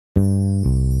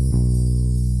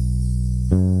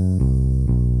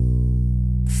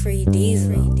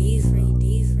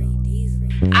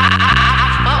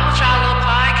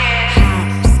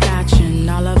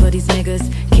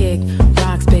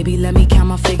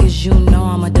niggas, you know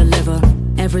I'ma deliver.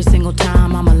 Every single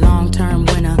time I'm a long-term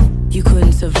winner. You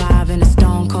couldn't survive in a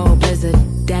stone cold blizzard.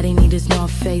 Daddy need his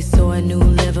North Face or a new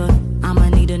liver. I'ma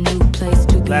need a new place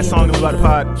to be. Last song that we about to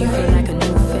pod. You feel like a new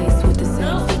face with the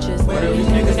same features.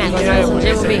 Yeah, when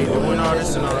they say doing all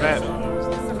this and all that.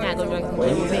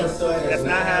 That's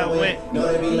not how it went.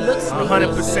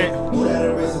 100%.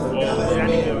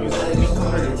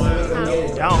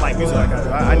 I don't like music like that.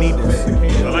 I need this.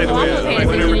 I like the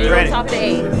way Ready. top of the A.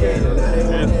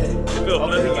 It feels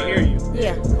like I can hear you.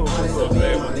 Yeah. Cool.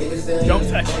 Don't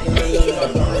touch me.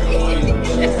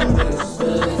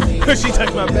 She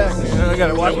touched my back. I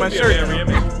gotta wash my shirt.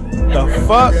 The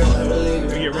fuck? We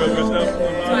get real good stuff.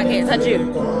 So I can't touch you.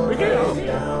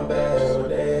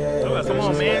 Come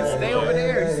on, man. Stay over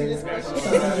there. See this guy? I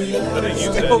think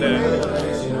you said that a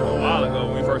while ago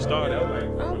when we first started. I was like,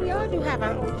 Oh, we all do have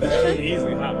our own.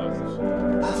 easily hot boxes.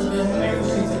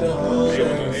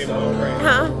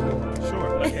 Huh?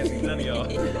 Sure, I can't see none of y'all.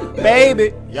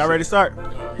 Baby. Y'all ready to start?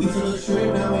 You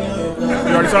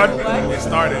already started? It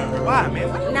started. Why,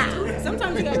 man? Nah.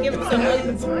 Sometimes you gotta give them some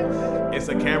time. It's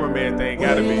a cameraman thing,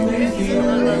 gotta be. And then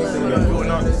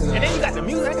you got the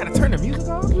music. I gotta turn the music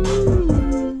off.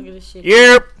 Look at this shit.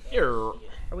 Yep. Are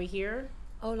we here?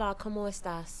 Hola, ¿cómo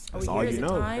estás? That's all you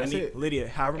know. I That's need, it. Lydia,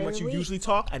 however much you usually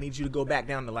talk, I need you to go back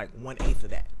down to like 1/8 of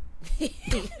that.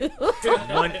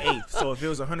 1/8. So if it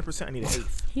was 100%, I need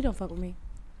 1/8. He don't fuck with me.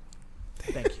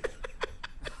 Thank you.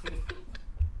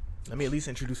 Let me at least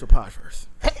introduce a pod first.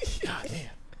 God damn.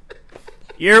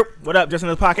 Yep. What up? Just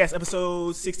Another Podcast,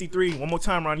 episode 63. One more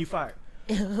time, Ron. You fired.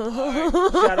 Right.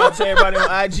 Shout out to everybody on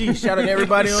IG. Shout out to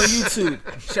everybody on YouTube.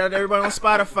 Shout out to everybody on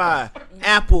Spotify,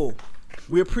 Apple.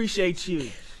 We appreciate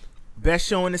you. Best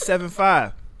show in the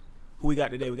 7-5. Who we got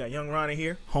today? We got Young Ron in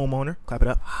here, homeowner. Clap it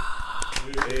up.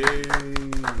 Hey.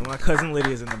 My cousin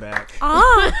Lydia's in the back.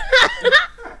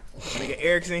 Nigga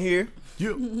Eric's in here.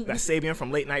 You got Sabian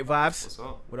from Late Night Vibes. What's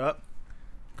up? What up?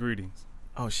 Greetings.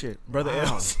 Oh shit, brother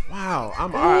Els. Wow,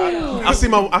 I'm all right. I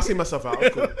see myself out.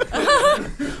 Cool.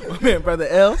 My man, brother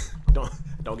Els.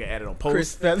 Don't get added on post.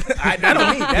 Chris Feather. That don't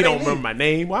mean that You don't ain't remember me. my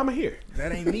name. Why am I here?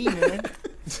 That ain't me, man.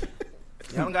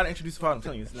 Y'all don't gotta introduce the pod. I'm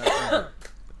telling you, it's not.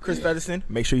 Chris Featherston.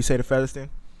 Make sure you say the Featherston.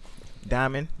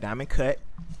 Diamond Cut.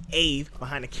 Ave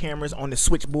behind the cameras on the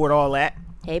switchboard. All that.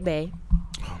 Hey, babe.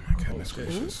 Oh my goodness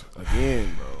gracious!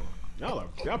 Again, bro.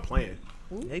 Y'all playing.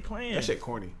 They playing. That shit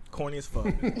corny. Corny as fuck.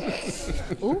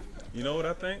 You know what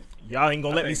I think? Y'all ain't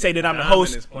gonna I let me think say that I'm the Diamond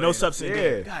host. is playing. No substance.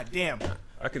 Yeah. God damn.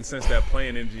 I can sense that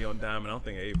playing energy on Diamond. I don't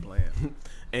think Abe playing.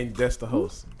 And that's the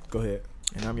host. Go ahead.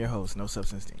 And I'm your host. No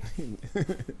substance team.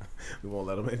 We won't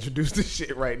let him introduce this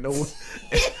shit right. No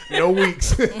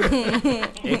weeks.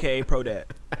 AKA Pro Dad.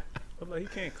 But like, he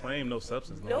can't claim no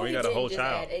substance. No, he got a whole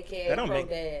child. That don't make.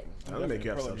 That'll make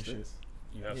you have substance.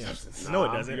 You have substance. No,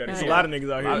 it doesn't. You gotta There's get a lot of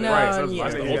niggas out here. No, Right. yeah.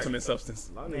 That's the Yeah. ultimate substance.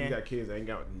 A lot of Man. niggas got kids that ain't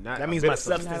got not. That means a my bit of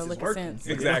substance Gotta is look at working. sense.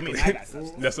 Exactly. I mean, I got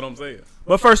substance. That's what I'm saying.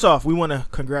 But first off, we want to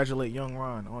congratulate Young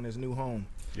Ron on his new home.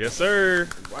 Yes, sir.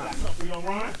 Got something for Young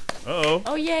Ron. Uh-oh.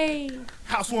 Oh, yay.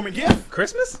 Housewarming gift.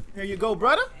 Christmas? Here you go,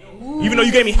 brother. Even though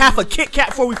you gave me half a Kit Kat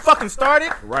before we fucking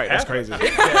started. Right, that's crazy. Fucking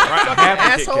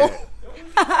asshole.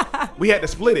 We had to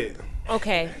split it.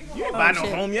 Okay. You didn't buy no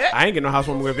home yet. I ain't get no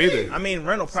housewarming gift either. I mean,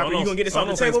 rental property. You gonna get this on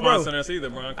the Sonos table, ain't bro? sponsoring us either,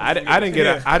 bro. I didn't get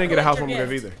a housewarming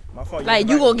gift either. My fault. Like,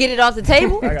 you gonna get it off the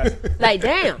table? I got you. Like,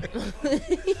 damn.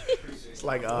 It's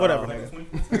like Whatever, nigga.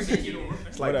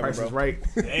 It's like Whatever, Price is bro. Right.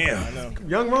 Damn. I know.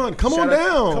 Young Ron, come Shout on out-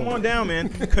 down. Come on down, man.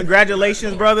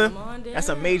 Congratulations, brother. on down. That's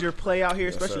a major play out here,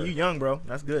 especially sir. you young, bro.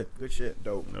 That's good. Good shit.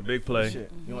 Dope. A big play.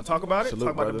 Shit. You want to talk about it? Salute,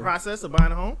 talk about the brother. process of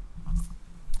buying a home?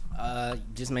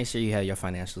 Just make sure you have your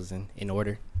financials in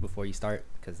order before you start,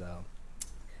 because it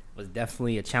was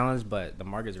definitely a challenge, but the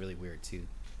market is really weird too.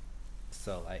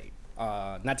 So like,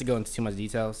 not to go into too much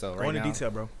detail. So Go right into now,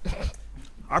 detail, bro.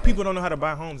 Our people don't know how to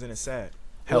buy homes, and it's sad.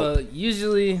 well,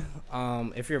 usually,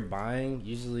 if you're buying,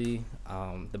 usually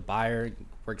the buyer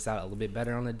works out a little bit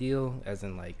better on the deal, as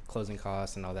in like closing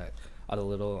costs and all that, all the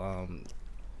little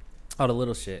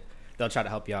shit. They'll try to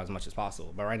help you out as much as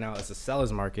possible. But right now, it's a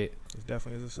seller's market. It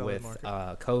definitely is a seller's With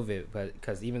market. COVID, but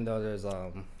because even though there's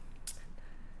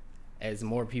as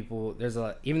more people, there's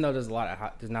a even though there's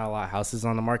there's not a lot of houses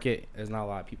on the market. There's not a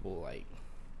lot of people like.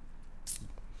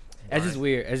 It's just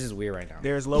weird. It's just weird right now.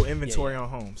 There's low inventory on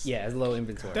homes. Yeah, it's low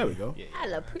inventory. There we go. Yeah.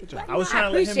 I was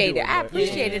trying to let him do it, I but-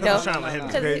 appreciate it, I though. was trying to let him do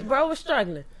Because it. bro was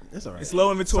struggling. That's all right. It's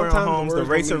low inventory Sometimes on the homes. The words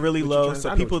rates don't are really mean what you're low. trying- I So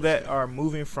know people what you're that are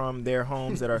moving from their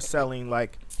homes that are selling,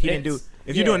 like he didn't do. It's-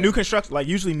 If you're doing yeah. new construction, like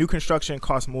usually new construction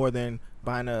costs more than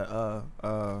buying a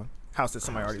house that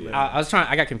somebody already lived in.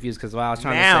 I got confused because what I was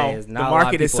trying Now to say is the not a lot of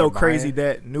market is people so are crazy buying.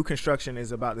 that new construction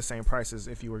is about the same price as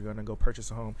if you were going to go purchase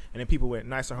a home, and then people with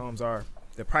nicer homes are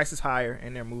the price is higher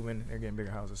and they're getting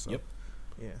bigger houses. So Yep.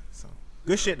 yeah, so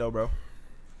good shit though, bro.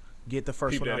 Get the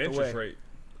first Keep one that out the interest way. rate.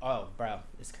 Oh, bro,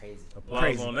 it's crazy. Applause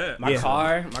Crazy. on that. My Yeah.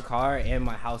 car, and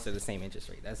my house are the same interest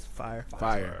rate. That's Fire.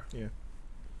 Fire. Yeah.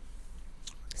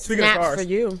 Speaking Snaps of cars, for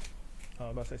you. I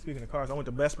was about to say, speaking of cars, I went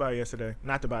to Best Buy yesterday.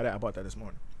 Not to buy that. I bought that this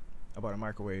morning. I bought a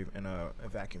microwave and a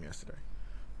vacuum yesterday.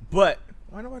 But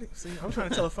why nobody? See, I'm trying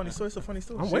to tell a funny story. It's a funny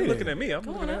story. I'm She waiting. looking at me. I'm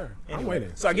looking at her. I'm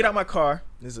waiting. So I get out my car.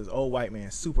 This is old white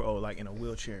man, super old, like in a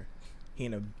wheelchair. He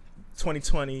in a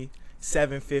 2020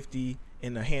 750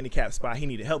 in a handicapped spot. He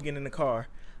needed help getting in the car.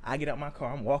 I get out my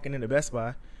car. I'm walking into Best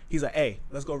Buy. He's like, "Hey,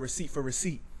 let's go receipt for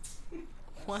receipt."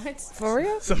 What? For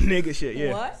real? Some nigga shit,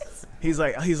 yeah. What? He's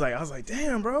like, I was like,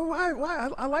 "Damn, bro, why?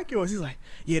 I like yours." He's like,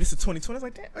 "Yeah, this is 2020." I was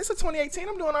like, "Damn, it's a 2018.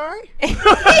 I'm doing all right."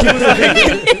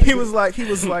 he was like,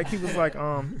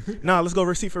 "Nah, let's go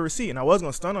receipt for receipt." And I was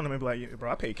gonna stun on him and be like, yeah,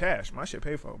 "Bro, I paid cash. My shit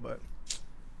paid for." But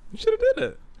You should have did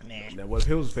that. That what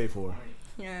pills pay for.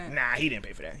 Yeah. nah, he didn't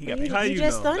pay for that. He got You, paid. How you you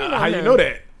just know? stunted on How you him. know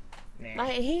that?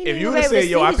 Like, he If knew you would they have said,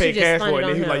 "Yo, I receipts, paid you just cash for stunted it," and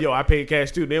on he was like, him. "Yo, I paid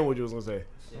cash too," then what you was gonna say?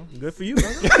 Good for you,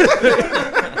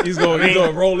 brother. He's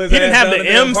going roll his He didn't ass have down the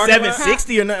damn parking lot.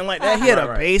 M760 or nothing like that. He had a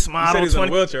Right. base You said model he's in a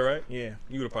 20. wheelchair, right? Yeah.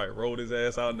 You would have probably rolled his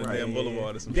ass out in the damn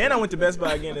boulevard or some Then shit. I went to Best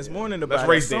Buy again this morning to Let's buy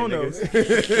race that then, Sonos.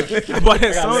 nigga. I bought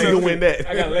that got Sonos. You win that.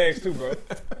 I got legs too, bro.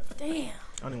 Damn. I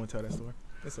don't even want to tell that story.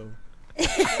 It's over.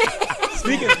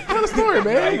 Tell the story, Now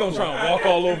man. you gonna try and walk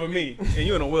all over me, and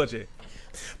you in a wheelchair.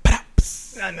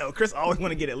 I know. Chris always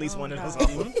want to get at least one of those.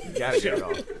 Gotta get it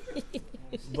off.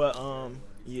 But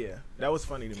yeah, that was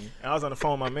funny to me. And I was on the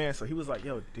phone with my man, so he was like,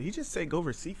 "Yo, did he just say go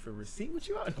receipt for receipt with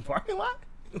you out in the parking lot?"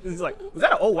 He's like, "Was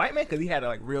that an old white man?" Because he had a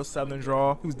like real Southern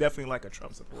drawl. He was definitely like a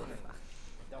Trump supporter.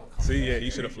 See, yeah, you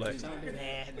should have flexed.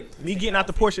 Me getting out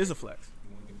the Porsche is a flex.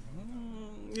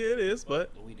 Yeah, it is,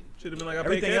 but should have been like I paid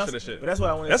Everything cash else, for this shit. but that's what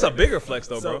I wanted. That's to a say. bigger flex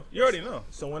though, So- bro. You already know.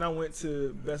 So when I went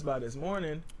to Best Buy this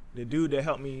morning, the dude that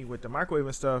helped me with the microwave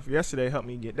and stuff yesterday helped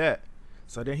me get that.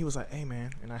 So then he was like, "Hey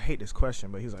man," and I hate this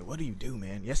question, but he was like, "What do you do,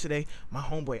 man? Yesterday, my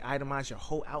homeboy itemized your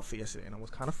whole outfit yesterday, and I was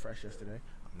kind of fresh yesterday.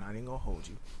 I'm not even gonna hold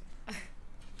you."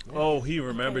 Oh, he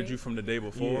remembered Okay. you from the day Yeah,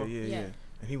 before. yeah. Yeah.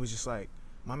 And he was just like,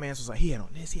 my man's was like, he had on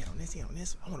this, he had on this, he had on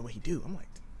this. I wonder what he do. I'm like,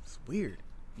 it's weird.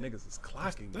 Niggas is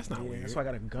clocking. That's not Yeah, weird. that's why I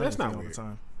got a gun That's with me not all weird. the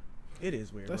time. It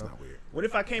is weird. That's bro. not weird. What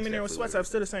if I came in there with sweats? I'm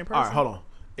still the same person. All right, hold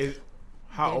on.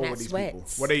 How They're old not were these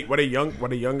sweats. people? Were they young? Were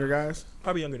they younger guys?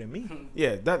 Probably younger than me.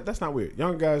 Yeah, that's not weird.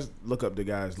 Younger guys look up to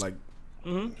guys like.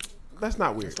 That's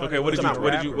not weird. Okay, what did That's you not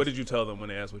what rappers. did you tell them when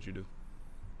they asked what you do?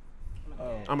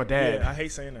 I'm a dad. Yeah, I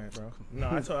hate saying that, bro. No,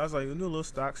 I was like, we do a little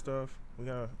stock stuff. We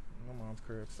got my mom's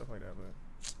crib, stuff like that.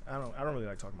 But I don't really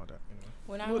like talking about that. Anyway.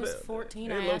 When I Well, was they- 14,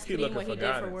 they I low-key asked him looking what he for did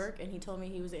for guidance. work, and he told me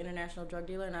he was an international drug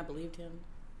dealer, and I believed him.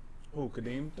 Who,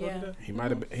 Kadeem? told you Yeah. that? He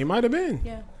might have. He might have been.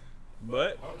 Yeah.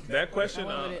 But that question,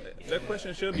 I went with it. that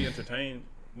question should be entertained.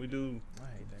 We do I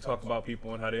hate that. talk about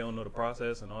people and how they don't know the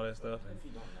process and all that stuff.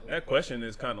 And that question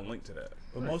is kind of linked to that.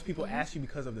 But most people ask you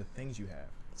because of the things you have.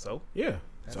 So Yeah.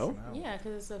 That's So not- Yeah,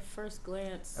 because it's a first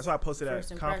glance. That's why I posted that. First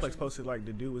Complex impression. posted like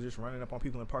the dude was just running up on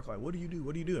people in the park like, "What do you do?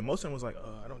 What do you do?" And most of them was like,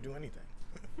 I don't do anything.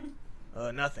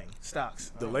 Nothing.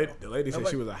 Stocks." the lady said Nobody-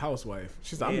 she was a housewife.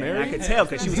 She's like, Yeah, I'm and married. I could tell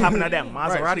because she was hopping out that Right,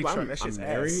 Maserati she's like, truck. That shit's I'm ass.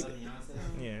 married.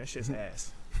 Yeah, that shit's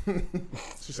ass.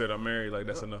 she said, "I'm married. Like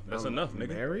that's enough. That's I'm enough, nigga.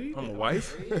 married? I'm a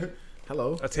wife.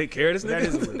 Hello. I take care of this That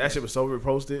nigga." is That shit was so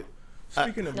reposted.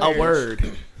 Speaking of A marriage-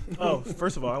 word. Oh,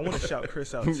 first of all, I want to shout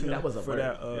Chris out too. That was a for word.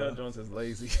 that. Yeah, Jones is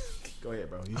lazy. Go ahead,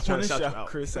 bro. He's I trying want to to shout you shout out.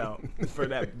 Chris out for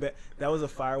that. That was a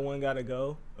fire one gotta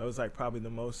go. That was like probably the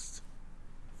most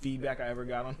feedback I ever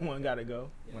got on one gotta go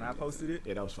when I posted it.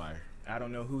 Yeah, that was fire. I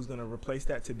don't know who's gonna replace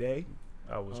that today.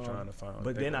 I was trying to find.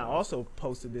 But then I also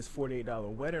posted this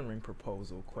 $48 wedding ring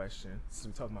proposal question. Since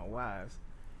we're talking about wives,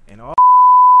 and all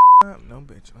no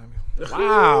bitch.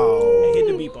 Wow. Hit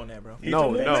the beep on that, bro.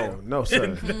 No,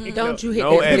 sir. Don't you hit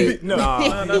No that edit. beat. No. Nah.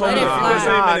 Let it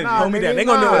fly. Hold me down. They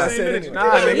gonna know what I said. anyway.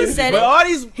 Nah, He nigga. said But it. all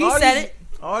these, He all said these, it.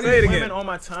 all Say it these women again. on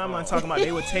my timeline talking about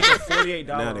they would take a $48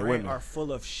 Nah, they ring women. are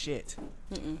full of shit.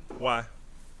 Why?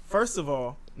 First of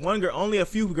all, one girl, only a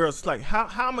few girls like how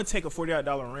I'm gonna take a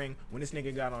 $48 ring when this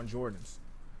nigga got on Jordans?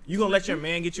 You gonna let your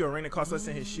man get you a ring that costs less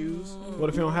than his shoes? What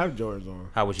if you don't have Jordans on?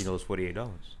 How would you know it's $48?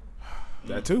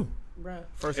 That too. Bruh.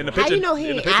 First In of the all, How picture, you know he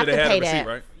in the ain't picture have they to had pay a receipt, that?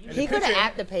 right? He could have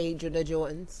Apple paid you the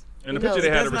Jordans. In the No, picture, they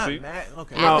had a That's not receipt. mad.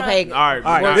 Okay. I have to pay. All right.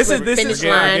 All right, Work this with is finish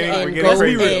again, line we're and getting go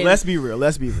crazy. in. Let's be real.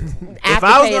 Let's be real. If After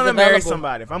I was pay is gonna marry available.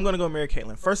 somebody, if I'm gonna go marry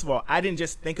Caitlyn, first of all, I didn't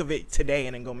just think of it today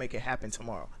and then go make it happen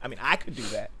tomorrow. I mean, I could do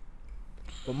that,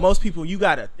 but most people, you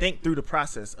gotta think through the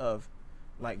process of,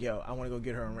 like, yo, I want to go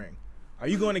get her a ring. Are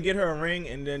you going to get her a ring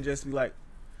and then just be like,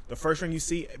 the first ring you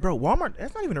see, bro? Walmart,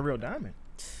 that's not even a real diamond.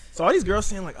 So all these girls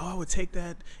saying like, oh, I would take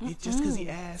that just because he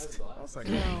asked. I was like,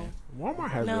 No. Walmart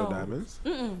has No. real diamonds.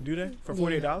 do they for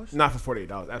 $48? Not for $48.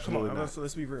 Come Absolutely on, not.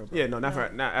 let's be real. Bro. Yeah, no, not for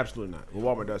not absolutely not.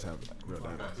 Well, Walmart does have real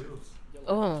diamonds.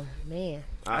 Oh man.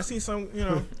 I see some, you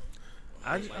know.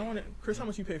 I wanted Chris. How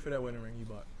much you paid for that wedding ring you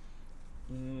bought?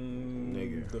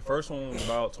 Nigga. The first one was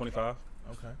about 25.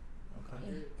 Okay.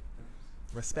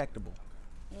 Respectable.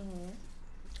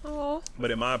 Oh.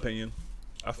 But in my opinion,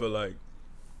 I feel like,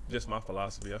 just my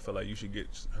philosophy, I feel like you should get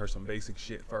her some basic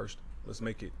shit first. Let's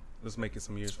make it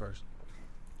some years first.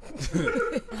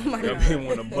 Y'all people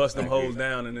want to bust them hoes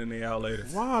down and then they out later.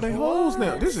 Wow, they hoes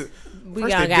now. This is We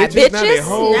first got they bitches. now they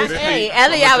hoes. Hey,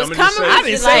 Ellie, I was I'ma just coming say- with you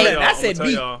didn't say like that. I said I'ma tell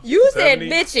y'all, you said 70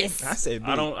 bitches. I said,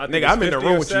 I think Nigga, it's I'm in the 50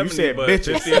 room or with you. You 70, said but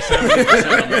bitches. 50 or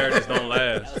 70% of marriages don't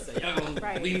last. Y'all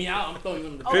gonna leave me out? I'm throwing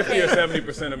them. 50 or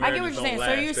 70% of I get marriages what you're don't saying. last.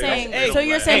 So you're They saying, don't so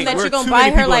you're last. saying that we're you're gonna too buy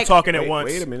many her people like. talking at once.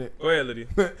 Wait a minute. Go ahead, Lydia.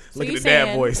 Look you at the saying-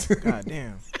 dad voice. God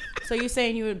damn. So you're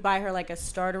saying you would buy her like a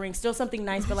starter ring, still something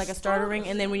nice, but like a starter ring,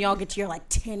 and then when y'all get to your like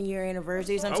 10-year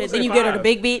anniversary or I something, would then say you get her the 5.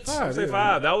 big beach. I would say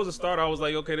 5. That was a start. I was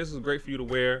like, okay, this is great for you to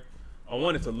wear. I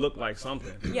want it to look like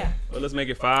something. Yeah. But let's make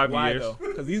it 5 Why years. though?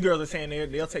 Because these girls are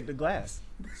saying they'll take the glass.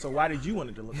 So why did you want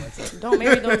it to look like that? Don't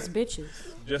marry those bitches.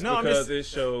 Just No, I'm because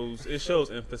just- it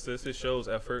shows emphasis, it shows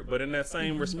effort. But in that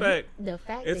same respect, The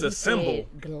fact It's that a he symbol.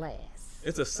 said glass.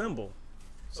 it's a symbol.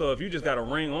 So if you just got a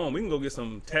ring on, we can go get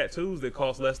some tattoos that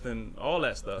cost less than all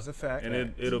that stuff. That's a fact.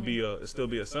 And it'll still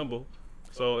be a symbol.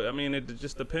 So I mean, it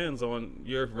just depends on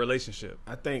your relationship.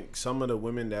 I think some of the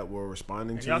women that were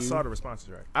responding And to y'all you, saw the responses,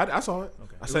 right? I saw it.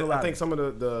 Okay. I It said was a lot I think of some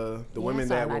of the women I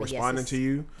saw a that lot were of responding yeses. to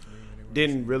you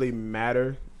didn't really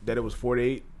matter that it was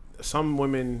 48. Some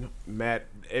women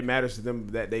it matters to them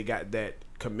that they got that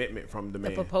commitment from the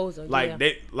man. proposal, Like yeah.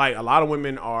 they like a lot of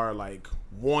women are like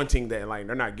wanting that, like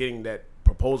they're not getting that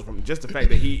proposal from just the fact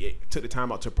that he took the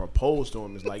time out to propose to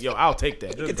him is like, yo, I'll take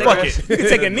that. The Fuck grass- it. You can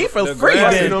take a knee for The free.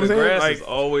 grass, you Then. know what I'm the saying? grass Like- is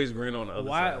always green on the other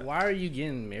Why side. are you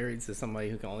getting married to somebody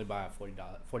who can only buy a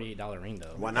 $48 ring though?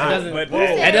 Why That not? doesn't, But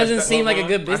that doesn't that's- seem like a hold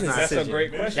good on. business That's a decision.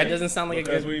 great question. That doesn't sound like a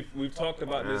Because good. we've talked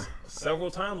about this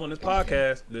several times on this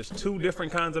podcast. There's 2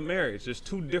 different kinds of marriage. There's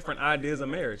 2 different ideas of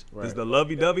marriage. There's Right. the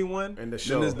lovey-dovey one, And the then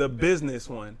show. there's the business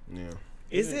one. Yeah.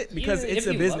 Is it? Because Even it's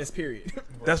if a you business, love- period.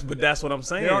 That's what I'm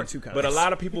saying. There are 2 kinds. But a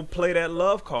lot of people play that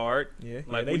love card. Yeah,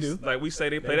 like they we do. Like we say,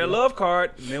 they play that love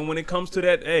card. And then when it comes to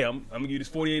that, hey, I'm gonna give you this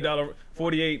 $48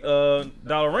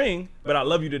 ring, but I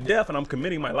love you to death, and I'm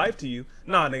committing my life to you.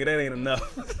 Nah, nigga, that ain't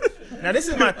enough. Now this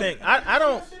is my thing. I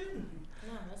don't.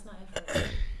 No, that's not effort.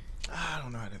 I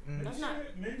don't know how to. That's not.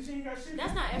 Maybe she ain't got shit.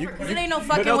 That's not effort. Because it ain't no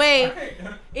fucking way.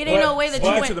 It ain't no way that you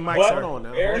Get went. to the mic, but- sir. Hold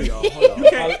on now. Eric- Hold on, hold on. You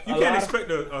can't, A lot of-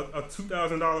 expect a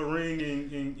 $2,000 ring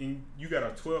and you got a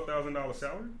 $12,000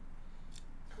 salary.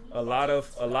 a lot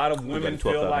of women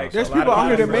feel like There's a lot people of out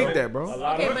here that women- make that, A bro.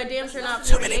 lot Okay, of, but damn sure not.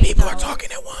 Too many people are 48 though.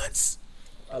 talking at once.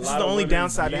 a This is lot the of only women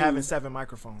downside to view- having 7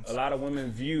 microphones. A lot of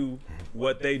women view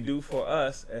what they do for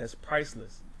us as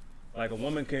priceless. Like a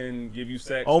woman can give you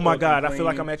sex. Oh my cook, God, and I feel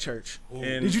like clean, I'm at church.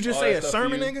 and Did you just all say that a stuff for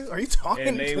sermon, you, nigga? Are you talking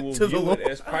And they will to the view Lord? it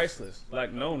as priceless.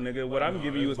 Like, no, nigga, what I'm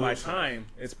giving you is my time.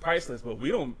 It's priceless, but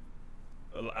we don't.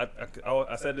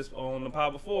 I said this on the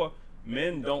pod before.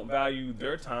 Men don't value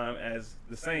their time as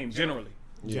the same. Generally,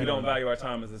 we don't value our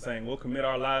time as the same. We'll commit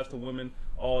our lives to women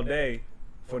all day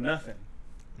for nothing,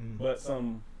 but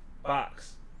some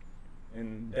box,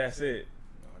 and that's it,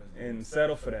 and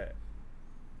settle for that.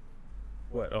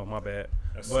 What? Oh, my bad.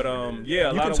 But yeah,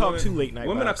 a You lot can of talk women, too late night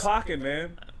women vibes. are clocking,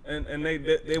 man, and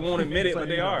they won't admit it, but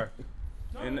they are.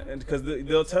 And because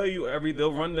they'll tell you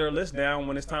they'll run their list down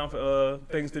when it's time for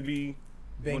things to be,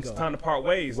 when it's Bingo. time to part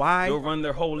ways. Why? They'll run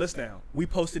their whole list down. We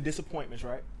posted disappointments,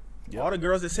 right? All the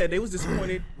girls that said they was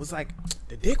disappointed was like,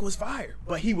 the dick was fire,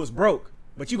 but he was broke.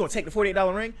 But you gonna take the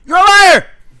 $48 ring? You're a liar.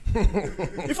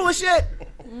 You're full of shit.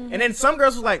 And then some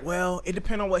girls was like, well, it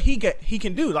depends on what he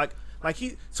can do. Like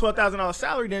he $12,000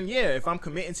 salary, then yeah, if I'm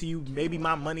committing to you, maybe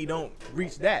my money don't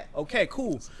reach that. Okay,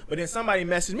 cool. But then somebody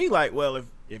messaged me like, well,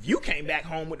 if you came back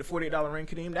home with the $48 ring,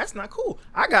 Kadeem, that's not cool.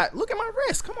 Look at my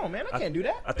wrist. Come on, man, I can't do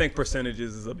that. I think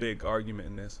percentages is a big argument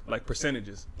in this. Like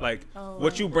percentages. Like Oh,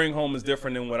 what you bring home is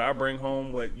different than what I bring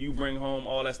home, what you bring home,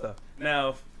 all that stuff.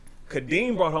 Now,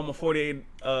 Kadeem brought home a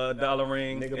 $48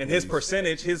 ring, and his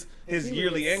percentage, his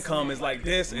yearly income is like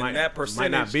this, and that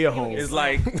percentage might not be a home. is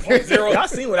like Y'all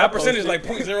seen what I that percentage is posted. like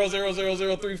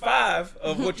 0.000035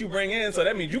 of what you bring in. So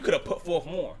that means you could have put forth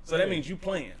more. So that means you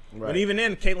playing. But even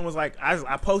then, Caitlin was like,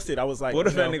 I posted, I was like, What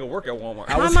if you that know, nigga work at Walmart?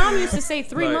 My mom used to say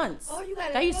 3 Like- months. Oh, you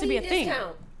got That used to be a thing.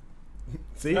 Discount.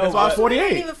 See, No, that's why it's but- It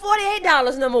ain't 48. even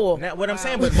 $48 no more. Now, what I'm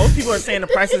saying, but most people are saying the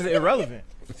price is irrelevant.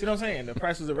 See what I'm saying? The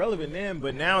price was irrelevant then,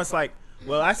 but now it's like,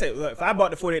 well, I say, look, if I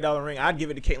bought the $48 ring, I'd give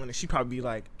it to Caitlin, and she'd probably be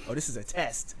like, oh, this is a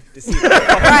test to see.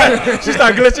 Right. She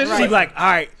start glitching. She'd be like, all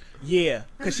right, yeah,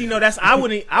 because she know that's I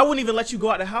wouldn't even let you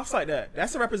go out the house like that.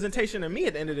 That's a representation of me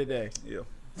at the end of the day. Yeah.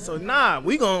 So nah,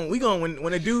 we gon'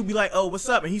 when a dude be like, oh, what's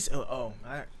up, and he's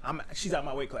she's out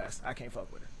my weight class, I can't fuck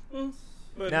with her.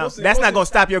 But Now most of- that's most not of- gonna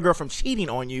stop your girl from cheating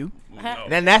on you. No.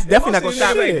 Then that's definitely not Most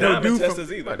gonna of stop these niggas ain't no diamond dude from.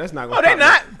 testers either. Right, that's not Oh, gonna they stop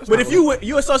not. it. That's But not if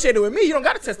you associated with me, you don't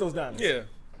gotta test those diamonds. Yeah.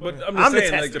 But I'm I'm just the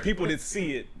saying, like tester. the people that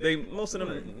see it, most of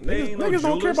them, they ain't no Niggas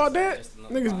don't care jewelers. about that.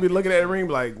 Niggas be looking at the ring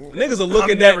like, Niggas will look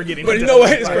I'm at never that, getting but you into know what?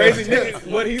 that. It's crazy.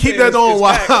 Niggas, what he Keep said that on is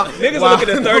while- fact. Niggas while- will look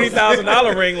at a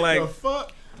 $30,000 ring like,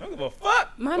 fuck? I don't give a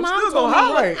fuck. My I'm mom still told gonna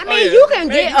me- holler. I mean, you can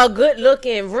get a good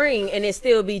looking ring and it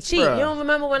still be cheap. Bruh. You don't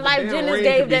remember when Life damn Jennings ring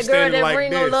gave could be that girl standing that like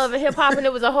ring on this. Love and Hip Hop and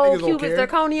it was a whole Niggas don't cubic care.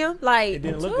 zirconia? Like, It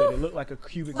didn't look good. It looked like a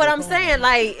cubic. but I'm zirconia. saying,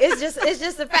 like, it's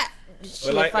just a fact.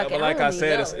 But like I I don't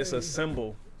said, know. it's a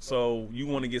symbol. So you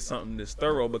want to get something that's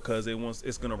thorough because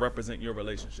it's going to represent your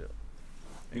relationship.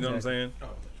 You know what I'm saying?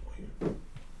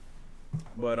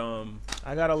 But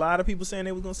I got a lot of people saying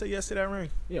they was gonna say yes to that ring.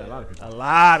 Yeah, a lot of people. A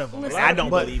lot of them. Listen, I don't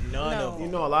but- believe none of You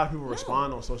them. know, a lot of people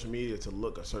respond on social media to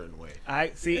look a certain way.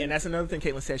 I see, and that's another thing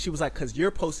Caitlin said. She was like, "Cause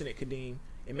you're posting it, Kadeem,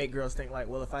 it make girls think like,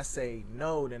 well, if I say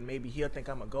no, then maybe he'll think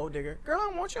I'm a gold digger. Girl, I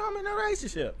don't want you. I'm in a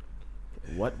relationship.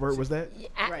 What word was that?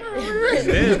 Right. I'm in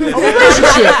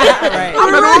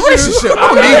a relationship. I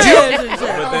don't need you.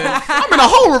 but then I'm in a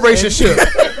whole relationship.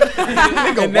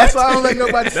 And that's why I don't let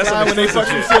nobody slide when they fuck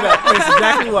some shit up. That's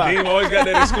exactly why. Dean always got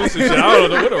that exclusive shit. I don't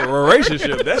know what a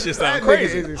relationship. That shit sound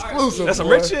crazy. exclusive. That's some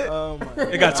boy. rich shit. Oh my.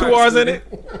 It got 2 R's in it.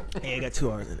 Yeah, it got 2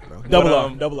 R's in it, bro. But, Double R.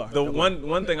 Double R. The double R.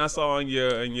 one thing I saw on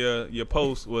your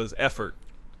post was effort,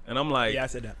 and I'm like, Yeah, I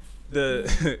said that.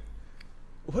 the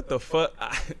what the fuck?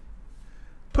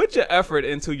 Put your effort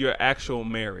into your actual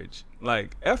marriage.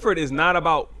 Like, effort is not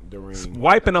about The ring.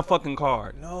 wiping a fucking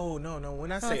card. No.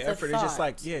 When I say It's a effort, it's just thought.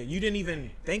 like, yeah, you didn't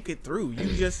even think it through.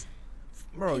 You just,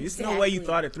 bro, there's no way you Exactly.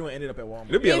 thought it through and ended up at Walmart.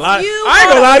 There'd be a If lot. you I ain't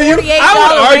gonna lie to you.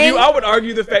 $48 ring- I would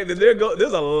argue the fact that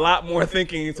there's a lot more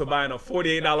thinking into buying a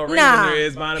 $48 ring Nah. than there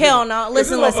is buying a Hell big- no. 'Cause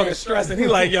Listen, this motherfucker listen. stressing. He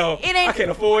like, yo, It ain't- I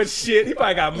can't afford shit. He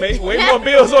probably got way more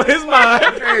bills on his mind.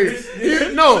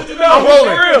 No, for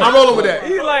real. I'm rolling with that.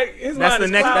 He like his That's mind the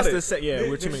is next. clouded. That's the yeah.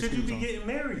 We're too many Should you screws be on. getting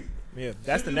married? Yeah,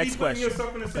 that's the Should you next be putting question.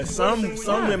 yourself in a 'Cause situation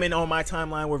some where you- women on my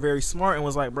timeline were very smart and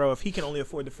was like, bro, if he can only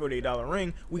afford the $48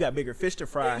 ring, we got bigger fish to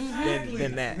fry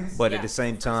than that. But at the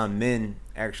same time, men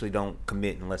actually don't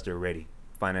commit unless they're ready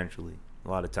financially. A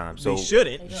lot of times, so They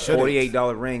shouldn't.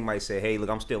 $48 ring might say, "Hey, look,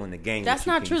 I'm still in the game." That's with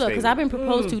you. not Can true you though, stay because with I've been me?"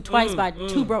 proposed to twice by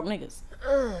 2 broke niggas.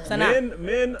 So nah.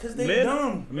 Men, they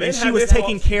dumb. men And she have was their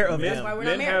taking faults. care of men, them. why we're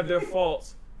men not have married. their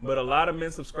faults, but a lot of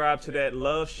men subscribe to that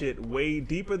love shit way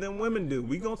deeper than women do.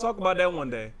 We gonna talk about that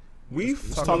one day.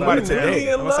 Talk about it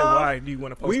today. I'm gonna say, why do you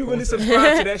want to We postpone? really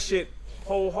subscribe to that shit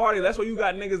wholeheartedly. That's why you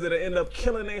got niggas that end up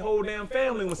killing their whole damn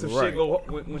family when some shit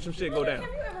when some shit go down. Have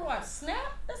you ever watched Snap?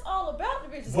 That's all about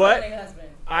the bitches But- killing their husband.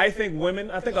 I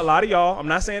think a lot of y'all, I'm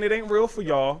not saying it ain't real for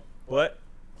y'all, but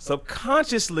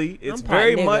subconsciously it's I'm part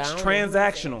very nigga, much I don't know.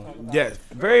 transactional. Yes.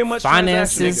 Very much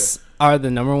Finances are the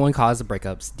number one cause of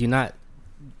breakups. Do not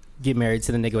get married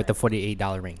to the nigga with the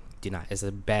 $48 ring. Do not. It's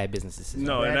a bad business decision.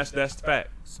 No, and that's the fact.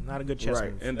 It's not a good chess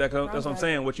Right. move. And that's what I'm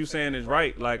saying. What you saying is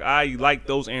right. Like, I like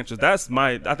those answers. I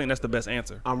think that's the best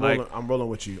answer. I'm Like, rolling. I'm rolling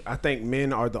with you. I think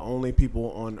men are the only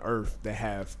people on earth that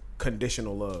have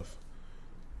conditional love,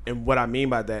 and what I mean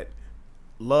by that,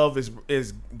 love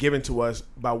is given to us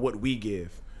by what we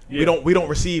give. Yeah. We don't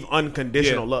receive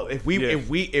unconditional Yeah. love. If we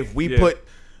Yeah. put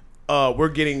we're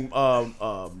getting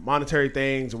monetary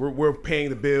things, we're paying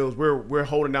the bills, we're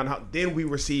holding down the house, then we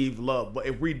receive love. But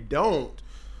if we don't,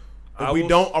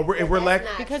 if we're lacking,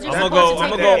 Because you're I'm supposed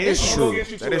gonna to go. take That is I'm gonna true. go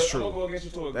against you to That is it. I'm true. gonna go against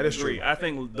you to a That is degree. true. I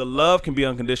think the love can be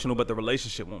unconditional, but the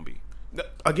relationship won't be.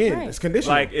 again, Right. it's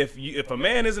conditional. Like, if a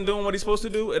man isn't doing what he's supposed to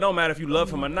do, it don't matter if you love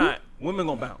him or not. Women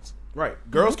gonna bounce. right,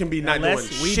 girls can be not Unless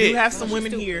doing we shit. do have some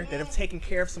women here that have taken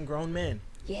care of some grown men.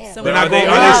 Yeah. So But not are they, going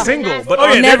are out. they single? But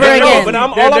Oh, yeah, never no, again. But all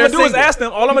I'm They're gonna do is single. ask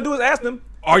them. All I'm gonna do is ask them,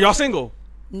 are y'all single?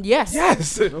 Yes.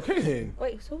 Yes. Okay then.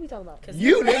 Wait, so who we talking about?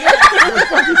 You nigga. What the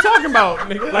fuck you talking about,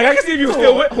 nigga? Like I can see if you were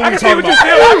still with. Who I you can see what talking you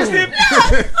still. about? I can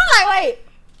see. If, I'm like, wait.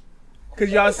 Because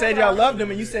y'all said y'all loved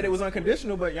him and you said it was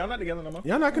unconditional, but y'all not together no more.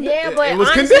 Y'all not Yeah, but it was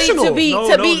honestly, conditional. to be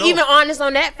No, even honest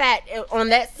on that fact, on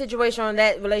that situation, on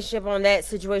that relationship, on that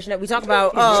situation that we talk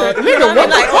about, you know what I mean?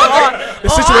 Like, The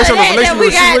situation of the that we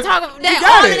relationship got with- talk about, got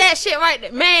all it. of that shit right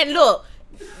there. Man, look,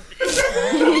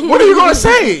 What are you gonna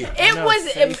say?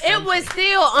 it was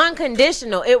still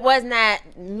unconditional. It was not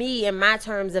me and my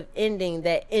terms of ending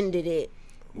that ended it.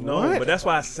 no, What? but that's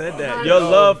why I said that. Your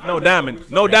love, no diamond.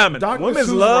 Dr. Women's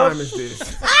Seuss love. rhyme is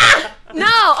this.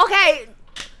 No, okay.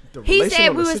 The He relation said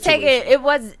of we the was taking.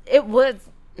 situation. It was.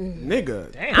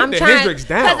 Nigga. I'm Put the trying. Hendrix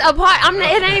down. Because apart,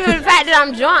 it ain't even the fact that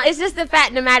I'm drunk. It's just the fact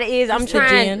of the matter is I'm It's the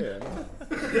trying. gin.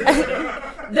 It's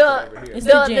The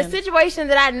the gin. situation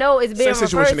that I know is being Say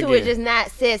referred situation to again. is just not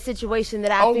said situation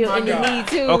that I Oh feel my any God. need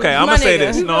to. Okay, I'm My gonna say nigga.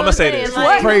 this. You No, know I'm what gonna say I'm this. saying?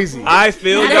 Like, Crazy. I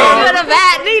feel I y'all.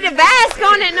 don't need to bask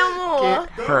on it no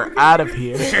more. Her out of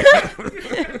here.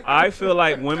 I feel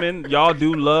like women, y'all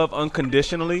do love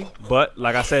unconditionally, but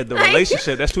like I said, the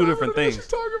relationship, that's two different things.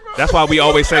 That's why we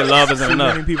always say love isn't Too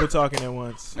many enough. people talking at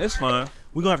once. It's fine.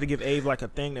 We're gonna have to give Ave like a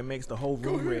thing that makes the whole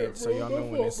room red, so y'all know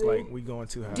when it's like we going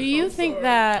too high. Do you think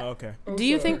that? Okay. Do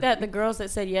you think that the girls that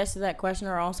said yes to that question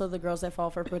are also the girls that fall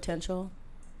for potential?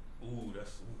 Ooh,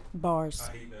 that's. Bars.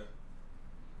 I hate that.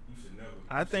 You should never.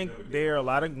 I think there are a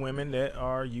lot of women that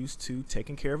are used to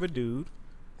taking care of a dude,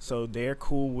 so they're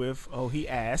cool with, oh, he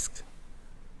asked.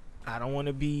 I don't want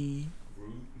to be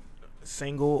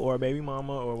single or a baby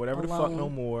mama or whatever the fuck Alone. no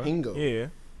more. Hingo. Yeah.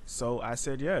 So I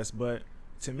said yes, but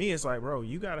to me it's like, bro,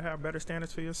 you gotta have better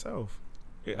standards for yourself.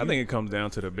 I think it comes down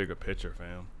to the bigger picture,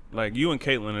 fam. Like you and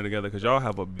Caitlyn are together because y'all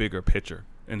have a bigger picture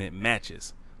and it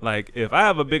matches. Like if I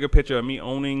have a bigger picture of me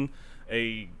owning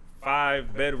a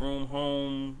 5-bedroom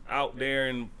home out there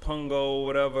in Pungo,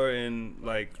 whatever, and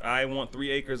like I want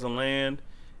 3 acres of land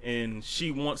and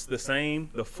she wants the same,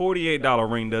 the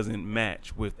 $48 ring doesn't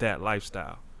match with that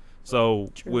lifestyle.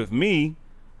 So with me,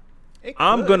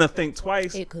 I'm gonna think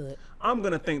twice. It could. I'm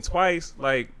gonna think twice.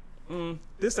 Like,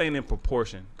 this ain't in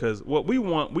proportion. Because what we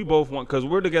want, we both want. Because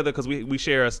we're together. Because we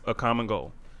share a common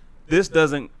goal. This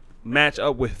doesn't match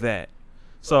up with that.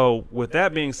 So with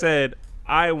that being said,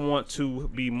 I want to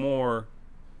be more.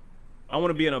 I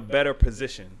want to be in a better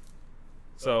position.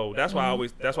 So that's why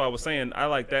That's why I was saying I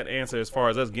like that answer as far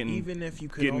as us getting. Even if you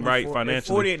could getting only right afford,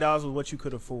 financially. if $48 was what you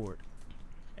could afford,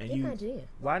 and Get you, my gin.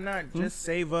 why not just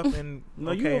save up and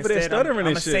No, okay, you over there instead stuttering I'm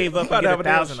and gonna shit. save You up about and to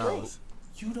get have a damn $1,000.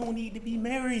 You don't need to be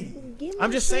married. Get I'm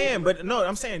my just shit. saying, but no,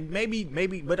 I'm saying maybe,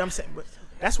 but I'm saying, but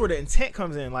that's where the intent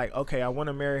comes in. Like, okay, I want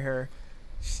to marry her.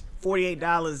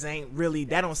 $48 ain't really.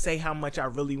 That don't say how much I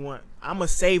really want. I'm gonna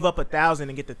save up $1,000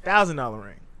 and get the $1,000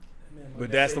 ring.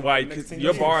 But that's the why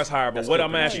your bar is higher. But what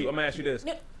I'm gonna ask you this: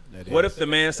 what if the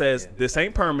man says this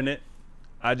ain't permanent?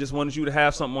 I just wanted you to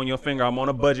have something on your finger. I'm on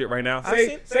a budget right now.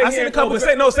 Say a couple.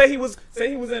 Say he was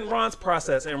in Ron's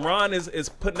process, and Ron is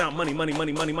putting out money.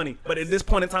 But at this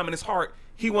point in time in his heart,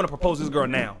 he want to propose this girl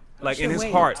now. Like in his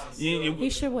wait. heart, He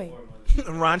should wait.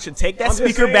 Ron should take that I'm just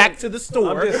speaker saying. back to the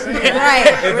store. I'm just saying.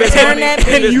 Right. Return that If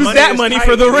his And use that is money tight,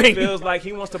 for the and he ring. feels like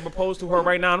he wants to propose to her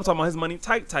right now. I'm talking about his money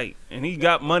tight, and he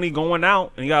got money going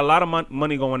out, and he got a lot of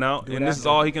money going out, and this is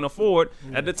all he can afford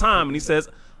at the time. And he says,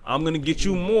 "I'm gonna get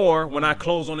you more when I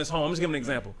close on this home." I'm just giving an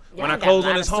example. When I close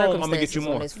on this home, I'm gonna get you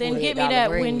more. Then get me that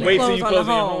when you Wait till close you on close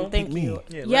the on your home. home. Thank Pick me. you.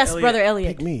 Yeah, let Yes, Elliot brother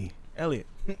Elliot. Pick me. Elliot.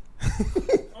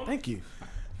 Thank you.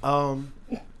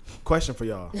 Question for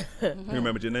y'all. You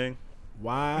remember your name?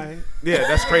 Why? Yeah,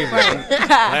 that's crazy.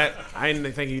 I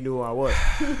didn't think you knew who I was.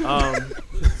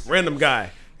 Random guy.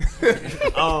 You in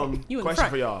the Question front.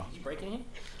 for y'all.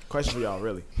 Question for y'all,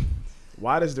 really.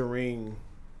 Why does the ring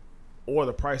or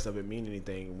the price of it mean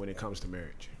anything when it comes to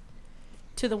marriage?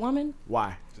 To the woman?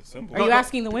 Why? It's simple. Are you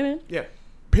asking the women? Yeah.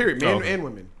 Period. Men Okay. and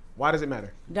women. Why does it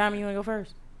matter? Diamond, you want to go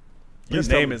first? Your Please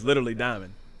tell name me. is literally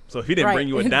Diamond. So if he didn't Right. bring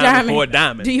you a diamond for a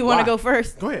diamond, Do you want Why? to go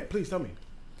first? Go ahead. Please tell me.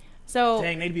 So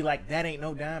Dang, they'd be like, that ain't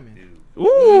no diamond.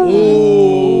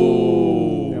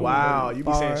 ooh, Wow. You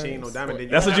be saying she ain't no diamond. then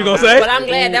that's what you gonna say? But I'm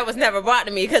glad that was never brought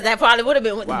to me because that probably would have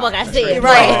been what Wow. the fuck I That's said.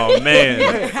 Right. Oh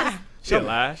man, she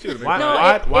lied. She would've been Why,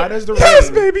 quiet. why does the Yes,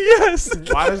 ring? baby, yes.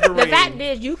 Why does the The ring? fact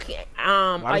is, you can't.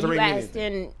 Are does the you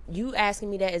ring mean asking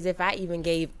me that as if I even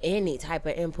gave any type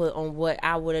of input on what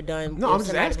I would have done? No, if I'm just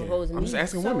somebody asking. proposed to I'm just me?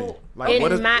 asking So, women. Like, in what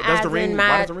does, my does the eyes, ring? in Why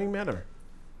my- does the ring matter?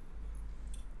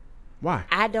 Why?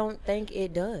 I don't think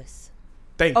it does.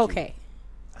 Thank you. okay,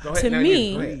 Go ahead. to Now me,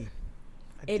 you- go ahead.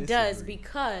 it does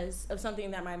because of something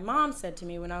that my mom said to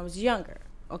me when I was younger.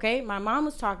 Okay, my mom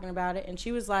was talking about it, and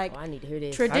she was like, I need to hear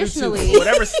this. traditionally,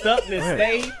 Whatever stuff that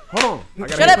stay. Hold on. I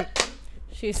gotta shut up.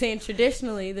 She was saying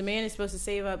traditionally, the man is supposed to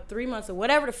save up 3 months of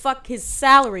whatever the fuck his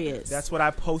salary is. That's what I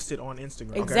posted on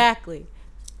Instagram. Exactly.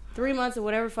 3 months of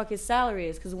whatever the fuck his salary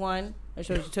is. Because one, it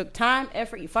shows you took time,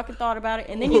 effort, you fucking thought about it,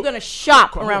 and then you're going to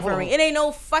shop around for a ring. It ain't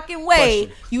no fucking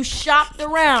way you shopped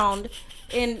around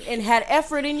and had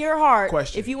effort in your heart.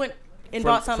 If you went and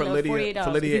bought something that was $48.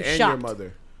 For Lydia and your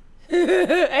mother.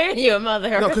 And your mother.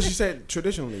 No, because she said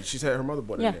traditionally. She said her mother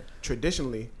bought it Yeah. in there.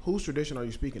 Traditionally, whose tradition are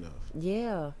you speaking of?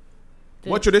 Yeah.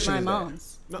 What tradition my is that?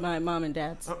 mom's. No. My mom and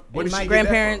dad's. Where And did my she get that from?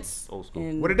 grandparents. Old school.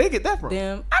 And Where did they get that from?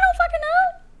 them. I don't fucking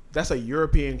know. That's a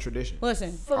European tradition.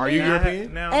 Listen. Are you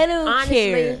European? Now, I don't Honestly,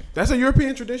 care. That's a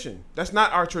European tradition. That's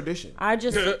not our tradition. I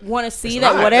just want to see It's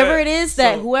that not. whatever it is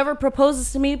that So- whoever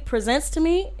proposes to me presents to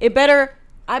me, I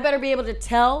better be able to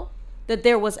tell that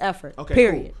there was effort. Okay,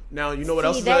 period. cool. Now you know what See,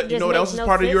 else is that you just know what else makes is no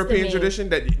part of sense to European me. tradition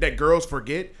that girls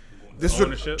forget. This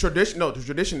Ownership? tradition. No, the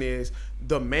tradition is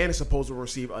the man is supposed to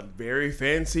receive a very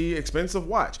fancy, expensive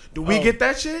watch. Do we get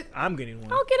that shit? I'm getting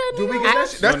one. I'll get a Do we new get that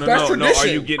watch. shit? That's No, tradition.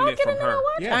 Are you getting it from her?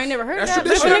 Yes. I ain't never heard That's that.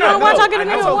 tradition. But you I know know. watch, I'll get a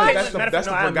I new know. watch. That's the Matter of fact,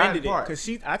 I forgotten amended it part. because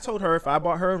I told her if I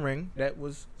bought her a ring that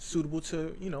was suitable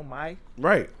to my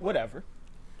Right. whatever,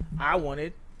 I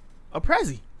wanted a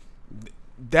Prezi.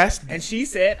 That's And she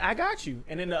said, I got you.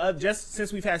 And then just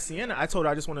since we've had Sienna, I told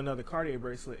her I just want another Cartier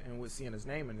bracelet and with Sienna's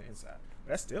name in the inside.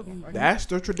 That's still going right. that's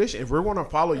the tradition. If we're going to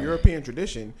follow European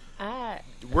tradition,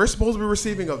 we're supposed to be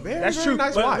receiving a very, That's very true.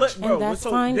 nice But watch. look, bro, And that's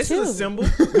so fine, this too. is a symbol.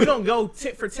 We don't go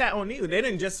tit for tat on either. They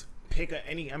didn't just pick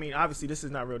any. I mean, obviously this is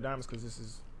not real diamonds because this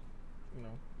is,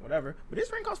 whatever. But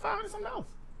this ring costs $500 something.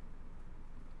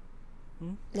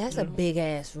 That's a big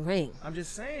ass ring. I'm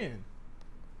just saying.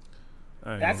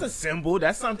 I ain't That's know. a symbol.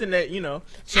 That's something that, and I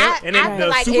then feel the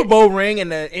like Super it- Bowl ring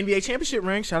and the NBA championship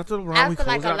ring. Shout out to LeBron. I We feel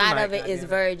like close a out lot tonight. of it is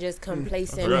very just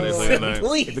complacent. Forgot it's or- late at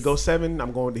night. If it goes 7,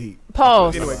 I'm going to Heat.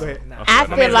 Pause. Anyway, go ahead. Nah, I my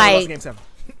feel man's never lost like Game 7.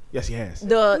 Yes, he has.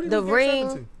 the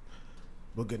ring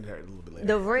We'll get into that a little bit later.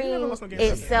 the never ring lost no game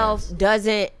seven. itself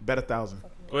doesn't. Bet 1,000.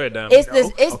 Go ahead, Dan. It's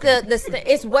this. It's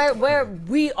it's where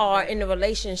we are in the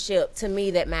relationship. To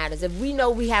me, that matters. If we know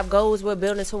we have goals, we're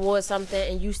building towards something,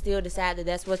 and you still decide that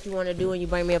that's what you want to do, and you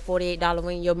bring me a $48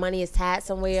 ring, your money is tied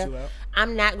somewhere.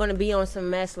 I'm not gonna be on some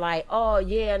mess like, oh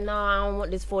yeah, no, I don't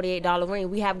want this $48 ring.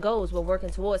 We have goals. We're working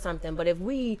towards something. But if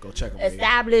we Go check 'em,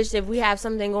 established, if we have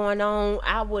something going on,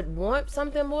 I would want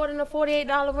something more than a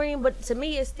 $48 ring. But to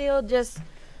me, it's still just.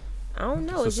 I don't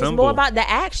know. It's a just symbol. more about the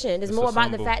action. It's It's more a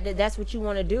about the symbol. fact that that's what you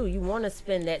want to do. You want to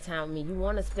spend that time with me. You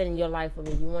want to spend your life with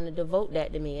me. You want to devote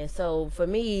that to me. And so for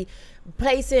me,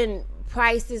 placing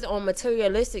prices on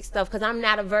materialistic stuff, because I'm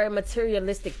not a very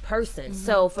materialistic person.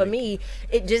 So for me,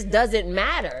 it just doesn't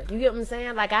matter. You get what I'm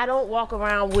saying? Like, I don't walk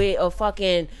around with a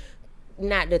fucking...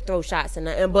 Not to throw shots in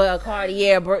nothing, but a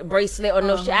Cartier bracelet or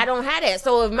no shit. I don't have that.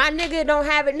 So if my nigga don't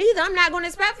have it neither, I'm not going to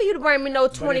expect for you to bring me no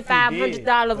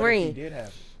 $2,500 ring.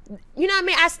 You know what I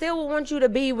mean? I still would want you to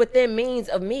be within means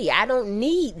of me. I don't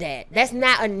need that. That's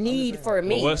not a need for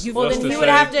me. Well, what's Well, to then he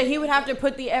say- would have to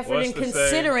put the effort What's in to say-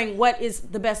 considering what is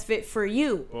the best fit for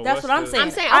you. Well, That's what's what I'm the- saying.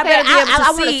 I'm saying, I okay, better be able to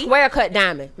I want a see. square cut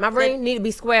diamond. My ring need to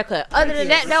be square cut. Other than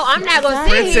that, though, I'm not gonna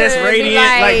sit Princess here and be Radiant.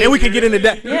 like, Like, then we can get into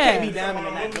that. Yeah. You can't be diamond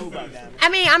and not know about diamond. I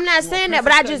mean, I'm not saying that,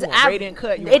 but I just, Radiant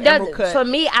cut, you it want emerald doesn't. cut. For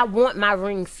me, I want my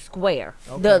ring square.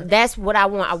 That's what I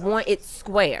want. I want it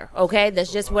square. Okay,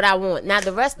 that's just what I want. Now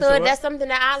the rest of it, that's something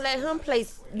that I'll let him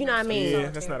place. You know what I mean? Yeah,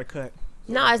 that's not a cut.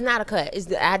 No, it's not a cut. It's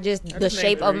the just the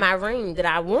shape named of the my ring that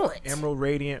I want. Emerald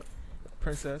Radiant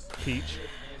Princess. Peach.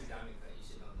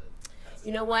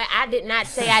 You know what? I did not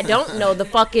say I don't know the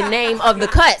fucking name of the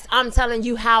cuts. I'm telling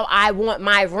you how I want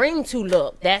my ring to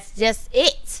look. That's just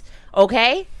it.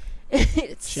 Okay?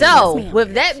 So,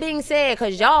 with that being said,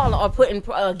 because y'all are putting,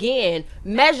 again,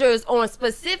 measures on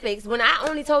specifics when I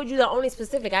only told you the only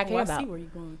specific I Oh, care I about. see where you're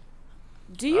going.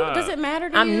 Does it matter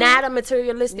to you? I'm not a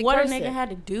materialistic what person. a nigga had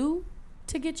to do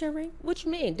to get your ring? What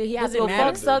you mean? Did he have Does to it go matter?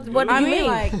 fuck suck? What do you I mean, mean?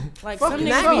 like some Fucking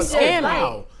niggas be suck. scamming.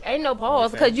 Wow. Ain't no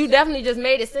pause, because you definitely just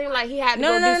made it seem like he had to No,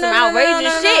 go no, do no, some no, outrageous no,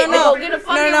 no, shit no, to no. go get a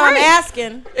fucking No, I'm ring.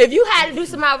 asking. If you had to do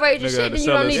some outrageous Nigga shit, had to then you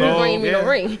sell don't his need to soul, bring me yeah. the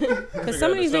ring. Because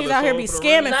some of these Sell niggas his out here soul be for the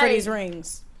scamming ring. for Like- these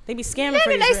rings. They be scamming Yeah, for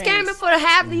they these scamming rings. for to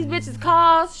have these bitches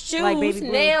cars, shoes, Like Baby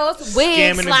Blue. nails, Scamming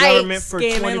wigs, the like. government for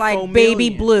Scamming 24 like Baby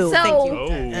million. Blue. So- Thank you.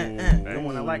 Oh, Don't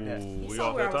want to like that. We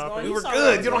off that topic. We were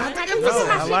good. You don't have to Get No,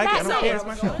 my I shit like it. back I don't care. It's up.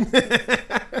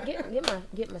 my show.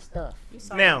 Get my stuff.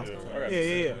 Now, I got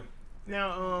yeah.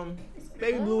 Now,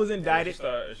 Baby Blue was indicted.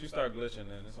 If she start glitching,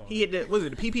 then it's on. He hit the, was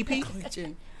it the PPP?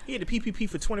 Glitching. He hit the PPP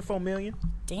for $24 million.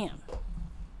 Damn.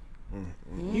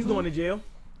 He's going to jail.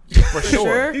 For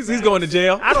sure. He's going to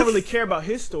jail. I don't really care about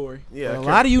his story. Yeah, But a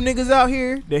I lot of you niggas out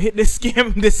here that hit this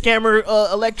scammer,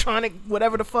 electronic,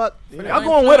 whatever the fuck. I'm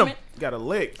going with him, Got a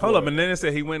lick. Hold up, and then it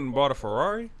said he went and bought a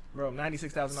Ferrari. bro.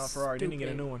 $96,000 Ferrari. Didn't get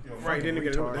a new one. Right, didn't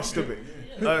get it. That's stupid.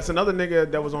 It's another nigga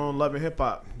that was on Love and Hip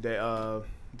Hop that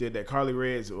did that. Carly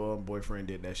Red's boyfriend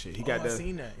did that shit. He got I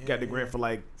seen that. Yeah, got the grant for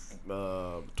like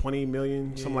 20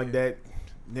 million, something like that.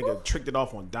 Nigga tricked it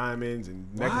off on diamonds and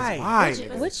necklaces. Why?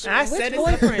 nigga? Which I said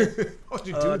boy? it's different. Why'd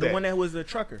you do The that? one that was the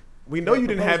trucker. We know you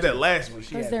didn't have that last week.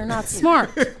 Because they're not smart.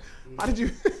 How did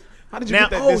you? How did you Now,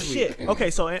 get that oh this shit. week?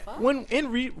 Okay, so when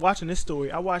watching this story,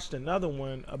 I watched another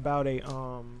one about a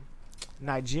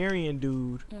Nigerian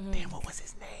dude. Damn, what was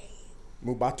his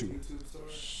name? Mubatu.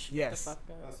 Yes.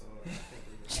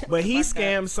 But he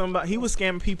scammed somebody. He was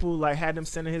scamming people, like had them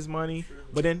sending his money.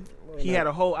 But then he had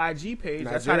a whole IG page.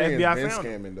 That's how the FBI been found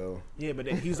him. scamming though. Yeah, but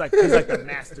then he's like the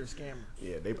master scammer.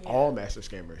 Yeah, they all master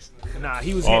scammers. Nah,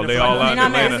 he was. Oh, hitting they for all like- out in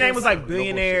Atlanta. His name was like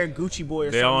Billionaire Gucci Boy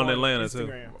or They something. all in on Atlanta, too.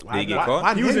 Instagram. Did he get caught?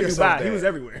 Why He was name in yourself Dubai. that? He was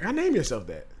everywhere. Why name yourself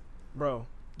that? Bro,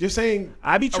 You're saying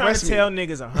I be trying Arrest to me. tell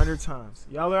niggas 100 times.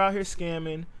 Y'all are out here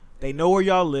scamming. They know where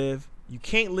y'all live. You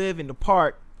can't live in the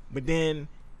park, but then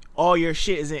all your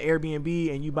shit is in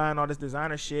Airbnb and you buying all this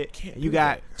designer shit. And you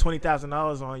got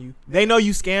 $20,000 on you. They know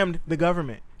you scammed the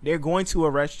government. They're going to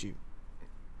arrest you.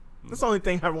 That's the only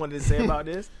thing I wanted to say about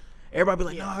this. Everybody be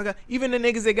like, no, I got even the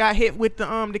niggas that got hit with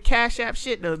the Cash App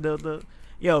shit. The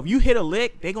yo, if you hit a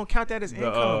lick, they gonna count that as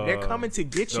income. They're coming to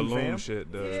get The you, loom fam. shit.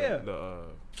 Yeah. The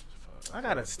I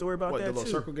got a story about what, that the little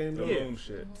too. circle game? the though? loom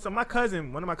shit. So my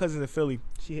cousin, one of my cousins in Philly,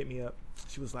 she hit me up.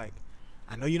 She was like,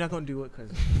 I know you're not gonna do it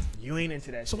because you ain't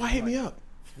into that So shit. why hit me up?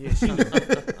 Yeah, she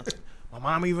my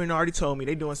mom even already told me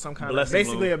they doing some kind Blessing of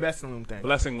basically loom. a blessing loom thing.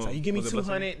 Blessing loom. So you give me Was it blessing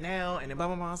 200 now, and then blah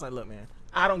blah blah. I was like, look, man,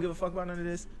 I don't give a fuck about none of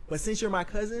this. But since you're my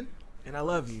cousin and I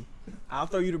love you, I'll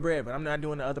throw you the bread. But I'm not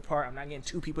doing the other part. I'm not getting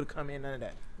two people to come in. None of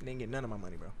that. You didn't get none of my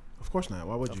money, bro. Of course not.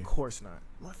 Why would Of you? course not.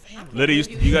 My family. Liddy,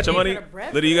 you got your money?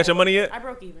 Liddy, you got your money yet? I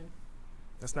broke even.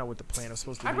 That's not what the plan was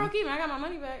supposed to I be. broke even. I got my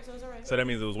money back, so it's alright. So that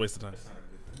means it was a waste of time.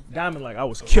 Diamond, like I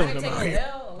was killing them out here.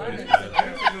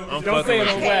 I'm Don't say it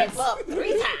fucking on wax. Up 3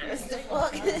 times. The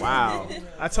fuck? Wow.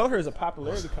 I told her it's a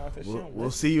popularity contest. She don't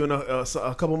We'll see you in a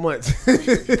couple months.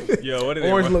 Yo, what is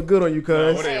Orange look good on you,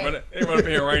 cuz. What they run up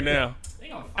here right now.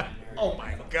 Oh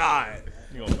my god.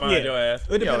 You gonna find Yeah. your ass.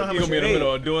 It depends on how you much gonna be in the you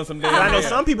middle of doing some damn. I know shit.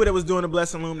 some people that was doing the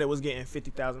blessing loom that was getting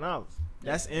 $50,000.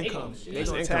 That's income. They That's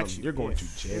gonna income. tax you. You're going to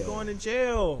You're jail. going to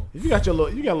jail. If you got a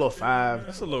little 5,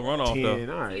 That's a little runoff 10,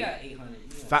 though. all right. If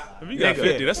you got Nigga,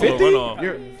 50, that's a 50? little runoff.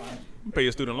 You're- You pay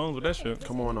your student loans with that shit.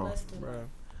 Come on. Bro.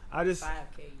 I just 5K,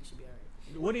 you should be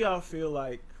alright. what do y'all feel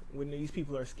like when these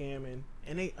people are scamming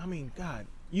and they I mean, God,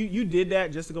 you did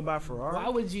that just to go buy a Ferrari? Why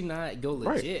would you not go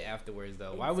Right. legit afterwards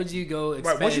though? Why would you go?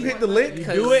 Right. Once you hit the lick,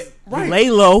 Because- do it? Right. Lay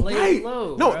low. Lay Right.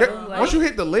 low, No, bro. that- Like, once you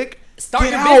hit the lick, start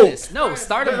get a out. business. No,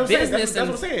 start a That's what I'm saying. business. That's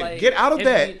what I'm saying. Like, Get out of if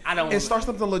that you- I don't and start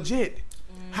something legit.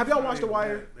 Have y'all watched The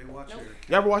Wire?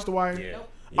 You ever watched The Wire? Yeah.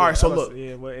 All right, so I was- look,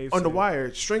 yeah, what Abe on The said.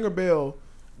 Wire, Stringer Bell,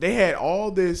 they had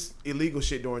all this illegal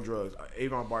shit doing drugs,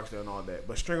 Avon Barksdale and all that.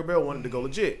 But Stringer Bell wanted to go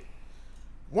legit.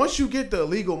 Once you get the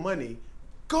illegal money,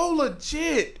 go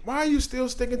legit. Why are you still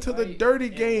sticking to the dirty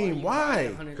game? Why?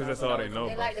 Because that's all they know,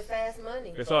 They bro. like the fast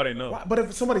money. That's all they know. Why? But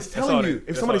if somebody's all telling they- you, if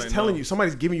that's somebody's all they telling know. you,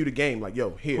 somebody's giving you the game, like,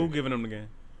 yo, here. Who giving them the game?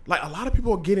 Like a lot of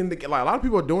people are getting the, like a lot of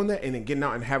people are doing that and then getting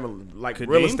out and having like real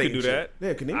Kadeem estate. could do and shit. that.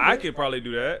 Yeah, Kadeem. I could. could probably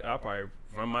do that. I'll probably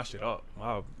run my shit up.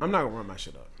 Wow. I'm not gonna run my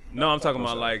shit up. No, I'm talking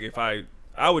about like if I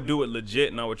would do it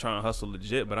legit and I would try and hustle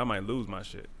legit, but I might lose my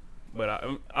shit. But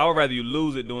I would rather you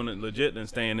lose it doing it legit than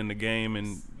staying in the game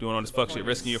and doing all this fuck shit,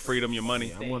 risking your freedom, your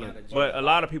money. But a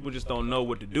lot of people just don't know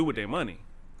what to do with their money.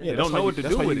 Yeah, They don't know what to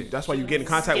do with it. That's why you get in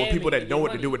contact with people that know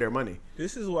what to do with their money.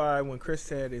 This is why when Chris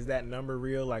said, "Is that number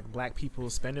real?" Like black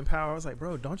people's spending power, I was like,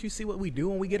 "Bro, don't you see what we do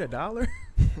when we get $1?"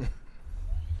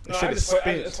 No, shit I is just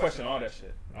spent. question all that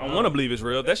shit. I don't want to believe it's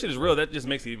real. That shit is real. That just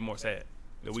makes it even more sad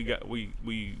that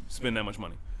we spend that much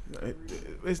money.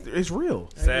 It's real.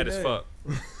 Sad as day. fuck.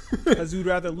 Because we'd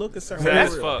rather look a certain Sad way.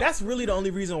 as fuck. That's really the only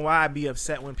reason why I'd be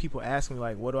upset when people ask me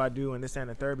like, "What do I do?" and this that, and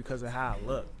the third, because of how I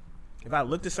look. If I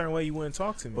looked a certain way, you wouldn't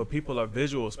talk to me. But people are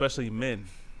visual, especially men.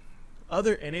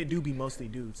 And it do be mostly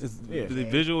dudes. Yeah. The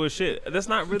visual is shit. That's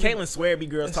not really. Caitlyn swear it be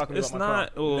girls talking it's about my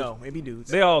not- car. well, No, it be dudes.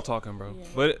 They all talking, bro.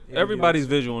 But Yeah, everybody's dudes.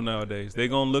 visual nowadays. They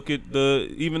gonna look at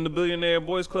even the Billionaire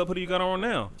Boys Club hoodie you got on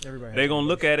now. Everybody They has gonna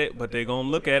look at it, but they gonna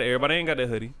look at it. Everybody ain't got that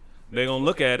hoodie. They gonna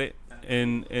look at it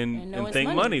and know it's think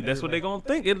money. money. That's what they gonna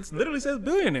think. It literally says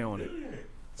billionaire on it.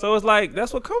 So it's like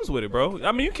that's what comes with it, bro.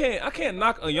 I mean, I can't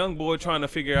knock a young boy trying to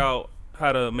figure out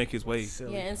how to make his way. Yeah,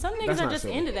 and some niggas That's are not just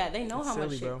silly. into that. They know That's how much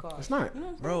silly, shit bro. costs. It's not. You know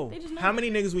what I'm saying? Bro, They just know. how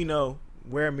many niggas we know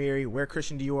wear Mary, wear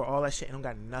Christian Dior, all that shit, and don't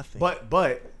got nothing. But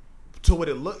to what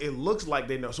it looks like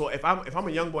they know. So if I'm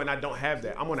a young boy and I don't have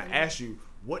that, I'm gonna ask you,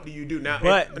 what do you do now?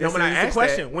 But if, this then is when I the ask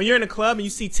question. that, When you're in a club and you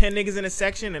see 10 niggas in a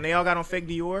section and they all got on fake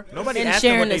Dior, nobody And asks them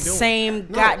sharing what the they doing. same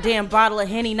goddamn bottle of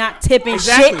Henny, not tipping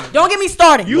Exactly. shit. Don't get me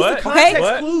started. Use the But- context okay?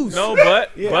 But, clues. no,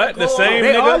 but Yeah. but the Go on. same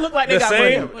They all nigga, look like they the got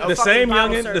same money. A the fucking same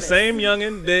bottle youngin, the service. same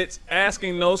youngin that's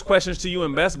asking those questions to you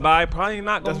in Best Buy probably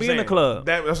not gonna that's be what in I'm the saying. club.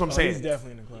 That's what I'm Oh, saying. he's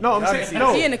definitely in the club. No, I'm Y'all saying can see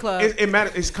no. He in the club. It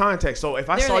matters. It's context. So if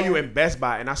I They're saw you there. in Best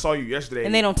Buy and I saw you yesterday,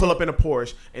 And they don't pull tip. up in a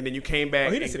Porsche, and then you came back.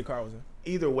 Oh, he didn't and- see the car was in.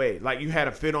 Either way, like you had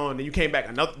a fit on, and you came back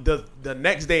the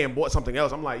next day and bought something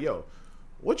else. I'm like, yo,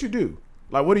 what you do?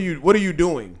 Like, what are you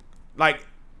doing? Like,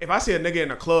 if I see a nigga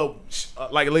in a club,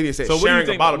 like a lady said, So what do you sharing a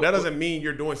think- bottle, that doesn't mean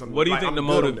you're doing something. What do you Like, think I'm the good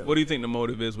on motive? them. What do you think the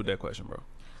motive is with that question, bro?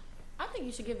 I think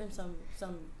you should give them some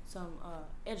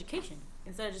education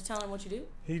instead of just telling them what you do.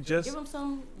 He just. Give them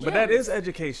some. But that gems. is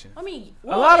education. I mean,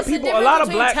 A lot of it's people, a difference lot of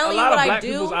between black, a telling you lot of what I black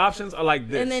do people's options are like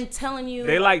this. and then telling you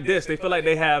They like this. They feel like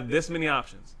they have this many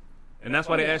options, and that's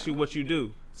why they Yeah. ask you what you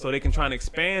do, so they can try and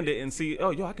expand it and see. Oh,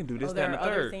 yo, I can do this, Oh, that, and there the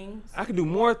are other third. things? I can do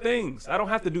more things. I don't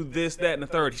have to do this, that, and the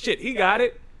third. Shit, he got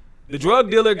it. The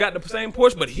drug dealer got the same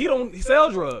Porsche, but he don't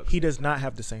sell drugs. He does not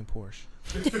have the same Porsche.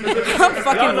 I'm fucking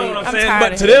Y'all know what I'm saying? tired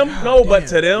But of to him. them, no. But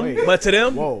to them, Wait. but to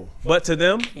them, Whoa. but to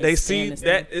them, they see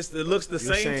stand this that it looks the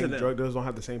You're same saying to them. drug dealers don't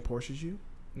have the same Porsche as you?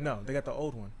 No, they got the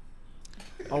old one.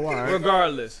 Oh, all right.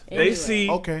 Regardless, Anyway. they see.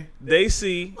 Okay. They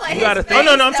see. Like, You gotta his think.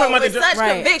 Oh, no, I'm face, talking about though, the with such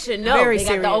Right. conviction. No, Very they got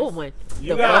the serious. old one. You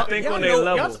The gotta fuck? think Y'all on know- their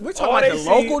y'all- level. We're talking All about they the see-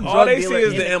 local all drug they dealer see is in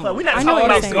the the club. emblem. We're not I know talking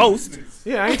what about you're Ghost.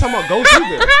 Yeah, I ain't talking about ghosts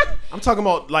either. I'm talking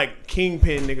about like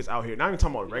kingpin niggas out here. Not even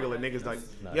talking about regular niggas. Like,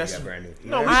 yes, brand new.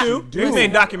 No, we yes, do. you We've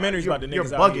made documentaries about the You're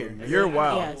niggas out bugging. here. You're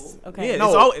wild. Yes. Okay. Yeah,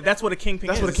 No. that's what a kingpin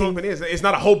That's is. what a kingpin is. It's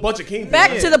not a whole bunch of kingpins.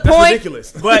 Back to the That's point.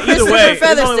 ridiculous. But either Christopher way,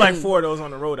 there's only like Featherston. 4 of those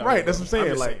on the road out Right, here, that's what I'm saying,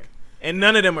 just like- and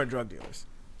none of them are drug dealers.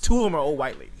 2 of them are old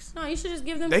white ladies. No, you should just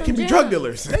give them. They some can be gems. drug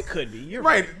dealers. They could be. You're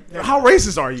Right. How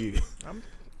racist are you?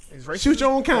 It's racist. Shoot your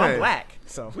own Well, I'm kind. black,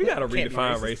 so We gotta can't be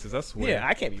redefine racist. racist. I swear. Yeah,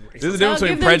 I can't be racist. There's a No, difference give between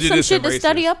them some prejudice shit and to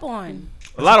study racist. up on.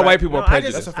 A lot of white people No, are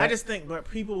prejudiced. I just think, but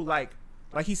people like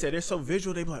he said, they're so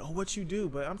visual. They be like, "Oh, what you do?"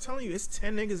 But I'm telling you, it's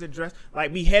 10 niggas that dress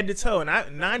like me head to toe, and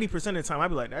 90% of the time I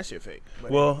be like, "That shit fake."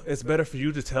 But Well, it's better for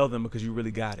you to tell them because you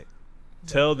really got it.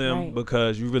 Tell them Right.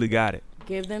 because you really got it.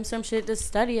 Give them some shit to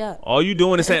study up. All you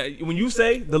doing is saying, when you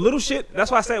say the little shit,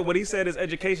 that's why I said what he said is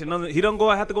education. He don't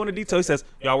have to go into detail. He says,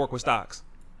 y'all work with stocks.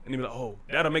 And he be like, oh,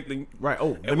 that'll make the. Right. Oh,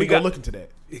 let And me we go got- look into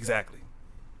that. Exactly.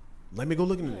 Let me go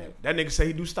look into that. That nigga say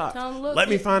he do stocks. Tell him, look, Let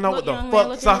me look, find out what look, the young man, fuck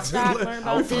look into stocks is. stock, Let learn me about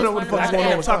find this, out what the learn fuck's about going on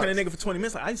that. with talking to stocks. a nigga for 20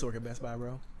 minutes, like I used to work at Best Buy,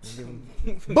 bro.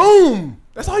 Boom.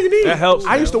 That's all you need. That helps.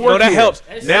 I used to No, work that here. helps.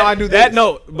 Now I do that. this.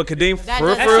 No, but Kadeem, That for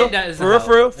real, does- for real, that doesn't for real, help.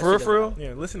 for real, That for real, shit for real. doesn't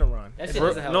Yeah, listen to Ron. That shit For-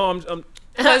 doesn't help. No, I'm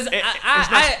Because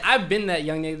I've been that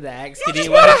young nigga that asked You Kadeem just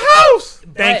what bought a house.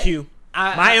 Thank you.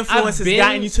 My influence has I've been-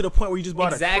 gotten you to the point where you just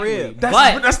bought Exactly. a crib.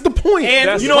 That's the point. And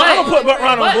That's you know what? I'm fine. gonna put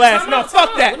Ron on But blast. time No, out, fuck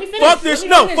time out. that. Let me finish. Fuck this. Let me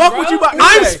No, finish, fuck bro. what you about to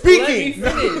I'm say. speaking.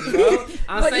 Let me finish, bro.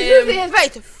 I'm But you use saying his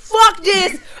face. Fuck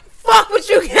this. Fuck what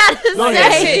you gotta like,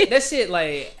 say. that shit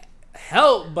like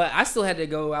helped, but I still had to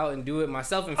go out and do it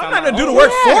myself and I'm find not my gonna do the own-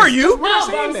 work for you. No, but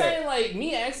I'm saying like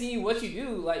me asking you what you do,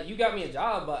 like you got me a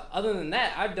job, but other than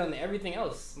that, I've done everything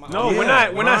else. No, Yeah, we're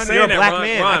not Ron, saying you're a that. black Ron,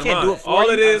 man. Ron, I can't Ron. do it for all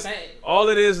you. it is, I'm saying- all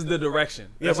it is the direction.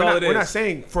 Yeah, That's we're all not, it we're is. not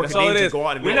saying for That's all Kadeem it to is. go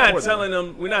out and We're do not it for them. telling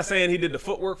them. We're not saying he did the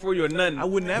footwork for you or nothing. I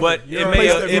would never. But You're it a may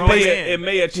place have, that it grows may in. it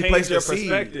may have He changed placed your the seed. He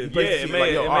perspective. placed Yeah, the it seed, may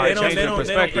like, yo, it all may right, have they changed don't- your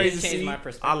they don't perspective. praise- Changed my A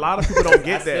perspective. lot of people don't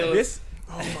get I that. still- This.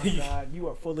 Oh my god, you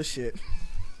are full of shit.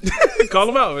 Call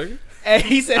him out, man. And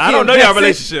he said, I he don't know your invested.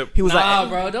 relationship. He was Nah, like,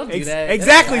 bro, don't do that.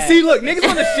 Exactly. That's See, bad. look, niggas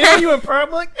want to shit on you in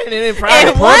public and then in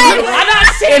private. I'm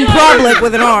not in public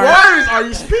with an R. Words are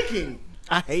you speaking?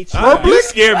 I hate you. You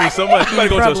scare me so much. You better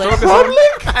go to a Public. store or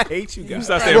something. I hate you You guys.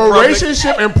 start saying public.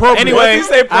 Relationship and public. Anyway, Once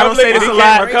he say I don't public say and this he a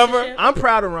can't lot. recover. I'm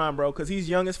proud of Ron, bro, because he's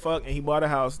young as fuck and he bought a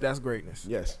house. That's greatness.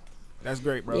 Yes. That's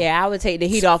great, bro. Yeah, I would take the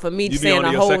heat off of me You be saying on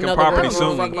a your whole second nother property word.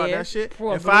 soon. Fuck about Yeah. that shit. In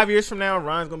Probably. 5 years from now,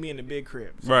 Ron's gonna be in the big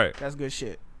crib. So Right. That's good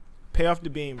shit. Pay off the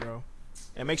beam, bro,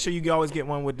 and make sure you always get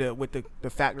one with the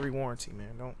factory warranty,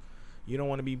 man. You don't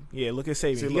want to be look at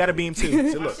saving. See, You look. got a beam too.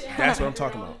 See, look, that's what I'm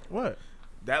talking about. What?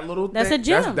 That little That's thing, a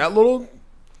gem. that little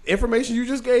information you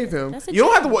just gave him. That's a You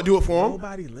don't have gem. to do it for him.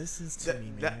 Nobody listens to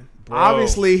me, man.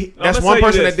 Obviously, I'ma that's tell one you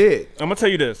person this. that did. I'm gonna tell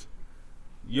you this.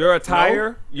 Your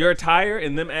attire,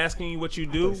 and them asking you what you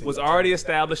do was already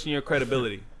establishing your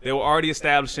credibility. They were already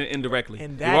establishing it indirectly.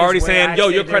 And you were already saying, "Yo,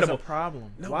 you're credible." A problem.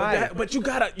 No, Why? but you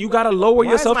gotta lower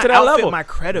Why yourself is to my that outfit level. my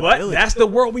credibility? But that's the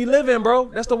world we live in, bro.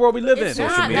 That's the world we live It's in.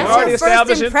 not. They That's already your first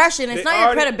establishing- impression. It's they not your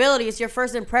already- credibility. It's your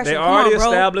first impression. They Come already on, bro.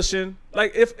 establishing.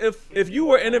 Like if you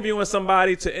were interviewing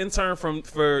somebody to intern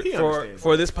for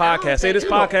this podcast, say this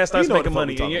podcast starts making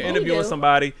money, and you're interviewing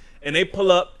somebody, and they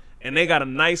pull up and they got a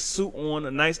nice suit on,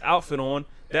 a nice outfit on,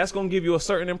 that's gonna give you a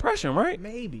certain impression, right?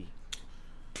 Maybe.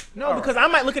 No, because I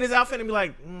might look at his outfit and be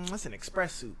like, that's an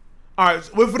express suit. All right,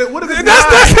 what if it's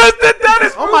That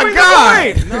is oh my proving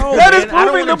God. the point. No, That man, is I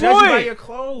don't proving wanna the judge you by point. your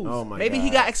clothes. Oh my Maybe God. he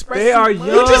got express They suit are money. young.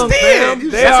 You just did. fam.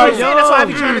 You They That's are what I'm saying. That's why I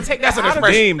be young. trying to take that out of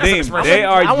Deem, they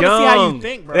are I wanna see how you young.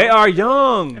 think, bro. They are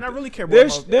young. And I really care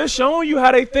about They're showing you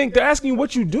how they think. They're asking you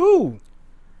what you do.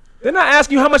 They're not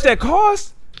asking you how much that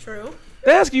costs. True.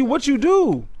 They're asking you what you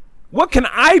do. What can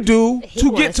I do He to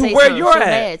wanna get to say where something you're so at?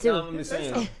 bad, too. No, I'm just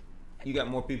saying, you got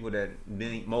more people that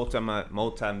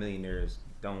multi-millionaires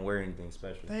don't wear anything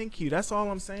special. Thank you. That's all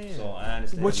I'm saying. So I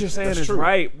understand What you're saying That's is true.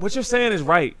 right. What you're saying is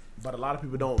right. But a lot of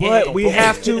people don't. But don't we focus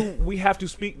have on it. to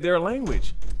speak their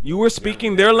language. You were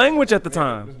speaking their language at the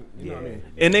time, You know what I mean?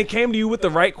 and they came to you with the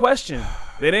right question.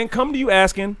 They didn't come to you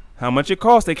asking how much it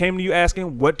costs. They came to you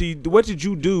asking what did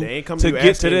you do They ain't come to you get to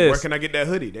asking, this? Where can I get that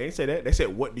hoodie? They ain't say that. They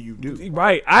said, what do you do?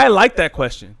 Right. I like that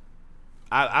question.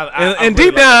 I And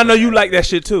really deep down, I like know that you question. like that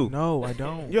shit too. No, I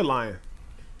don't. You're lying.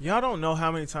 Y'all don't know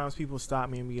how many times people stop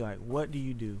me and be like, what do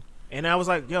you do? And I was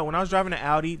like, yo, when I was driving an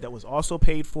Audi that was also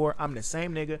paid for, I'm the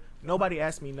same nigga. Nobody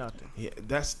asked me nothing. Yeah,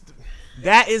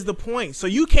 That is the point. So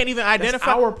you can't even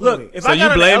identify. our point. Look, if So I you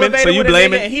got on the blaming- elevator so you with a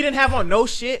blaming- nigga and he didn't have on no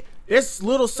shit, there's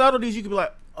little subtleties you could be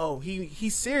like, oh,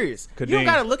 he's serious. You don't Kadeem.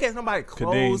 gotta look at somebody's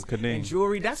clothes Kadeem. and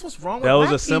jewelry. That's what's wrong with Those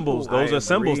black are symbols. people. Those I are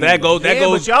symbols. agree. That goes. Yeah,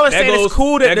 but y'all are saying it's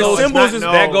cool that the goes- symbols is-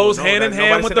 that goes No, hand in nobody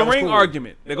hand said with that the was ring cool.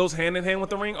 argument. That goes hand in hand with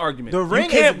the ring argument. The ring you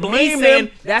can't is blame me saying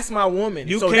them. that's my woman.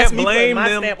 You so can't that's me putting blame my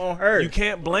them. stamp on her. You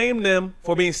can't blame them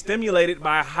for being stimulated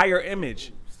by a higher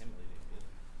image.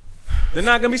 They're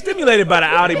not gonna be stimulated by the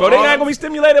Audi, bro. They're not gonna be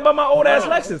stimulated by my old ass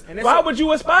Lexus. And it's Why a- would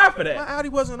you aspire for My that? Audi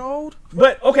wasn't old.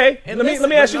 But okay, And let listen,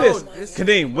 me ask you but this, no, it's-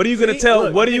 Kadeem. What are you gonna See, tell?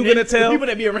 look, What are you and gonna then tell? the people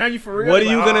that be around you for real? What are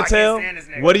like, you oh, gonna I can't tell? stand this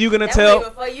nigga. What are you gonna That's tell?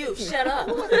 waiting for you. Shut up.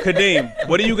 Kadeem,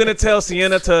 what are you gonna tell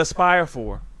Sienna to aspire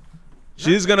for?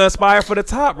 She's gonna aspire for the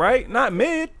top, right? Not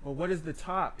mid. Well, what is the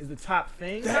top? Is the top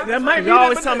thing? That might be You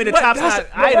always that, tell me the but top that's-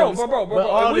 not items, bro. but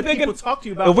all If we the people thinking- talk to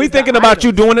you about. If we is the thinking about you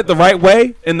items. doing it the right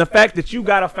way, and the fact that you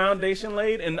got a foundation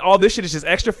laid, and all this shit is just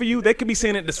extra for you, they could be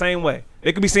seeing it the same way.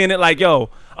 They could be seeing it like, yo,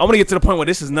 I want to get to the point where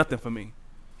this is nothing for me.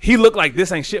 He looked like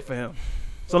this ain't shit for him.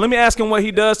 So let me ask him what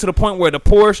he does to the point where the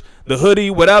Porsche, the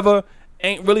hoodie, whatever,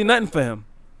 ain't really nothing for him.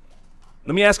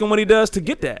 Let me ask him what he does to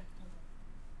get that.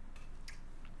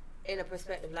 In a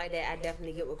perspective like that, I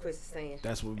definitely get what Chris is saying.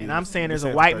 That's what. And I'm saying there's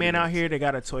a white man out here that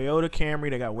got a Toyota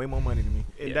Camry that got way more money than me.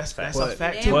 And that's a But-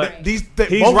 fact. Damn But right. these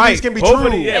He's both right. of these can be Both true.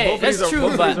 of these- yeah, Hey, both of that's these are- true,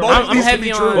 both of but these are- I'm these can heavy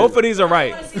be on. true. Both of these are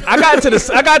right.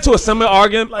 I got to a similar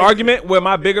argument where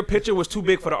my bigger picture was too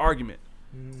big for the argument.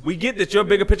 We get that your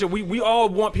bigger picture. We all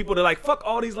want people to like fuck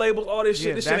all these labels, all this shit.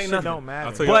 Yeah, This that shit ain't shit nothing. don't matter.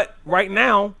 I'll tell you- But right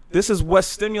now, this is what's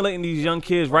stimulating these young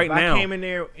kids right If now. I came in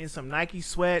there in some Nike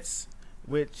sweats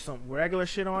with some regular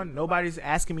shit on, nobody's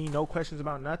asking me no questions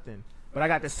about nothing. But I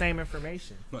got the same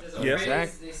information. Yeah.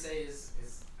 They say is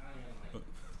I don't even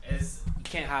like is you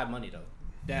can't hide money though.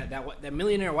 That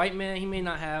millionaire white man, he may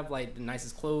not have like the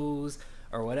nicest clothes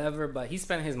or whatever, but he's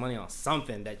spending his money on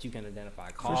something that you can identify.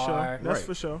 A car, For sure. That's Right.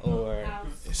 for sure. or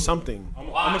It's something. I'm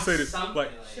gonna say this. Something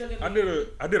Like,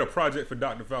 like- I did a project for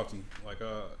Dr. Fauci, like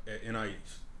at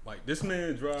NIH. Like, this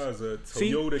man drives a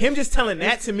See, Toyota. him just telling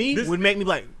that to me this- would make me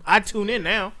like, I'd tune in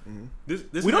now. This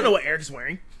We don't man- know what Eric's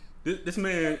wearing. This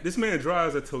man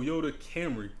drives a Toyota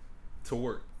Camry to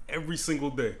work every single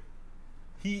day.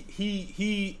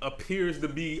 He appears to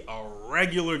be a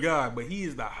regular guy, but he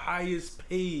is the highest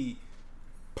paid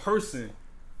person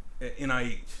at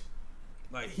NIH.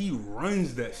 Like, he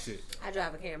runs that shit. I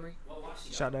drive a Camry.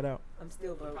 Shout that out. I'm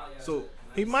still broke. So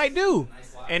He might do.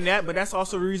 But that's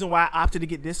also the reason why I opted to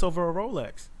get this over a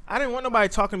Rolex. I didn't want nobody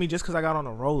talking to me just because I got on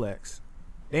a Rolex.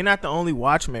 They're not the only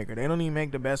watchmaker. They don't even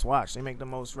make the best watch. They make the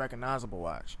most recognizable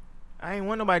watch. I ain't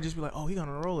want nobody just be like, oh, he got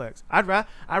on a Rolex. I'd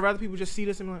rather people just see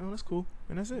this and be like, oh, that's cool,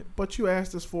 and that's it. But you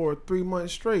asked us for 3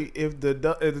 months straight if the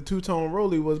two-tone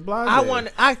Rollie was blase.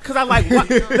 Because I like.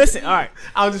 Listen, all right.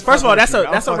 I was just First of all, fucking that's with a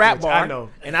you. I was rap fucking with you. bar. I know.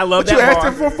 And I love But you that asked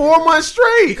bar him for 4 months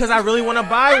straight. because I really want to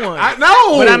buy one. I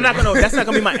know. But I'm not gonna. That's not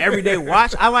gonna be my everyday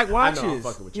watch. I like watches. I'm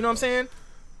fucking with You you, know what I'm saying?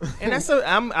 And that's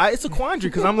it's a quandary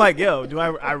because I'm like, yo, do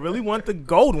I really want the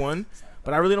gold one,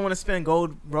 But I really don't want to spend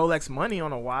gold Rolex money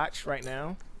on a watch right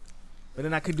now. But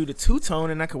then I could do the two-tone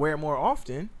and I could wear it more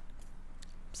often.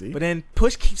 See? But then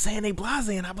Push keeps saying they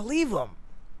blasé and I believe him.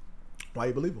 Why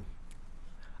you believe him?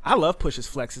 I love Push's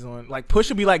flexes on. Like Push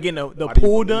would be like getting the Why do you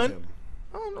pool believe done. him?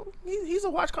 I don't know. He's a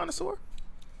watch connoisseur.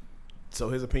 So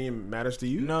his opinion matters to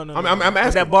you? No. I'm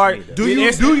asking. That bar. Do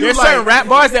you There's like certain rap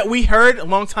bars that we heard a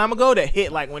long time ago that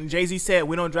hit, like when Jay-Z said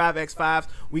we don't drive X5s,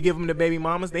 we give them to baby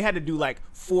mamas. They had to do like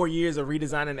 4 years of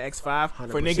redesigning the X5 for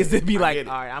 100%. niggas to be I like, get it.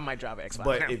 all right, I might drive an X5.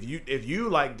 But now. if you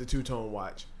like the two-tone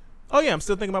watch, Oh yeah, I'm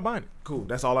still thinking about buying it. cool.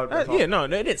 That's all. That's all. Yeah, no,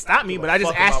 they didn't stop me, Give but a I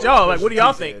just fuck asked about y'all, what like, what do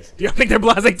y'all Push think? says. Do y'all think they're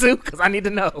blasé too? Because I need to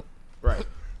know. Right.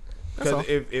 That's all.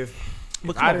 Because if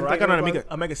Look, I I didn't got think on nobody-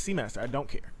 Omega Seamaster. I don't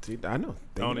care. see, I know.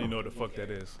 I don't even know what the fuck that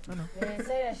is. Man,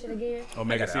 say that shit again.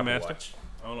 Omega got an Apple Seamaster? Watch.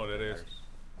 I don't know what that is.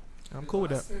 I'm cool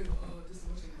with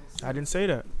that. I didn't say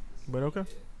that, but okay.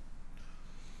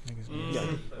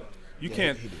 You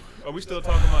can't. Are we still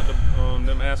talking about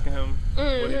them asking him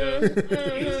what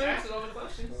he does?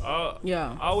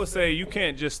 Yeah. I would say you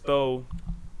can't just throw.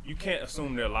 You can't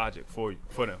assume their logic for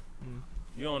them.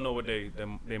 You don't know what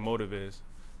their motive is.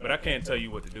 But I can't tell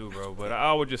you what to do, bro. But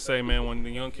I would just say, man, when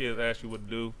the young kids ask you what to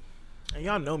do, And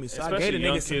y'all know me, so I Especially gave the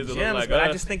young niggas some kids that gems, look like but I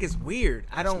us. just think it's weird.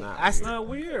 I don't. not I it's not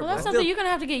weird, Well, that's bro. something you're gonna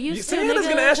have to get used to. Sienna's nigga,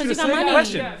 gonna ask you the 'cause got same money.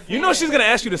 question. You know she's gonna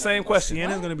ask you the same question.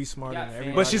 Sienna's gonna be smarter than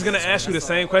everybody. But she's gonna ask you the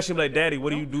same question, like, "Daddy,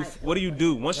 what do you do? What do you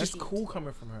do?" Once That's she's cool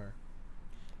coming from her.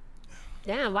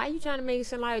 Damn, why you trying to make it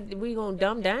sound like we gonna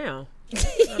dumb down?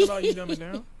 It's not about you dumbing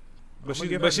down. but She's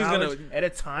she's gonna. gonna at a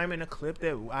time in a clip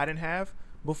that I didn't have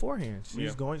beforehand. She's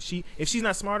Yeah. going. If she's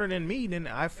not smarter than me, then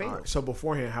I All failed. right, so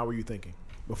beforehand, how were you thinking?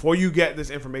 Before you get this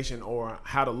information or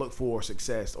how to look for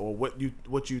success or what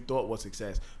you thought was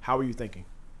success, how were you thinking?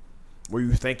 Were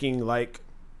you thinking like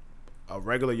a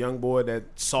regular young boy that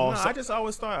saw? No, I just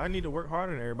always thought I need to work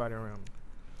harder than everybody around me.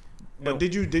 But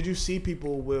did you see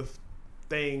people with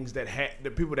things that had the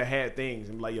people that had things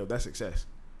and be like, yo, that's success?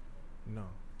 No,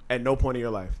 At no point in your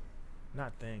life.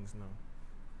 not things. No.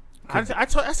 I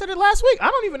said it last week. I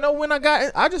don't even know when I got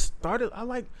it. I just started. I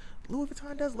like Louis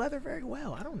Vuitton does leather very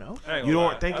well. I don't know. I ain't You gonna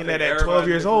weren't lie. thinking I that think at 12 everybody in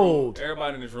years this room- old.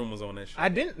 Everybody in this room was on that shit. I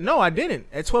didn't. No, I didn't.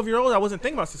 At 12-year-old, I wasn't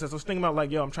thinking about success. I was thinking about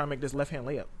like, yo, I'm trying to make this left hand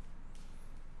layup.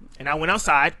 And I went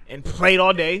outside and played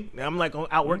all day. And I'm like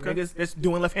outwork niggas that's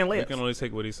doing left hand You layups. can only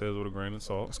take what he says with a grain of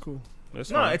salt. That's cool. That's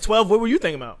No, fine. at 12, what were you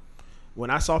thinking about? When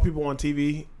I saw people on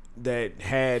TV that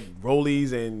had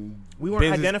Rollies and We weren't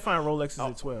Benzes- identifying Rolexes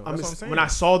at 12. That's what I'm saying. when I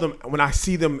saw them, when I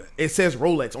see them, it says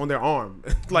Rolex on their arm.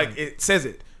 Like it says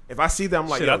it. If I see them, I'm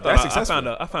like, Shit, yo, I thought that's I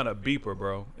successful. found a beeper,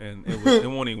 bro, and it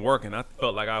wasn't even working. I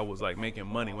felt like I was like making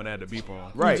money when I had the beeper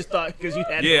on. Right. You just thought because you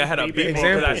had Yeah, I had a beeper because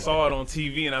Example. I saw it on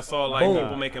TV and I saw like Boom.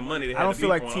 people making money. They had I don't the feel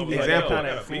like beeper on. TV I was had Example. that yo,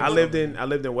 kind of beeper. I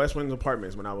lived in West Winds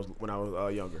Apartments when I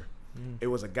was younger. It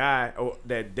was a guy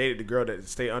that dated the girl that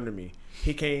stayed under me.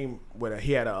 He came with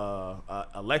he had a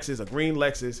Lexus, a green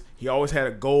Lexus. He always had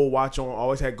a gold watch on,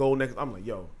 always had gold necklace. I'm like,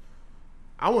 yo,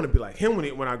 I want to be like him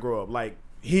when I grow up. Like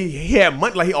he had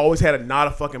money, like he always had a lot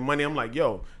of fucking money. I'm like,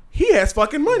 yo, he has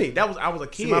fucking money. I was a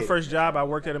kid. See, my first job, I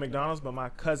worked at a McDonald's, but my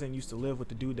cousin used to live with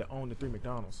the dude that owned the 3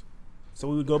 McDonald's. So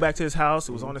we would go back to his house.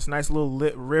 It was on this nice little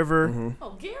lit river.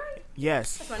 Oh, Gary.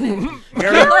 Yes. My name.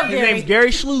 Gary, love his Gary. name's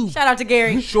Gary Schlu. Shout out to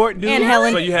Gary. Short dude. And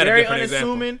Helen. So you had a Very different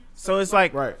example. unassuming. So it's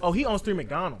like, Right. oh, he owns 3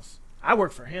 McDonald's. I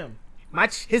work for him.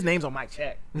 His name's on my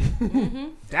check.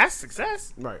 That's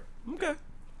success. right. Okay,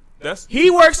 that's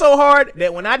He works so hard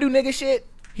that when I do nigga shit,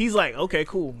 he's like, okay,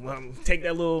 cool. Take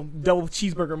that little double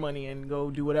cheeseburger money and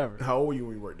go do whatever. How old were you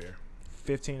when you worked there?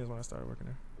 15 is when I started working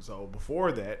there. So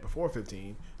before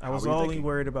 15, I was how were you only thinking?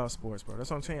 worried about sports, bro. That's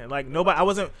what I'm saying. Like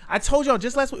nobody, I told y'all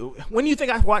just last week. When do you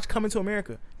think I watched Coming to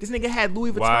America? This nigga had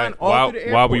Louis Vuitton all through the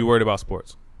airport. why were you worried about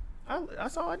sports?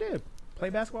 That's all I did.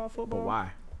 Play basketball, football. But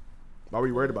why? Why were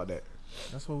you worried about that?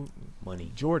 That's what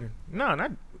Money. Jordan. No,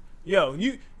 not. Yo,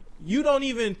 you don't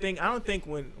even think. I don't think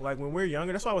when we're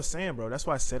younger. That's what I was saying, bro. That's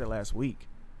why I said it last week.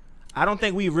 I don't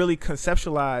think we really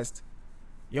conceptualized.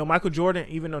 Yo, Michael Jordan.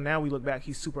 Even though now we look back,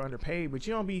 he's super underpaid. But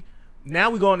you don't be. Now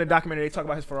we go in the documentary. They talk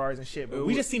about his Ferraris and shit. But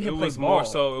we just seen him play ball.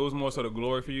 It was more so the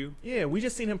glory for you. Yeah, we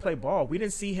just seen him play ball. We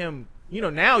didn't see him. You know,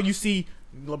 now you see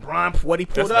LeBron what he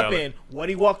pulled That's up valid. in, what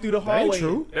he walked through the That ain't hallway.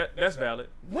 true. That's valid.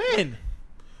 When?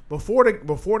 Before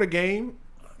the game,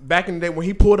 back in the day when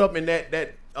he pulled up in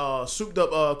that souped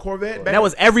up Corvette. That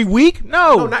was every week?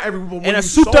 No, not every week. in a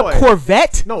souped up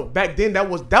Corvette. No, back then that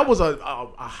was a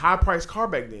high priced car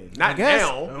back then. Not I guess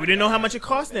now. we didn't know how much it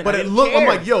cost then. But I it didn't looked. I'm care.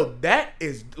 like, yo, that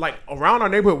is like around our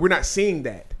neighborhood. We're not seeing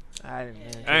that. I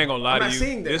ain't gonna lie I'm to not you.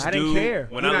 seeing that. This I didn't dude, care.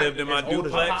 when You're I not lived in my as old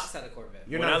as duplex, Pops had a Corvette.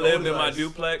 You're when not I as lived old in as my us.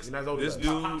 duplex, You're not as old as this us.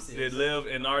 dude Pops is. that lived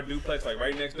in our duplex, like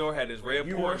right next door, had this red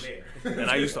You weren't Porsche, there. and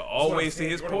I used to always see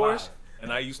his You weren't Porsche,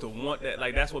 and I used to want that.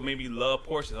 Like that's what made me love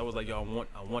Porsches. I was like, yo,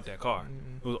 I want that car.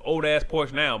 It was an old ass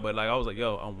Porsche now, but like I was like,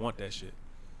 yo, I want that shit.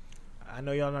 I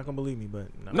know y'all not gonna believe me, but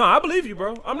No, I believe you,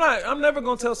 bro. I'm never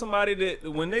gonna tell somebody that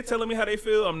when they telling me how they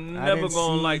feel. I'm I never didn't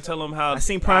gonna see- like tell them how. I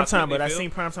seen how prime I time, think but they I feel. seen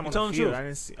prime time You on telling the the field. truth. I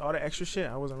didn't see all the extra shit.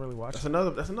 I wasn't really watching. That's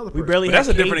another. We person. barely But that's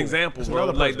a had different cable. example, That's bro.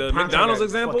 another Like person. the Prime McDonald's Time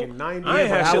example. fucking 90 I ain't years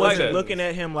had I shit like wasn't that. looking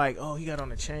at him like, oh, he got on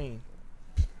the chain.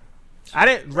 I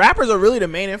didn't. Rappers are really the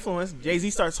main influence. Jay-Z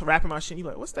starts rapping my shit. You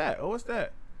like, what's that? Oh, what's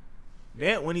that?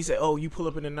 Then when he said, "Oh, you pull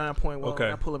up in the 9.1," Okay.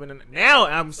 I pull up in the. Now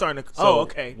I'm starting to. So, oh,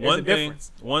 okay. There's a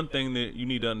difference. One thing that you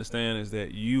need to understand is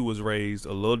that you was raised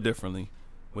a little differently.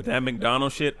 With that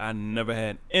McDonald's shit, I never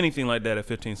had anything like that at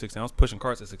 15, 16. I was pushing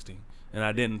carts at 16. And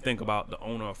I didn't think about the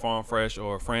owner of Farm Fresh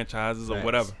or franchises or Facts.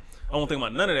 whatever. I don't think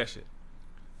about none of that shit.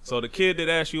 So the kid that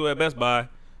asked you at Best Buy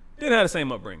didn't have the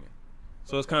same upbringing.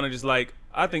 So it's kind of just like,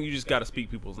 I think you just got to speak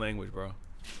people's language, bro.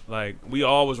 Like, we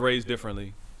all was raised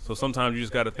differently. So sometimes you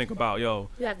just got to think about, yo,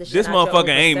 You have to this shut out your motherfucker own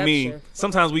ain't me. perception.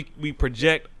 Sometimes we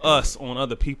project us on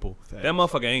other people. That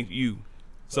motherfucker ain't you.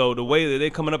 So the way that they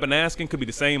coming up and asking could be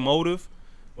the same motive,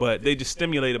 but they just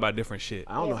stimulated by different shit.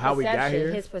 I don't know His how we got perception-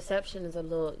 here. His perception is a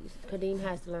little. Kadeem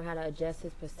has to learn how to adjust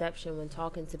his perception when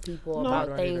talking to people No. about I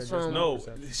don't need things to adjust from.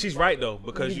 No, she's right though,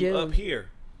 because You you do. up here.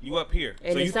 You up here.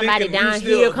 And So if you somebody thinking- down you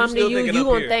still- here come to still you, thinking you up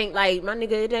gonna here. think like, my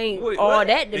nigga, it ain't Wait, all what?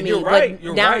 that to And me. you're But right,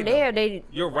 you're down right, there, though. they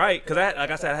You're right, because like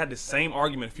I said, I had the same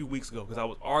argument a few weeks ago because I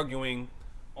was arguing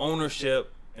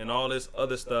ownership and all this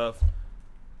other stuff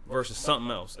versus something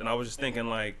else, and I was just thinking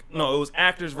like, no, it was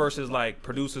actors versus like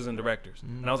producers and directors,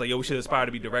 and I was like, yo, we should aspire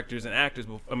to be directors and actors.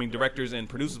 Directors and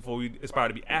producers before we aspire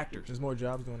to be actors, There's more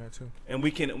jobs doing that too. and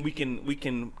we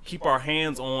can keep our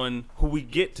hands on who we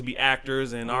get to be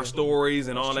actors and our stories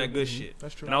and all that good shit.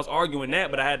 That's true. And I was arguing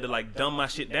that, but I had to like dumb my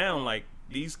shit down. Like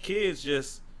these kids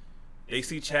just they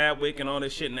see Chadwick and all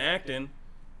this shit in acting,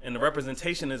 and the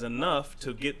representation is enough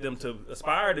to get them to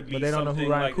aspire to be But they don't know something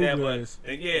who Ryan like that. Coogler But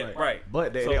is. yeah, right.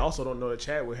 But they So- also don't know that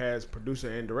Chadwick has producer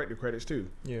and director credits too.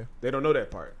 Yeah. They don't know that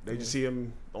part. They just see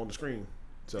him on the screen.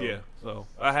 So Yeah, so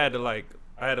I had to like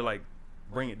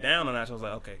bring it down, and I was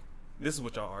like, okay, this is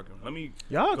what y'all arguing. Let me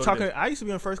Y'all go to talking. this. I used to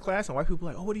be in first class, and white people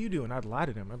were like, "Oh, what do you do?" And I'd lie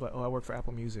to them. I'd be like, "Oh, I work for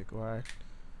Apple Music," or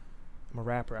I'm a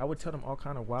rapper. I would tell them all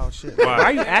kind of wild shit. Why? Why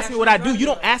are you asking me what I do? You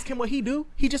don't ask him what he do.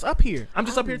 He just up here. I'm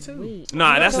just up here too. Wait,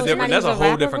 Nah, you that's a told different. somebody That's he a was whole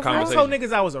rapper different before? I conversation. told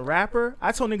niggas I was a rapper.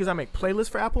 I told niggas I make playlists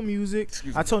for Apple Music.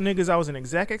 I told niggas I was an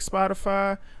exec at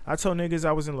Spotify. I told niggas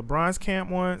I was in LeBron's camp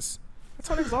once. I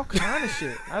told niggas all kind of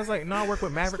shit. I was like, no, I work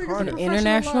with Maverick Carter. An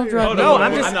international drug Hold No, on,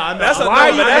 I'm hold just. on. That's a- why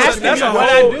are you that's asking that's me a what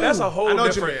I whole do? that's a whole I know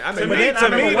what you different. mean. I know To what me, you mean. to I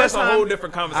remember me, one that's a time- whole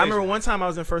different conversation. I remember one time I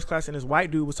was in first class and this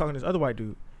white dude was talking to this other white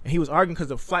dude, and he was arguing because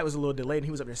the flight was a little delayed and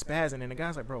he was up there spazzing. And the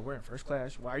guy's like, "Bro, we're in first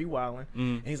class. Why are you wilding?"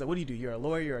 And he's like, "What do you do? You're a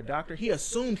lawyer. You're a doctor." He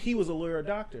assumed he was a lawyer or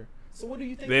doctor. So what do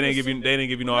you think? They he didn't give you. assumed? They didn't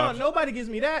give you no. No, option. nobody gives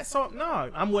me that. So no,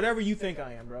 I'm whatever you think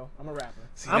I am, bro. I'm a rapper.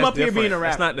 See, I'm that's up here being a different.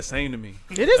 rapper. That's not the same to me.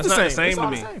 It is That's the not same. the same It's to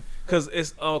all me. the same. Because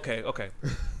it's okay.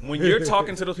 When you're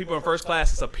talking to those people in first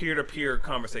class, it's a peer-to-peer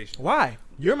conversation, Why?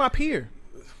 You're my peer.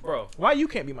 bro. Why you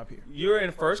can't be my peer? You're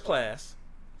in first class,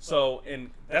 so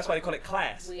that's why they call it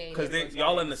class. We ain't Because in first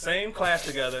y'all class. in the same class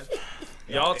together.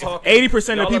 Y'all talking.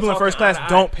 80% of y'all are people in talking first class eye to eye.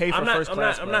 don't pay for I'm not, first I'm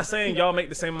class, Not, I'm bro. not saying y'all make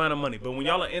the same amount of money, but when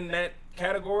y'all are in that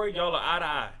category, y'all are eye to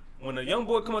eye. When a young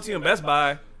boy come up to you in Best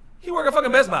Buy, he work at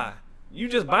fucking Best Buy. You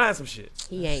just buying some shit.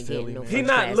 He ain't Silly, getting no man. He first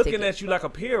not class looking ticket. at you like a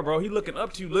peer, bro. He looking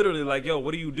up to you literally like, yo,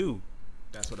 what do you do?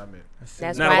 that's what I meant.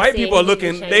 That's Now why I white said people are he need to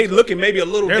looking, change they it. looking maybe a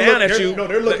little down at you. No,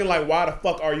 they're looking like, why the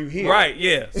fuck are you here? Right,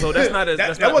 yeah. So that's not a,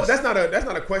 that's That's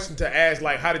not a question to ask.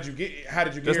 Like, how did you get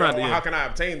That's here? not Or the- how can I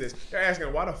obtain this? They're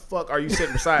asking, why the fuck are you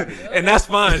sitting beside me? and that's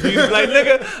fine. You like,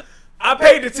 nigga, I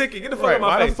paid the ticket. Get the fuck out Right? of my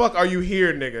Why the face. fuck are you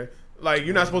here, nigga? Like,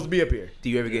 you're not supposed to be up here. Do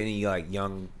you ever get any like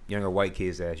younger white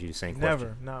kids that ask you the same Never,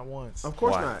 question? not once. Of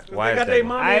course Why? not. Why They is got that? their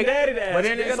mommy and daddy to ask. But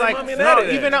then They it's got their like, mommy and no, daddy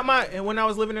to even ask. and when I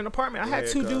was living in an apartment, I had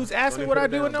Yeah, two cuz. dudes ask me Don't what even I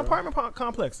put it do in the down, bro. apartment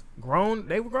complex. Grown,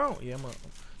 they were grown. Yeah,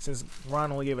 since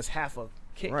Ron only gave us half a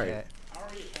Kit Right.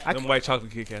 Kat. Them white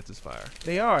chocolate Kit Kats is fire.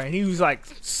 They are, and he was like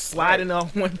sliding on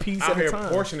one piece Out at a here time.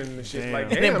 portioning the shit. Damn. Like,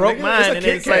 And then damn, broke nigga, mine, it's a and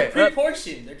Kit it's like, Kat.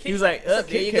 Pre-portion. They're He was like, It's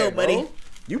a "Here you Kit go, Kat, buddy. bro.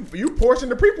 You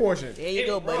portioned the pre-portion. There you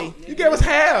go, buddy." You gave us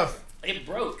half, It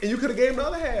broke. and you could have gave him the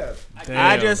other half. I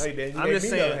Damn. just, Hey, Dan, you I'm gave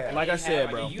just me the other saying, half. like I said,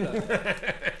 bro.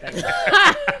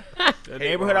 The Hey,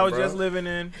 neighborhood I was bro. just living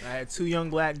in, I had two young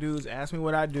black dudes ask me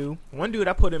what I do. One dude,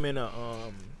 I put him in a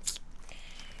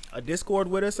Discord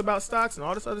with us about stocks and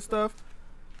all this other stuff.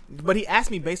 But he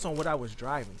asked me based on what I was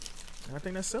driving. And I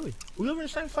think that's silly. We live in the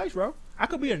same place, bro. I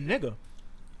could be a nigga.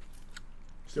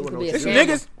 Still You with could no be a It's scammer. scammer.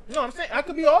 niggas. No, I'm saying I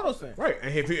could be all those things. Right,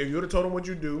 and if you would have told him what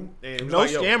you do, and it was No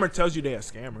like, yo, scammer tells you they're a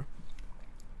scammer.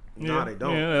 nah, they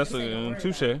don't. Yeah, that's a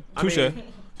touche. I Touche. mean,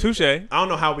 Touche. I don't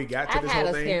know how we got to I've this had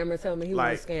whole a thing. scammer tell me he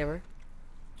Like- was a scammer.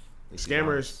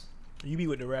 Scammers, You be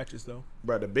with the ratchets though.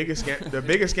 bro. The biggest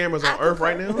scammers on earth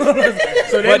right now.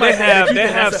 So But might they say have that you they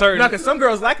think have that's a- certain No, because some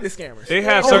girls like the scammers. they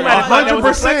have Oh, certain Might have thought that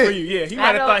was a flex 100%. for you. Yeah, he I might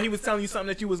have don't- thought he was telling you something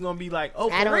that you was gonna be like, oh,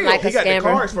 I for don't real. like He got the scammer.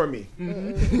 cards for me.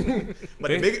 Mm-hmm. But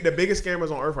the biggest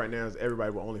scammers on earth right now is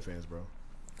everybody with OnlyFans, bro.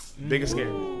 Biggest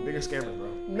scammers,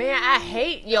 bro. Man, I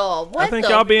hate y'all. What I think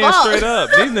the y'all being fuck? straight up.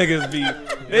 These niggas be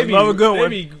they be love a good they one.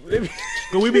 be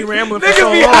But we be rambling for niggas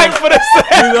so be long. hyped for the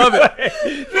segue. We love it.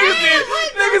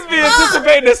 niggas be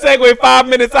anticipating the segue 5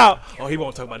 minutes out. Oh, he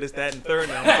won't talk about this, that, and third.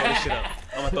 Now I'm gonna throw this shit up.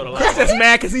 I'm gonna throw the Chris line. is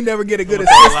mad because he never get a good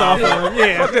assist off of him.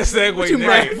 Yeah. Fuck that segue, What you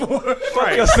mad nigga. for?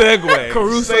 Fuck a segue.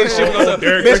 Caruso. Say shit.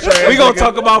 Derek Bitch, Fisher we gonna nigga.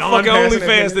 talk about Non fucking passing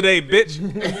OnlyFans nigga. today,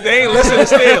 bitch. They ain't listening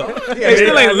still. They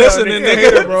still I ain't know, listening, nigga.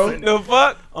 nigga. Bro. The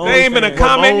fuck? They ain't been a OnlyFans.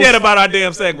 comment Ramones- yet about our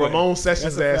damn segue. Ramon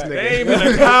Sessions ass nigga. They ain't been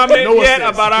a comment No yet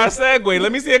assist. about our segue.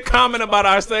 Let me see a comment about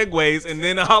our segues, and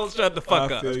then I'll shut the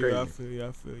fuck I up. feel you. I crazy. feel you.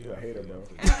 I feel you. Hater, bro.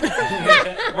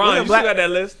 Ron, you still Black- got that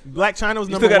list? Black China was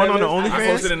You number still got one that on the list? I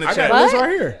posted OnlyFans. in the I got chat. this right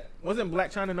here. Wasn't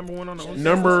Black China number one on the OnlyFans?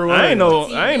 Number one. I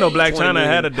ain't know Black China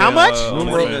had a damn. How much?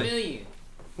 Numero- OnlyFans.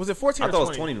 Was it 14 I or thought it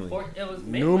was 20? 20 million. It was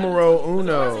Numero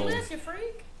uno.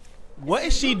 What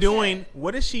is she doing?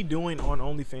 What is she doing on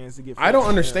OnlyFans to get? I don't 14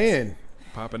 understand.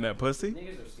 Popping that pussy.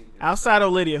 Outside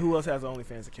of Lydia, who else has an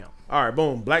OnlyFans account? All right,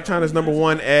 boom. Black China's number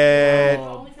one at.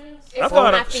 I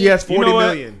thought She has you 40 know what?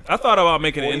 million. I thought about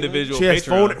making an individual She has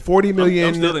Patreon. 40 I'm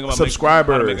million still thinking about how to make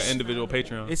subscribers. an individual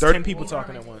Patreon. It's 30 10 people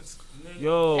talking at once.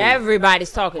 Yo,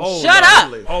 Everybody's talking. hold Shut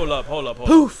up. Hold up.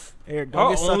 Poof. Eric, don't Our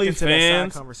get sucked into that side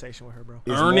OnlyFans conversation with her, bro.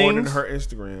 It's more than Earnings? her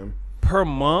Instagram. Per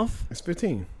month. It's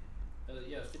 15.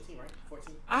 Yeah, 15, right?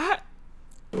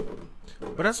 14.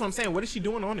 But that's what I'm saying. What is she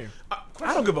doing on there?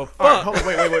 I don't give a All right, fuck. hold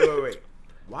on. Wait.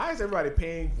 Why is everybody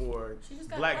paying for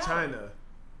Black China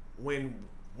when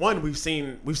one we've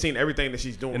seen everything that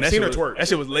she's doing? And We've that seen shit her was, twerk. that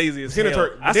shit was lazy as Seen her hell.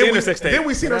 twerk. I Then seen we- her sex tape. Then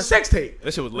we seen her sex tape.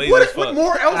 That shit was lazy as What fuck.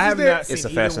 more else I is have there? not seen It's a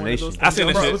either one of fascination. those I seen things.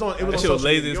 that Bro, shit. it was on. It was That on shit social was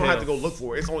lazy media. as You don't have to hell. go look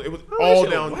for it. It was that all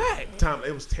shit down whack. time.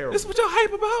 It was terrible. This what y'all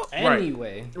hype about?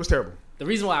 Anyway, It was terrible. the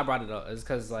reason why I brought it up is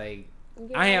because like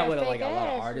I hang out with like a lot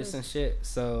of artists and shit.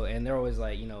 So and they're always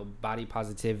like body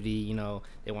positivity.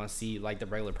 They want to see like the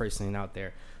regular person out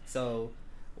there. So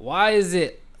why is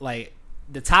it like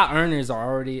the top earners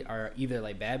are either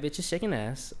like bad bitches shaking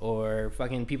ass or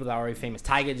fucking people that are already famous?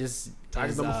 Tyga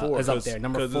Tiger's is, number 4. is up there,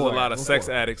 number 4. Because there's a lot of sex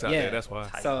four. addicts out Yeah. there. That's why.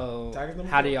 So Tiger's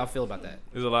number how do 4. y'all feel about that?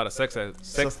 There's a lot of sex addicts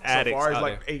Safari's out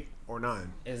like there. 8 or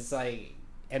 9. It's like,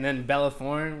 and then Bella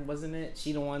Thorne, wasn't it?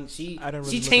 She the one. She I didn't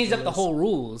really she look changed at up the the whole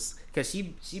rules because she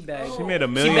bagged. She made $1 She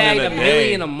million bagged in $1 a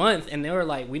million day. a month, and they were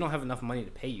like, "We don't have enough money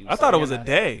to pay you." I So thought it we was a gotta-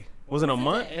 day. Was it a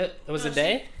month? It was a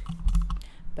day.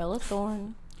 Bella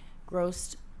Thorne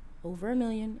grossed over $1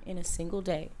 million in a single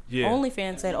day. Yeah.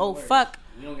 OnlyFans said, "Oh fuck,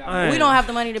 We don't got I- we don't have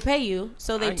the money to pay you,"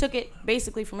 so they I- took it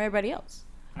basically from everybody else.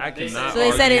 I cannot. So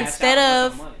they said argue. instead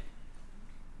of-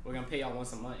 we're gonna pay y'all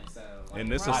once a month. So like, In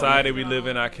this why- society we live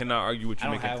in, I cannot argue with I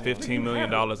you don't making have $15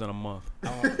 million in a month. No,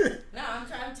 I'm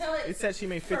trying to tell It said she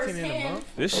made 15 in a month.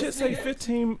 This shit say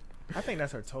 15. I think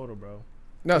that's her total, bro.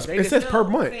 No, They it just- says per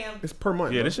month. It's per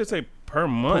month. Yeah, bro. this shit say per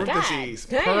month. Parentheses,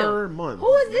 God per month.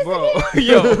 Who is this Bro, again?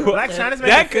 yo, Black China's making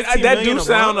that 15 that million do a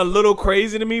sound month? a little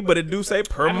crazy to me, but it do say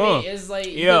per I mean, month. it's like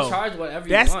you Yo, can charge whatever you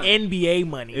That's want. NBA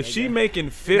money. If nigga. she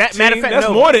making 15, Matter of fact, that's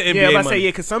no. more than NBA Yeah, I money. say yeah,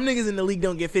 because some niggas in the league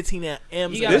don't get 15 M's. You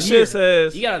a gotta- This year. shit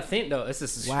says You gotta think though, it's a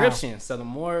subscription. So the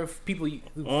more people who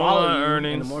follow Online you, and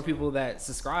earnings. the more people that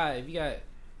subscribe, you got,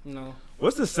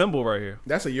 what's the symbol right here?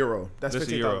 That's a euro. That's That's a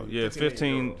 15 euro. Yeah,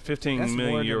 15 That's million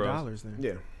more than euros. dollars then.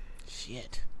 Yeah,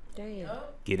 Shit. Damn.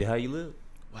 Get it how you live.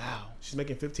 Wow. she's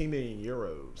making 15 million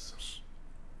euros.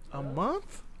 A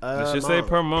month? It should say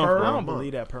per month, I bro. don't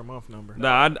believe that per month number.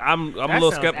 Nah, I'm a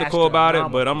little sounds skeptical about it,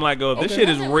 but astronomical. I'm like, if this Okay. shit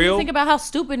is When you real. think about how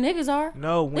stupid niggas are.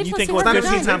 No, when They you put think some what work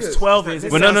 15 in. times 12 is,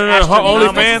 it But no, sounds no, her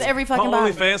astronomical. OnlyFans, Every her fucking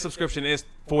body. OnlyFans subscription is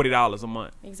 $40 a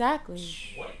month. Exactly.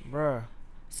 Bruh.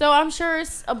 So I'm sure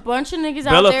it's a bunch of niggas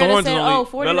Bella out there that Thorne's said, only "Oh,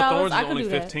 $40, Bella Thorne's I is could only do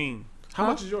that." 15. How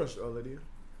much is yours, Lydia?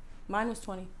 Mine was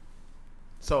 20.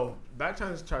 So Black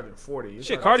China's charging 40. You're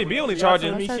Shit, charging Cardi 20. B only Y'all telling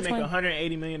charging. me she charge make 20.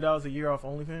 $180 million a year off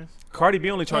OnlyFans? Cardi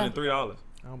B only charging Yeah. $3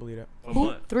 I don't believe that. a Who?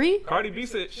 month. 3? Cardi B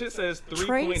said shit says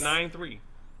Trace? 3.93.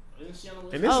 And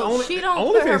this Oh, is only she don't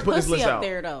put her OnlyFans put this pussy list up out.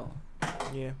 there though.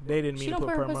 Yeah, they didn't She mean to don't put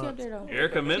put her per pussy up month. there though.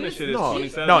 Erica Mena shit is No.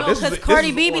 27. No, No, this is- because this Cardi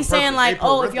is B be on saying purpose. like, They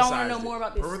oh, if y'all want to know parenthesized more it.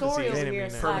 about this Parentheses. story They over didn't here,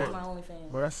 mean that. slide to Per my month.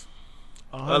 OnlyFans. Bro, that's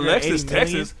Alexis 180 million?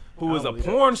 Texas, who is a Probably.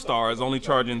 porn star, is only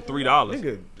charging $3.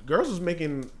 Nigga, girls was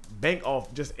making bank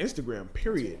off just Instagram.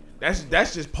 Period.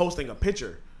 That's just posting a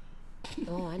picture.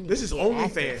 Oh, I need This to is get OnlyFans.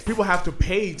 active. People have to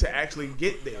pay to actually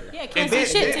get there. Yeah, And can't then,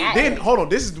 say shit. then hold on.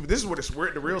 This is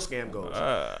where the real scam goes.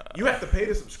 Uh. You have to pay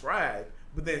to subscribe,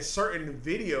 but then certain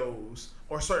videos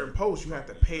or certain posts you have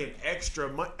to pay an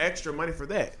extra money for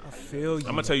that. I feel you.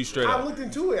 I'm gonna tell you straight I up. looked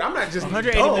into it. I'm not just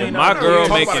 $180 dumb. million. My I'm not girl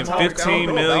talking making about a topic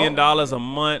 $15 million a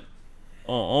month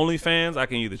on OnlyFans. I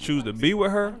can either choose to be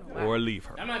with her or leave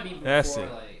her. That might be before, That's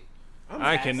it. like,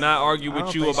 I cannot argue I with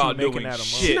don't you think she about making doing that a month.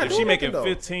 shit. She not If she doing making nothing,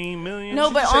 though. 15 million, No,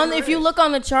 but just on shaking if her you ass. look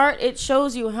on the chart, it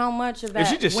shows you how much of that.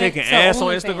 she just went shaking to ass on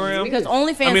OnlyFans, Instagram? because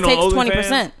OnlyFans I mean, on takes OnlyFans,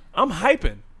 20%. I'm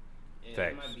hyping. yeah,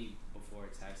 Facts. it might be before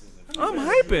taxes. And I'm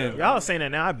hyping. Y'all saying that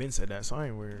now. I've been said that, so I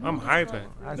ain't worried. I'm hyping.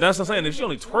 That's what I'm saying. If she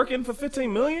only twerking for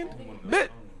 15 million, bit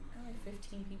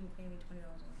 15 people paying me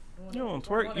 $20. you don't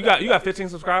twerk. You got 15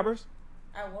 subscribers.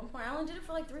 At one point, I only did it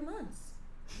for like 3 months.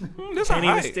 That's Can't even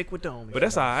alright. stick with the OnlyFans. But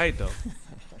that's alright though.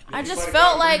 I just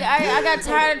felt like I got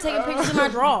tired of taking pictures of my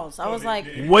drawers. I was like,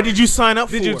 What did you sign up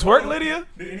for? Did you twerk, Lydia?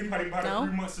 Did anybody buy No. the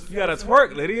 3 months? You gotta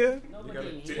twerk, Lydia.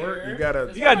 Work, you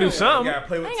gotta do something. You gotta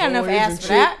play with I ain't got enough toys and ass for shit.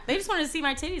 that. They just wanted to see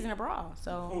my titties in a bra.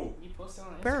 So, Oh, you post it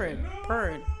on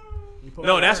purring.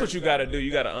 No, that's what you gotta do.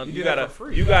 You gotta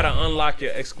unlock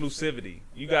your exclusivity.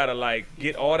 You gotta like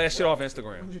get all that shit off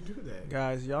Instagram. How'd you do that?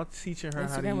 Guys, y'all teaching her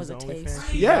how to Instagram use was a OnlyFans.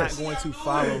 taste. She's Yes. not going to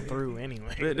follow through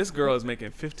anyway. Man, this girl is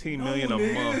making 15 million a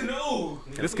month. No.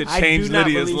 This could I change do not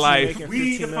Lydia's believe she's life. making We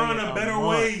need to 15 find million a better month.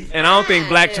 way. And I don't think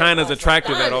Black China's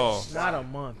attractive at all. Not a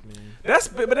month, man. That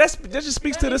just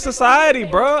speaks to the society,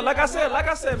 bro. Like I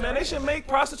said, man, they should make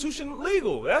prostitution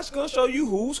legal. That's gonna show you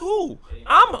who's who.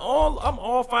 I'm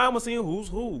all fine with seeing who's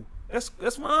who. That's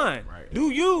fine. Right. Do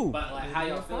you? But like, how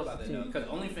y'all feel about that though? Because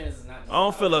OnlyFans is not. I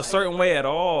don't feel a certain way at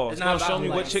all. It's gonna about, show me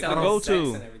like, what chick to selling go sex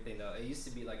to. and everything though. It used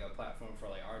to be like a platform for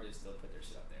like artists to put their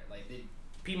shit up there. Like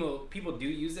people do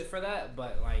use it for that,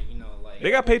 but like like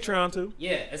They got Patreon too.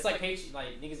 yeah, it's like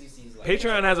like niggas used to use like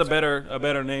Patreon has a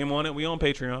better name on it. We on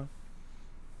Patreon.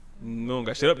 We don't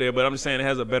got shit up there, but I'm just saying it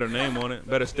has a better name on it,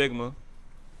 better stigma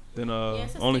than Yeah,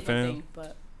 it's a stigma OnlyFans. thing,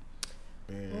 but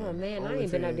Oh man, I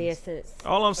ain't been up there since.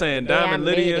 All I'm saying, Yeah, I Diamond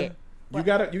made Lydia. it. You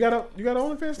got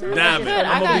OnlyFans too? Diamond, Good.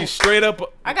 I'm gonna be straight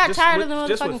up. I got just tired with- of the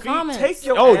just with motherfucking feet. comments. Take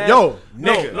your Oh, ass- yo,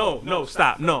 nigga. no,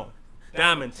 stop, no.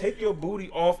 Diamond, take your booty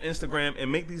off Instagram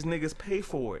and make these niggas pay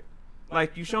for it.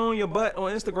 Like you showing your butt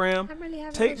on Instagram, I really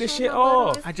haven't take been this showing shit my butt on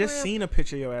off. I just Instagram. seen a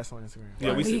picture of your ass on Instagram.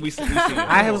 Yeah, we see it.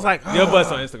 I was like, Your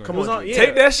butt's on Instagram. Come on, yeah.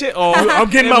 Take that shit off. I'm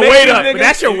getting and my make weight these up. But niggas-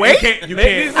 that's your weight? You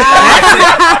Make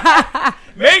can't.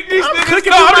 Make these niggas. cooking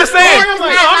No, with I'm my just saying. fingers, No,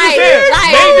 like, I'm just saying.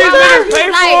 Make these niggas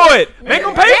pay for it. Make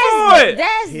them pay for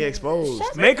it. He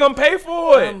exposed. Make them pay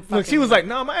for it. Look, she was like,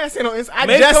 "No, my ass ain't on Instagram. I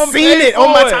Make 'em just seen pay it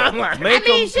on my for it. timeline." Make I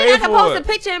mean, 'em shit, pay I can for post a it.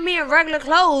 picture of me in regular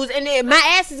clothes, and then my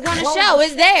ass is gonna show.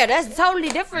 It's there. That's totally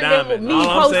different than Diamond, me all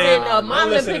I'm posting saying- a don't modeling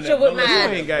listen to picture that. with Don't listen my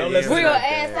You ain't got Don't your listen to real that.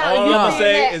 ass out. All You I'm gonna saying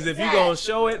say that- is if you that- gonna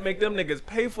show it, make them niggas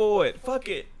pay for it. Fuck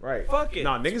it. Right. Fuck it.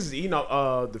 Nah, niggas is eating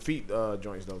up the feet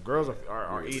joints though. Girls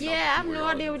are eating. Yeah, I up have the no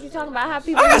feet. idea what you're talking about. How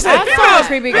people. Like I said, I saw a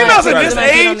creepy guy females at picture this that I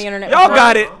did on age, the internet y'all before.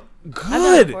 got it done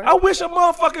good. before. I wish a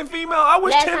motherfucking female. I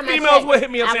wish Last 10 time I females checked, would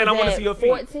hit me up saying I was want to at see your feet.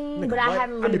 14, but I what?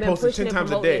 haven't I really be been posting pushing 10 it, times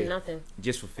a promoting day. nothing.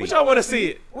 Just for feet. Which y'all want to see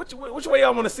it? Which way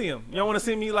y'all want to see them? Y'all want to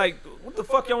see me like what the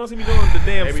fuck y'all want to see me doing with the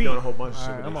damn They be feet? doing a whole bunch of shit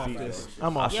Alright, with I'm their off feet. this. though.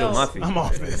 I'm off Show this. my feet. I'm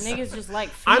off this. niggas just like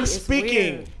feet. I'm It's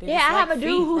speaking. weird. They Yeah, just I have like a dude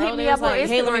feet, who bro. hit me They up was on like,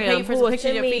 hey, let me pay Instagram for who some will pictures of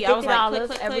send your me feet. I was like, $50 click,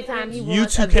 click, every click. time he You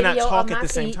wants two a cannot video talk of at my the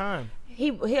same feet. time.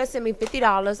 He'll send me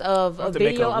 $50 of I a have to make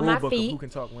a video of rule my book of who feet, can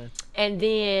talk when. and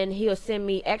then he'll send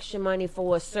me extra money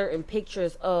for certain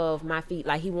pictures of my feet.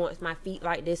 Like he wants my feet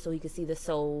like this so he can see the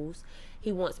soles.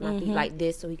 He wants my feet like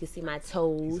this so he can see my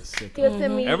toes. He'll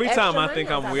send me Every extra time I money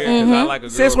think on I'm top weird of that. because I like a girl.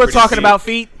 Since we're pretty talking feet. about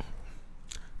feet,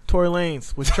 Tory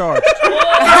Lanez was charged.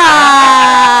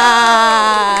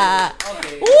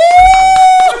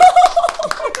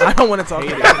 I don't want to talk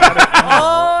about it.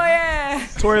 Oh yeah.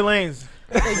 Tory Lanez.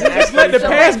 Just let the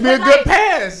pass be a good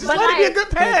pass. Just but let it be a like- good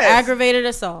pass. Aggravated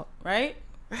assault, right?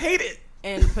 I hate it.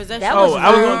 And possession. That Oh, was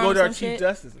I was wrong, gonna go to our some Chief shit.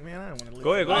 Justice. Man, I don't want to.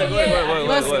 Go ahead, go ahead, go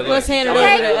ahead. Let's hand it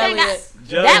Okay, over you to think Elliot.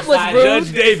 that was rude.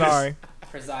 Judge Davis. Sorry.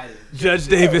 presided. Judge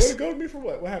Davis. Go to me for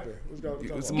what? What happened? What's going on?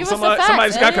 Give us the facts, Somebody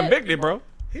just got Elliot. convicted, bro.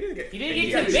 He didn't get. You didn't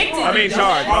get convicted. I mean,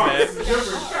 charged. My bad.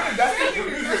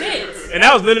 Shit. And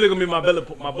that was literally gonna be my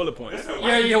bullet points.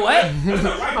 You're what?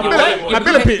 My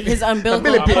Billy Pit. His umbilical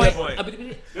Billy Pit. Bullet point.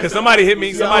 point. Cause somebody hit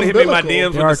me. Somebody hit me in my DMs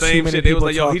with There are the too same many shit. They was people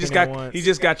like, "Yo, talking at he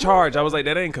just got charged." I was like,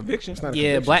 "That ain't conviction." It's not a Yeah,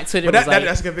 conviction. Black Twitter But was that's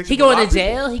like, a conviction. he for a lot going of to people.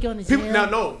 jail. He going to jail. People, now,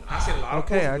 no, I seen a lot of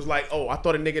Okay, posts I- was like, "Oh, I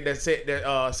thought a nigga that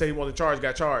said he wasn't charged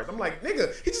got charged." I'm like,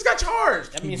 "Nigga, he just got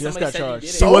charged." That He means just somebody got said charged.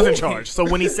 He did So- He wasn't charged. So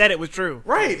when he said it was true.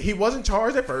 Right, he wasn't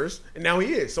charged at first, and now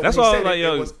he is. So That's when why I he was said like, it,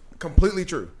 yo- it was completely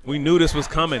true. We knew this was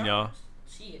coming, y'all.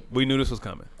 We knew this was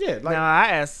coming. Yeah, like Now I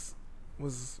asked,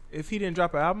 was if he didn't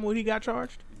drop an album, would he got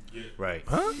charged? Right.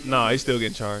 No, he's still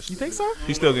getting charged. You think so?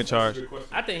 He's still getting charged.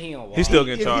 I think he gonna walk. He's still if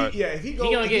getting he- charged. yeah, if he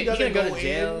gonna if get- he doesn't gonna go to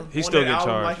jail. in He's on still that getting album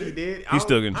charged. Like he did. He's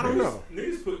still getting I don't charged. know.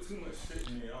 Niggas put too much shit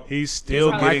in there. He's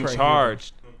still It's getting like right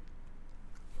charged.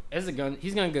 There's a gun.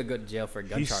 He's gonna go to jail for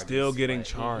gun He's charges. still getting but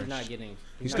charged. He's not getting.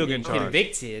 He's not still getting charged.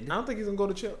 convicted. I don't think he's gonna go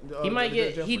to jail. He might go to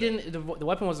get. jail He for that. didn't. The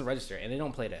weapon wasn't registered, and they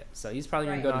don't play that. So he's probably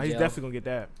gonna go No, to he's jail. definitely gonna get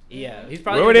that. Yeah, he's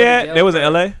probably. Where were gonna they go to at? jail They was in for-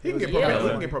 LA. He can get Yeah. probation. He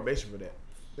can get probation for that.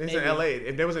 It's in Maybe. LA.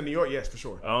 If they was in New York, yes, for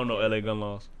sure. I don't know LA gun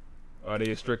laws. Are they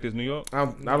as strict as New York? I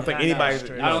don't think Nah, anybody's.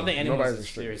 nah, I don't think anyone's nobody's as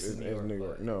strict serious as as New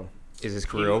York, but- No. Is his He,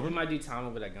 career he over? might do time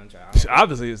over that gun trial.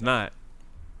 Obviously, it's not.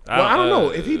 Well, I don't know.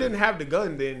 If he didn't have the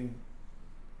gun, then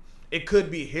it could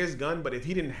be his gun. But if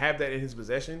he didn't have that in his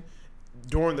possession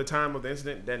during the time of the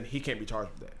incident, then he can't be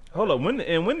charged with that. Hold up. When did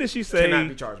she Cannot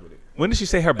be say? charged with it. When did she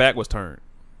say her back was turned?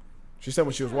 She said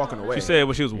when she was walking away. She said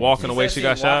when she was walking away, said she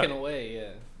got was shot. Walking away, yeah.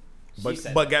 She but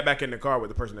said but got back in the car with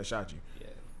the person that shot you. yeah.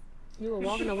 You were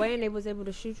walking away and they was able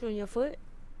to shoot you in your foot.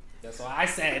 That's what I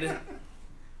said.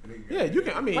 Yeah, you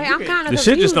can. I mean, Wait, you I'm can, kind of The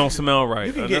shit just don't smell right.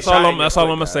 You can get That's shot all. in your That's all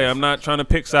foot, I'm gonna say. guys. I'm not trying to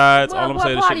pick sides. all I'm what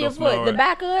saying, the part shit of your don't smell foot? The right.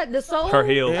 back of it? The sole? Her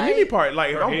heel. in any part.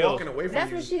 Like if Her I'm heel. walking away from That's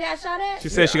you, what she got shot at? She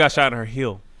said she got shot in her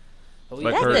heel. But we-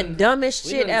 Like That's her- the dumbest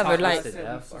we shit done ever. talked Like, this to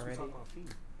death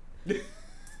already.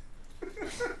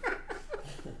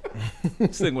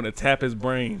 This nigga wanna tap his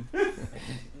brain.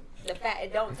 the fact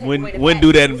it don't take Wouldn't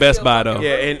do that in Best Buy though.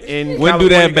 yeah, in Wouldn't do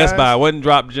that in California, Best guys- Buy. Wouldn't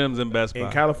drop gems in Best In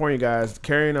Buy. California, guys,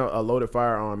 carrying a loaded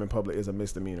firearm in public is a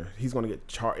misdemeanor. He's going to get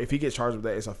charged. If he gets charged with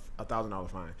that, it's a $1,000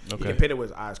 fine. Okay. He can pay it with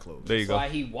his eyes closed. There you That's go. why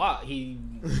he walked. He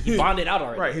bonded out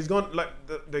already. Right. He's going like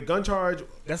the gun charge.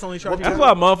 That's the only charge. That's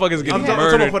why motherfuckers getting I'm talking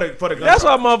murdered. for the gun That's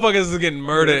why charge. motherfuckers is getting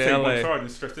murdered in Take one LA. charge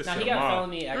and stretch this Now shit he got a mile.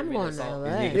 felony I'm aggravated going to assault.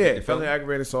 LA. Yeah, felony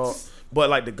aggravated assault. But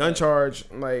like the gun charge,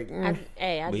 like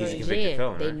Hey, I But he's a drink convicted gin.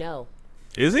 felon, They right? know.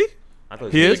 Is he? I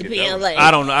thought He was is? a Be convicted LA. felon.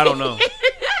 I don't know. I don't know.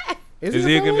 Is he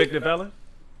a felon? convicted felon?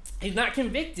 He's not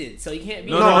convicted, so he can't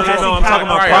be. No. I'm talking about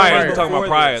Right, priors. right, We're talking about before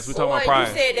priors. We're talking about priors.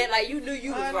 said that like you knew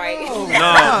you was right. No,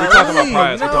 we're talking about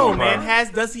priors. We're No, talking man. about priors.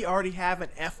 Does he already have an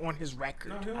F on his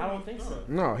record? I don't think so.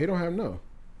 no, he don't have no.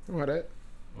 He don't have that.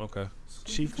 Okay.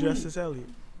 Chief Justice Elliott.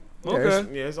 Yeah,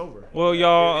 Okay. it's over. Well,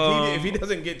 y'all. If he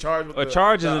doesn't get charged with a the-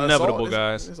 charge is the assault, inevitable, it's-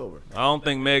 guys. It's over. I don't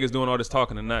think Meg is doing all this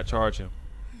talking and not charge him.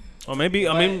 Or maybe,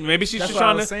 I mean, maybe she's That's just what I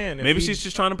trying was to. saying, if Maybe he- she's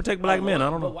just trying to protect black men.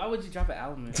 I don't But know. why would you drop an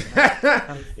album?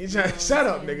 He's trying, shut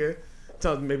up, nigga.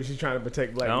 Tell him maybe she's trying to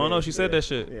protect black I don't men. know. She said Yeah. that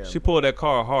shit. Yeah. She pulled that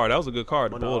card hard. That was a good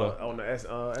card to on pull. the, Though. on the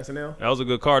SNL. That was a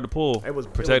good card to pull. It was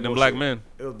protecting black bullshit. men.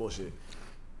 It was bullshit.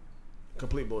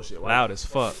 Complete bullshit. Loud as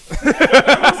fuck. But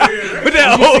But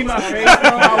that old.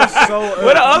 I was so.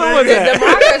 What the other one The at?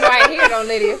 markers right here, though,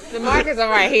 Lydia. The markers are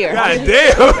right here. God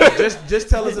damn. Just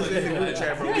tell us it's in the group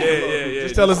chat, bro. Yeah.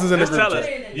 Just tell us it's in the Just group tell us.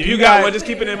 chat. If you got one, just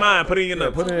keep it in mind. Put it in your Yeah,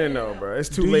 notes. put it in though, bro. It's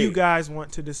too Do late. you guys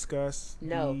want to discuss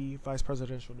No. the vice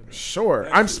presidential debate? Sure.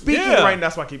 I'm speaking Yeah. right now.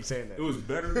 That's why I keep saying that. it was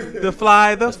better than The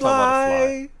fly, the talk about the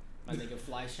fly. My nigga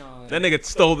Fly Sean. That nigga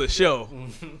stole the show.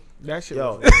 That shit.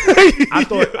 Yo, was- I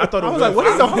thought it I was like, what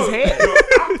is on his head? Yo,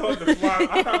 I thought the fly.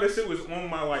 I thought that shit was on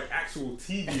my like actual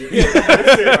TV.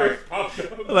 That shit, like, popped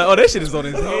up. I'm like, oh, that shit is on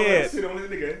his Oh, that head. shit on this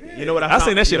nigga head. You know what I I found?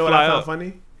 seen that shit you know what fly I found up.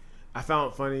 funny? I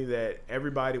found funny that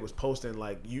everybody was posting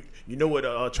like you know what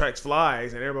attracts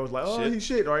flies, and everybody was like, oh, Shit. he's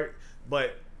shit, right?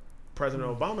 But President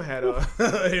Obama had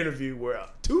an interview where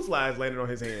 2 flies landed on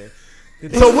his hand.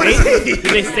 So what is he? Did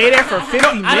they stay there for 50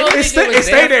 I don't minutes? think It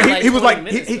stayed there. for, He was 20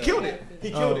 like, he minutes, killed though. it.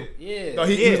 He killed it. Yeah. No,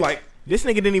 he was like, This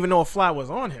nigga didn't even know a fly was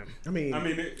on him. I mean,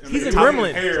 He's a top of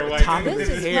gremlin. his hair, like, Top of in his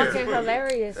his hair. Fucking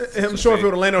hilarious. I'm sure if it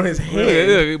would have landed on his head.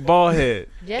 Look, bald head.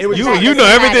 Just It was- the You fact you that know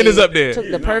everything somebody is up there.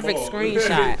 Took the perfect bald.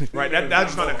 screenshot. Right, that I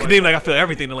just found that funny. Name like I feel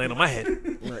everything to land on my head.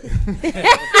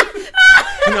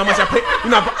 You know how much I pay? You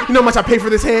know how much I pay for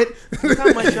this head?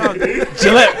 How much y'all get?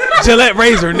 Gillette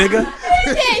razor, nigga.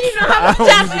 Yeah, you know how I much don't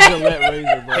I use a pay. Gillette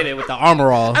razor, bro. Hit it with the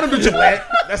armor all. I don't do Gillette.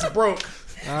 That's broke.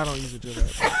 I don't use a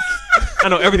Gillette. I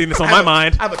know everything that's on my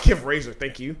mind. I have a Kif razor.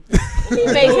 Thank you. He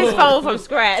makes his phone from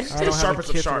scratch. I don't Sharp have as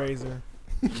a a Kith sharp. razor.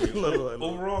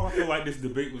 Overall, I feel like this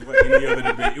debate was like any other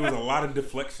debate. It was a lot of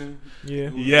deflection. Yeah.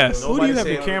 Yes. Who do you have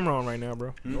said- your camera on right now,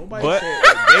 bro? Nobody What? said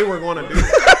that they were going to do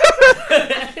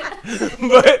it.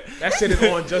 But That shit is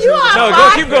on just.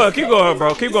 no, keep going, bro. Keep going, Nah,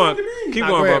 bro. go ahead, Keep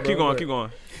bro. going, Go keep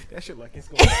going. That shit like it's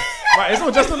going. Right, it's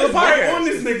on just another podcast. on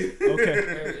this nigga. Okay.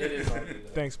 It is on.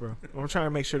 Thanks, bro. I'm trying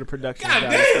to make sure the production. God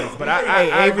got damn. it. But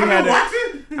I Avery had to.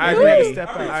 watching. I agree. Had to step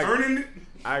I've been out. turning it.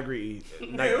 I agree.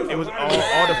 Like, it was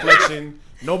all deflection.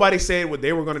 Nobody said what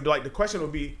they were going to do. Like, the question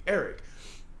would be, Eric,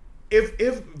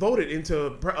 if voted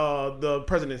into the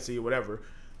presidency or whatever,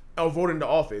 or voted into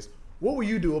office, what will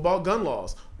you do about gun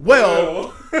laws? Well,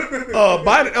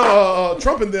 Biden,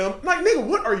 Trump and them, like, nigga,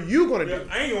 what are you going to do?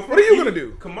 I ain't gonna What are you going to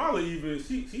do? Kamala even,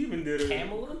 she even did it.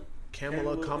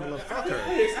 Kamala, fuck her.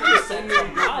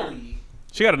 Kamali.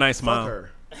 She got a nice Fuck smile.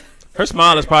 her. Her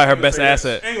smile is probably her I ain't best gonna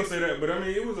say asset. that. I ain't gonna say that, but I mean,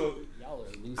 it was a. Y'all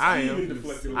are loose. I even am.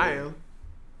 deflected a I little. am.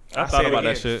 I say thought it about that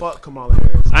again. shit. Fuck Kamala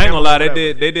Harris. I ain't gonna lie, Whatever.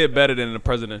 they did better than the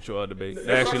presidential debate. They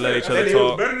That's actually what I let each said. other It was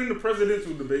talk. better than the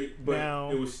presidential debate, but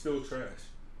Now- it was still trash.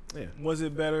 Was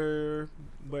it better,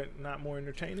 but not more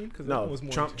entertaining? Because that No, one was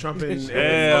more. Trump and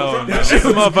Hell, no.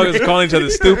 Some motherfuckers calling each other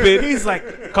stupid. He's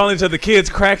like Calling each other kids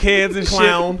crackheads and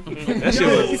clown. shit. That shit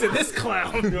was. he said this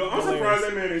clown. Yo, I'm surprised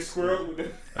that man didn't square up with that.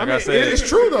 Like I said, it's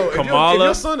true though. If Kamala-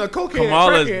 your son a cocaine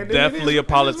Kamala crackhead, is then it definitely is- a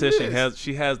politician. it is what it is.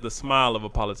 She has the smile of a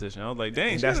politician. I was like,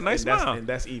 dang, she has a nice smile. And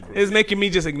that's evil. It's making me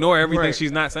just ignore everything Right.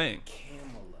 she's not saying.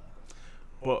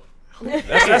 Well,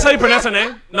 that's how you pronounce her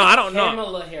name? No, I don't know.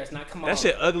 Kamala Harris, not Kamala. That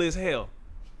shit ugly as hell.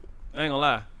 I ain't gonna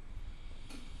lie.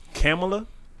 Kamala?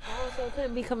 Oh, so it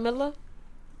couldn't be Camilla?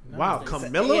 Wow,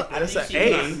 Camilla? That's an she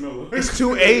A. Camilla. It's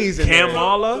two A's in there.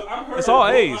 Kamala? I've heard It's all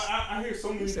both. A's. I hear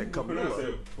so many said people pronounce Camilla.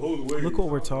 it both ways. Look what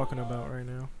we're talking about right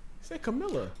now. Say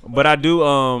Camilla. But I do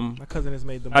My cousin has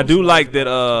made the. I most do noise like about that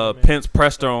this tournament. Pence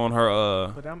pressed her on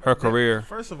But I'm- her career.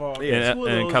 First of all, in- two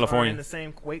of in those California. are in the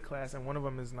same weight class, and one of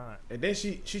them is not. And then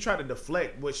she tried to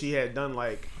deflect what she had done,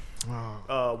 like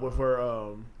with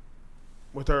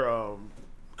her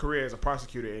career as a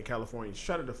prosecutor in California. She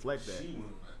tried to deflect that.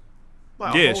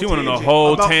 Like, a Yeah, whole she went on a tangent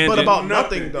whole but tangent. about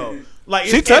nothing though. Like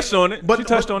She touched on it. She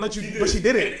touched on it. But she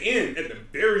didn't. At the end, at the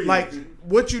very Like end.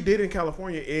 what you did in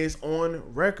California is on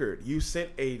record. You sent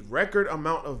a record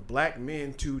amount of black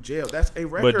men to jail. That's a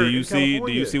record. But do you in see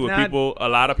California. what Now- a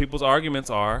lot of people's arguments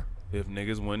are? If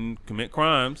niggas wouldn't commit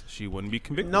crimes, she wouldn't be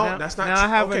convicted. No, Now- that's not. Now I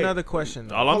have okay. another question.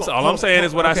 though. All Hold on, I'm saying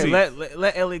is what I Okay, see.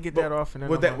 let Elliot get that off, and then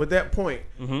With I'm that point,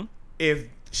 Mhm. if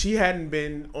she hadn't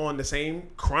been on the same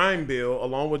crime bill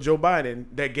along with Joe Biden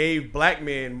that gave black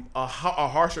men a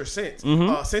harsher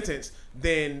sentence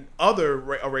than other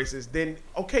races, then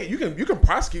okay, you can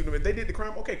prosecute them if they did the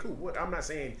crime. Okay, cool. What I'm not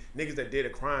saying niggas that did a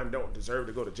crime don't deserve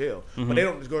to go to jail, but they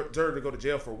don't deserve to go to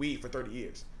jail for weed for 30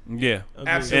 years. Yeah,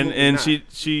 Absolutely and not.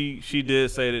 she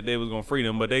did say that they was gonna free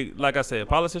them, but they, like I said,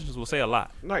 politicians will say a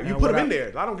lot. Right, you Now, put what them in I-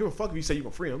 there. I don't give a fuck if you say you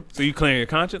gonna free them. So you clear your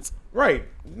conscience? Right?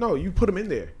 No, you put them in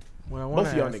there. Well, I Both wanna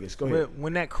of y'all ask, niggas, go ahead.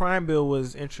 When that crime bill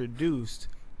was introduced,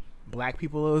 black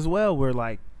people as well were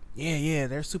like, yeah,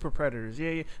 they're super predators.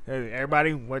 Yeah.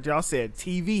 Everybody, what y'all said,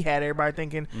 TV had everybody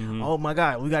thinking, oh my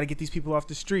God, we got to get these people off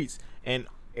the streets. And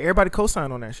everybody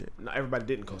co-signed on that shit. No, everybody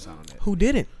didn't co-sign on that. Who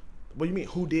didn't? What do you mean?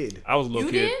 Who did? I was a little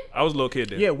You kid. did? I was a little kid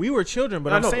then. Yeah, we were children,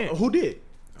 but I I'm know, saying. who did?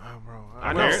 Oh, bro. I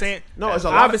I'm know. saying. No, it's a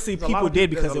lot. Obviously, there's a lot people of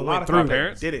did there's because a it lot went of through. people that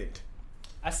Parents? didn't.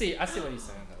 I see what you're saying though.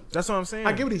 That's what I'm saying.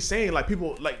 I get what he's saying. Like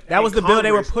people, like that in was the bill they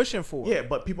were Congress- pushing for. Yeah,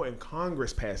 but people in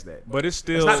Congress passed that. But it's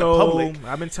still not So public.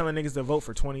 I've been telling niggas to vote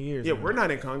for 20 years. Yeah, now. we're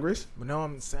not in Congress. But no,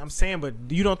 I'm saying, but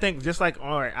you don't think just like,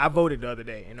 all right, I voted the other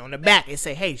day, and on the back it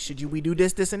say, hey, should we do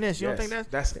this, and this? You don't Yes,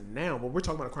 think that's it now? But we're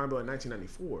talking about a crime bill in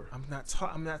 1994.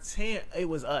 I'm not saying it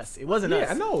was us. It wasn't Yeah,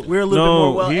 us. I know. We're a little No, bit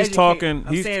more well he's educated. talking-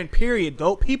 I'm he's- saying period.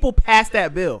 Though people passed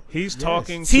that bill. he's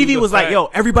talking. to TV the was like, fact- yo,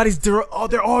 everybody's they're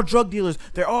all drug dealers,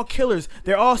 they're all killers,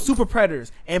 they're all super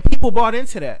predators, and people bought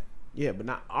into that. Yeah, but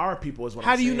not our people is what.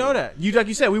 How I'm do you saying. know that? You like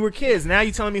you said, we were kids. Now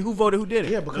you telling me who voted, who did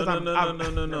it? Yeah, because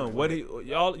No. What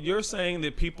you're saying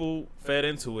that people fed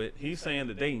into it. He's saying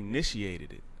that they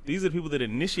initiated it. These are the people that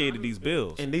initiated these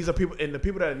bills. And these are people, and the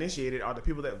people that initiated are the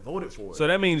people that voted for it. So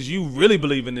that means you really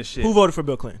believe in this shit. Who voted for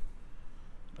Bill Clinton?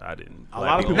 I didn't. A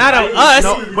lot of people- Not us,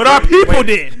 No, but our people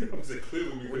did.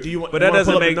 do you want? But you that wanna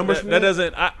doesn't pull up the make numbers that, from that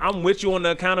doesn't. I'm with you on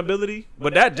the accountability,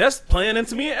 but that just playing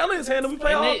into me and Elliot's hand, and we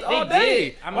play And all they day.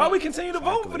 did. I mean- Why we continue to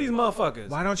vote for these motherfuckers?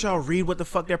 Why don't y'all read what the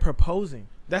fuck they're proposing?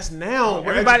 That's now.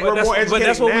 Everybody- But we're more educated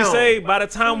that's what now. we say. By the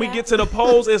time we get to the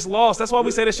polls, it's lost. That's why we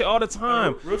say that shit all the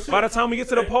time. Real shit. By the time we get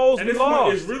to the polls, and we it's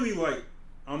not- It's lost. really like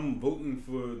I'm voting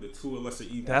for the two or lesser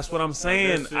evils. That's what I'm Like,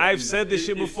 saying. that shit I've is- said this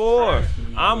shit it's before. trash to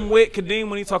me. I'm with Kadeem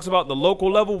when he talks about the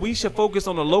local level. We should focus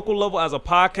on the local level as a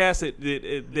podcast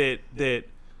that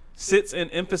sits in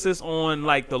emphasis on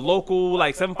like the local,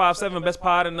 like 757 Best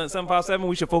Pod and 757.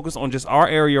 We should focus on just our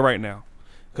area right now.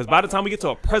 Because by the time we get to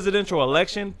a presidential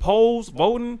election, polls,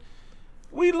 voting,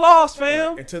 we lost,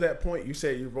 fam. And to that point, you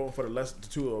said you're voting for the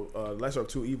lesser of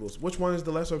two evils. Which one is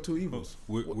the lesser of two evils?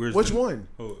 Which one?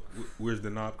 Where's the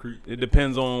Knob Creek? It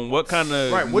depends on what kind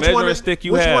of Which measuring stick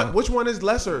you have. Which one is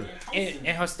lesser? And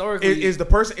historically, Is the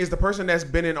person that's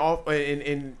been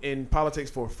in politics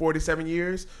for 47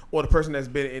 years, or the person that's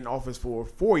been in office for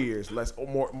 4 years less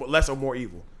or more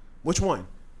evil? Which one?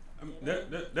 I mean,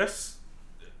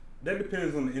 that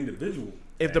depends on the individual.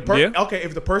 If the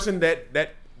if the person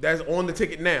that's on the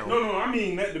ticket now. No, I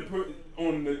mean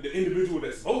on the individual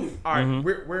that's voting. All right,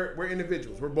 we're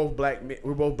individuals. We're both black men.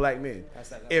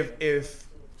 If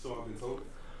So I've been told.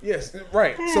 yes,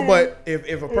 right. So, but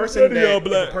if a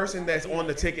person that's on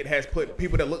the ticket has put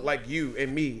people that look like you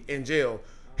and me in jail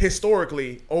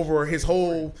historically over his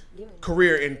whole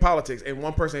career in politics, and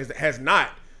one person has not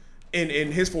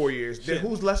in his 4 years, then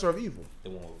who's lesser of evil? The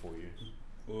one with 4 years.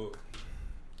 Well,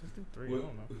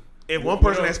 If one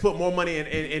person has put more money in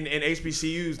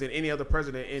HBCUs than any other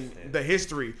president in the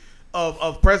history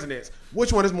of presidents,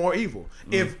 which one is more evil?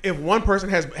 If one person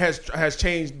has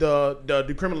changed the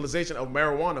decriminalization of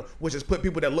marijuana, which has put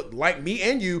people that look like me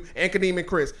and you and Kadeem and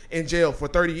Chris in jail for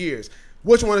 30 years,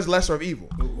 which one is lesser of evil?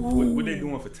 what they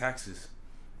doing for taxes?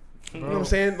 You know what I'm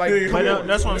saying? Like,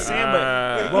 That's what I'm saying.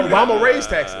 But Obama raised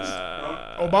taxes.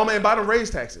 Obama and Biden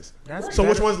raised taxes. That's So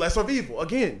which one's lesser of evil?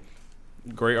 Again,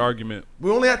 Great argument.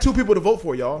 we only had 2 people to vote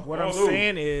for, y'all. what I'm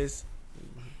saying is,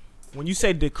 when you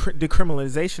say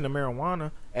decriminalization of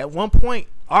marijuana, at one point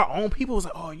our own people was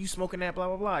like, "Oh, you smoking that?" Blah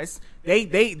blah blah. They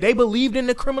believed in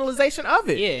the criminalization of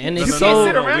it. Yeah, and you it's can't so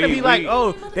sit around and be like,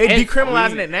 "Oh, they and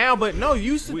decriminalizing it now," but no,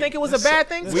 you used to think it was a bad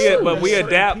thing. that's too. so- But we certain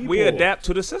adapt. We people. adapt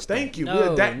to the system. Thank you. No, we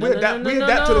adapt no,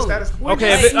 to the status quo. We're Okay,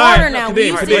 just but- smarter alright, now. Kadeem, We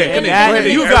used to Kadeem, be Kadeem, independent.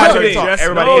 you Kadeem, guys Kadeem, can talk. just-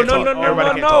 Everybody No, can no, talk. no, no, Everybody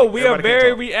no, can no. talk. We are Everybody can very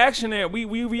talk. reactionary.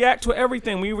 We react to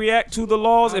everything. We react to the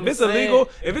laws. If it's illegal,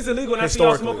 and I see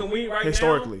y'all smoking weed right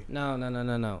Historically. No.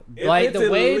 If Like it's the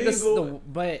way illegal-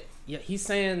 but yeah, he's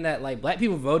saying that like black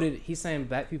people voted. He's saying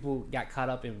black people got caught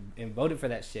up and voted for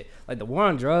that shit. Like the war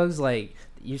on drugs. Like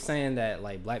you're saying that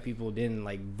like black people didn't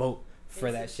like vote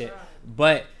for that shit.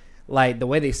 But like the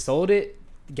way they sold it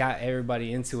got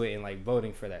everybody into it and like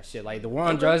voting for that shit. Like the war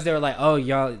on drugs, they were like, oh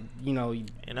y'all, you know.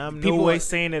 And I'm no People way are-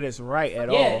 saying that it's right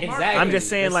at Yeah, all. exactly. I'm just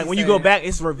saying, That's like, just when you saying- go back,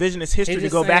 it's revisionist history to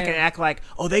just go back saying- and act like,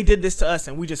 oh, they did this to us,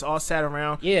 and we just all sat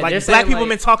around. Yeah, like they're black saying, people like-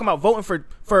 been talking about voting for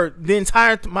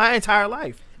my entire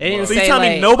life. They didn't So you say, tell me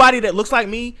like- nobody that looks like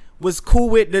me was cool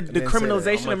with the didn't say that.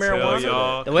 criminalization of I'ma tell marijuana?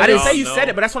 y'all. The way I they didn't say you No. said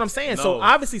it, but that's what I'm saying. So No.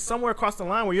 obviously somewhere across the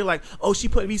line where you're like, oh, she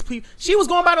put these people, she was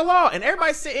going by the law, and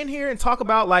everybody sit in here and talk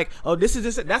about like, oh, this is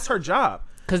this. That's her job.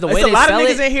 'Cause the There's way a they lot of sell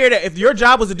niggas it- in here that if your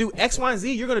job was to do X, Y, and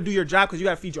Z, you're gonna do your job because you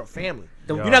gotta feed your family.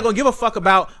 You're not gonna give a fuck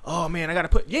about, oh man, I gotta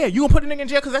put. Yeah, you gonna put a nigga in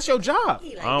jail because that's your job.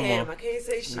 I'm Damn, I can't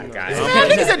say shit.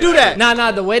 Niggas that do that.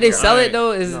 Nah. The way they sell it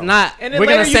though is not. And then We're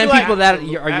gonna later you send be like, people that are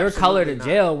absolutely your color to not.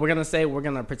 jail. We're gonna say we're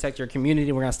gonna protect your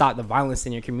community. We're gonna stop the violence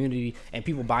in your community, and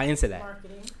people buy into that.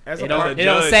 As They a don't- part- they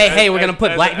don't say, hey, we're gonna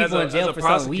put black people in jail as a for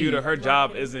selling prosecutor, weed. her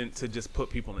job isn't to just put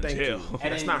people in Thank jail. you.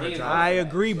 And That's then not her they- job. I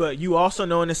agree, but you also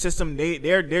know in the system,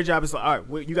 their job is like, all right,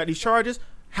 well, you got these charges.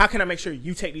 How can I make sure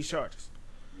you take these charges?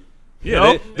 Yeah,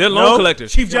 No, they're loan no.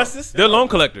 collectors. Chief Justice? They're loan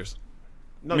collectors.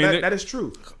 No, I mean, that is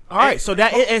true. All right, so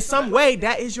that in some way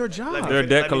that is your Let job. me They're finish- debt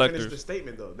let me finish collectors. the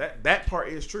statement though. That part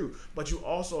is true, but you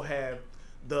also have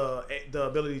the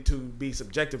ability to be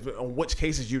subjective on which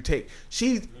cases you take.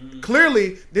 She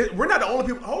clearly, we're not the only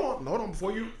people. Hold on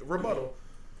before you rebuttal.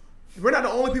 We're not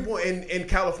the only people in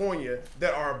California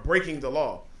that are breaking the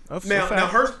law. That's a Now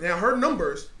fact. her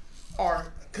numbers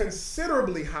are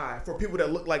considerably high for people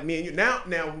that look like me and you. Now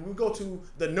when we go to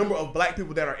the number of black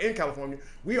people that are in California,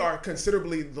 we are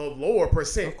considerably the lower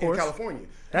percent in course. California.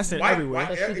 That's in everywhere.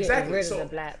 So she getting exactly. rid of So the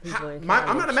black people in I'm not a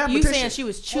college. mathematician. You saying she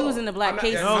was choosing the black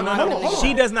cases? No, and no, not no. the legal?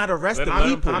 She does not arrest Let the him- let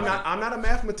him people. I'm not a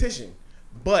mathematician,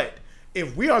 but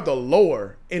if we are the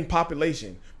lower in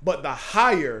population, but the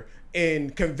higher in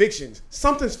convictions,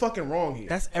 something's fucking wrong here.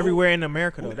 That's everywhere in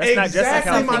America, though. That's not just in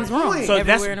Exactly California. my Something's wrong. point. So Everywhere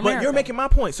that's, in but you're America. making my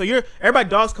point. So everybody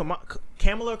dogs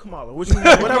Kamala or Kamala, which one?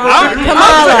 Whatever.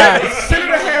 Kamala.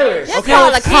 Senator Harris. Let's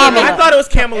call her Kamala. I thought it was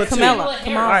Kamala too. Kamala. All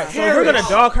Kamala. right, so we're gonna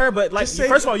dog her, but like, Just say-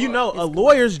 first of all, you know, a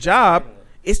lawyer's job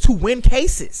is to win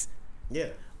cases. Yeah.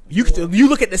 You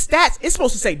look at the stats. It's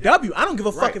supposed to say W. I don't give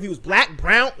a fuck Right. if he was black,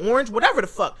 brown, orange, whatever the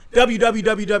fuck. W.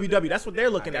 That's what they're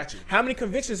looking I at. got you. How many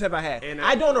convictions have I had? And,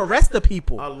 I don't arrest the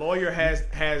people. A lawyer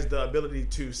has the ability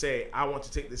to say, I want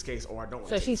to take this case or I don't want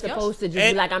So to. she's supposed to just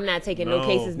And- be like, I'm not taking no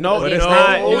cases. No, because it's it's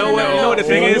not. You know what? You know what the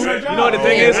thing is? You know what the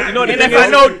thing is? You know what the And thing if I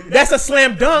is? know that's a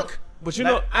slam dunk, But you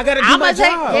know, I gotta do I'ma my take-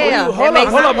 job. yeah. hold that up,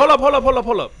 makes hold up, sense. hold up, hold up, hold up,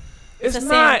 hold up. It's a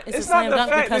not. it's a It's not slam the dunk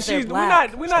fact that because they're she's.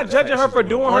 black. We're not judging her for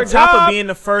doing her On top job. of being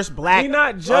the first black, We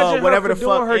not judging her whatever for the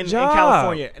doing fuck her in job.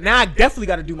 California. Now I definitely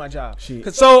got to do my job.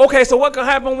 So okay, so what could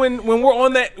happen when we're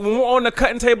on the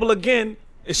cutting table again?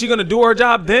 Is she gonna do her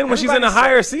job then when she's in a Everybody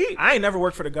higher said- seat? I ain't never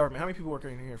worked for the government. How many people work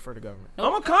in here for the government?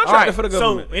 I'm a contractor All right, for the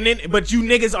government. So, and then, but you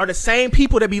niggas are the same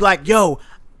people that be like, yo,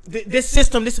 this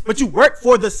system, but you work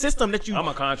for the system that you. I'm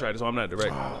a contractor, so I'm not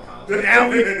direct.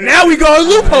 now we go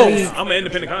loopholes. I'm an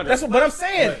independent contractor. That's what I'm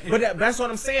saying. But that's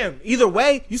what I'm saying. Either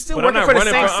way, you still But I'm working not for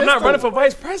the running same for. I'm not system. running for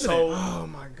vice president. Oh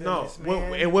my No, goodness,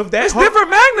 man. and with that, It's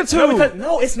different magnitude. No, because,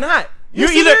 no, it's not. You're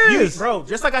Yes, it either is. bro.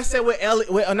 Just like I said with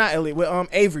not Elliot, with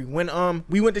Avery, when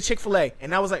we went to Chick-fil-A,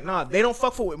 and I was like, nah, they don't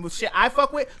fuck with shit I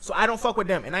fuck with, so I don't fuck with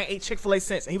them, and I ain't ate Chick-fil-A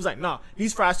since. And he was like, nah,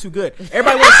 these fries too good.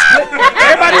 Everybody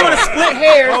want to split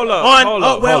hairs Hold up, on. hold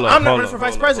Oh, up, well, hold up, I'm not hold running up, for vice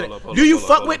hold up, president. hold up, Do you hold up,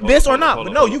 fuck hold with up, this hold or up, not? hold But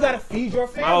up, no, hold you up. gotta feed your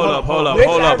family. Hold up. Bitch,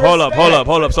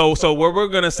 I respect. So what we're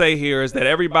gonna say here is that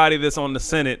everybody that's on the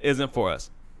Senate isn't for us.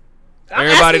 I'm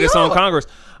Everybody asking that's on y'all. Congress.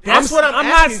 That's what I'm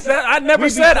not. asking. I never We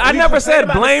said complain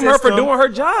about blame the her for system. doing her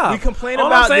job. We complain All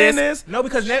about I'm saying this. is No,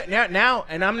 because now,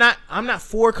 and I'm not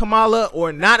for Kamala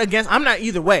or not against. I'm not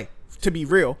either way, to be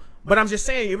real. But I'm just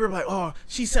saying, you're like, oh,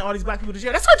 she sent all these black people to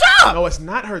jail. That's her job. No, it's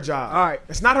not her job. All right.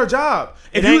 It's not her job.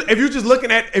 If ain't- you're just looking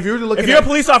at If you're a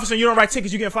police officer and you don't write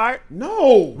tickets, you getting fired?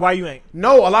 no, Why you ain't?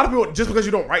 no, a lot of people just because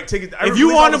you don't write tickets. If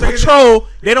you on the patrol,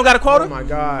 they don't got a quota? Oh my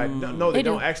God, no, they They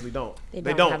don't. do. Actually, don't.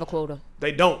 They don't have a quota.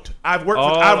 They don't. I've worked.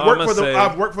 All I've worked I'ma for the. say-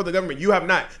 I've worked for the government. You have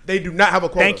not. They do not have a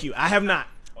quota. Thank you. I have not.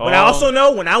 But I also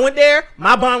know when I went there,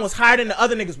 my bond was higher than the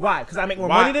other niggas. Why? Because I make more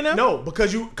Why? money than them? No,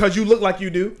 because you look like you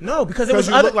do. No, because it 'Cause was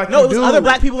you other look like no, you it was do. other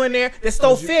black people in there that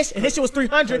stole 'Cause you- fish, and his shit was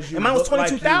 300, 'Cause you and mine was look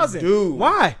like you 22,000. do.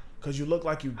 Why? Because you look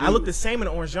like you do. I look the same in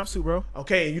an orange jumpsuit, bro.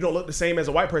 Okay, and you don't look the same as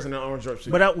a white person in an orange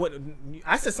jumpsuit. But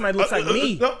I said somebody looks like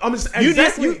me. No, I'm just You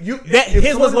exactly. that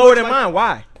his was lower than mine.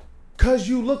 Why? Because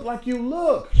you look like you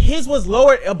look. His was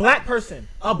lower. A black person.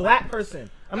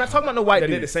 I'm not talking about no white That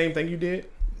did dude. the same thing you did.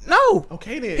 No.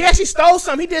 Okay then. He actually stole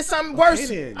something. He did something worse.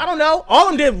 then. I don't know. All of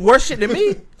them did worse shit than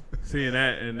me. seeing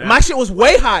that and that. My shit was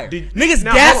way higher. Niggas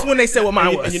Now, gasped hold on. when they said what mine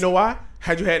And was. you know why?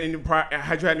 Had you had any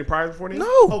priors before then?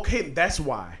 No. Okay, that's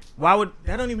why. Why would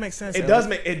that don't even make sense? It Elliot. does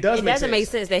make It doesn't make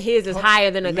sense that his is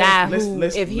higher than a guy who,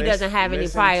 if he doesn't have any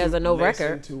priors or no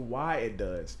record. Listen to why it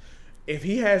does. If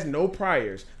he has no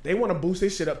priors, they want to boost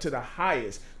his shit up to the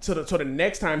highest. So the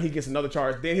next time he gets another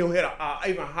charge, then he'll hit a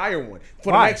even higher one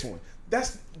for Why? the next one.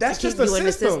 That's To just keep the you in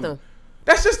the system. system.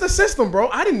 That's just the system, bro.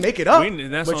 I didn't make it up.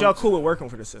 But y'all cool with working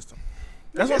for the system.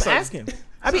 That's what I'm asking.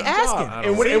 I be asking.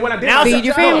 And when I did Now Feed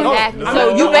your family. Exactly.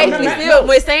 So you basically still,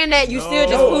 when saying that, you still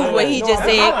just proved what he just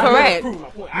said correct.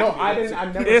 No, I didn't. I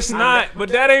never. It's not, but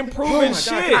that ain't proving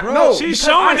shit. No, She's because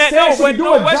showing I that. said No, she but do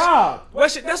no, a what job.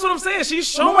 that's what I'm saying. She's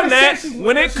showing Nobody that said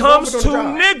when it she's comes to walking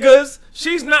on the job. niggas,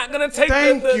 she's not gonna take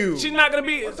Thank the you. she's not gonna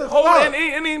be the holding fuck?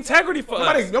 any integrity for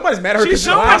us. Nobody's mad at her. She's 'cause she's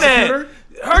a showing that. prosecutor.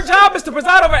 Her job is to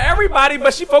preside over everybody,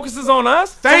 but she focuses on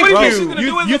us. Thank so what do you. think she's gonna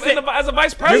do You as, think- as a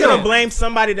vice You're gonna president? blame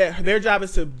somebody that their job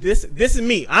is to this. This is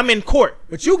me. I'm in court,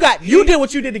 but you did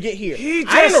what you did to get here. He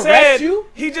I didn't just arrest said you.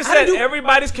 he just I said didn't do-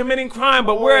 everybody's committing crime,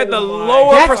 but we're at the Oh my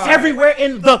lower That's percent. everywhere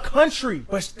in the country.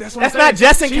 But that's what That's I'm not saying.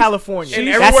 just in She's- California. she's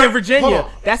That's everywhere- in Virginia. Hold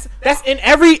on. That's in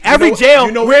every jail.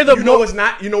 You know, where the you know it's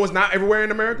not. You know it's not everywhere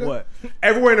in America. What?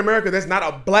 Everywhere in America, there's not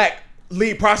a black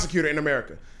lead prosecutor in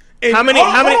America. And how many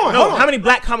hold on.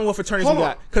 black Commonwealth attorneys Hold we on.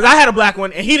 got? Because I had a black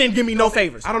one and he didn't give me no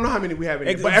favors. I don't know how many we have in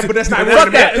here, Ex- but that's not Fuck everywhere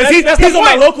in that, America. because he's on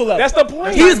my local level. That's the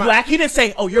point. He was not my- black. He didn't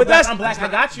say, "Oh, you're black. I'm black. I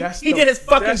got you." He did his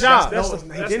fucking job, He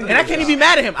didn't and I can't even be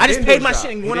mad at him. I just paid my shit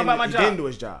and went about my He didn't do job.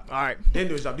 his job. All right. Didn't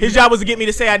do his job. His job was to get me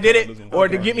to say I did it, or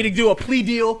to get me to do a plea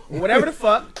deal, or whatever the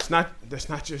fuck. It's not. That's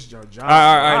not just your job. All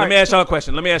right. Let me ask y'all a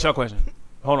question.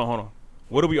 Hold on.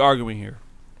 What are we arguing here?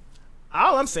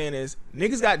 All I'm saying is,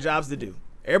 niggas got jobs to do.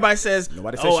 Everybody says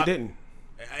Nobody said she didn't.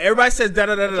 Everybody says da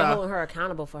da da You're da. holding her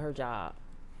accountable for her job.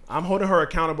 I'm holding her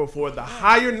accountable for the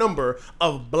higher number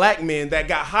of black men that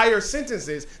got higher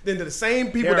sentences than the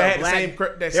same people that had the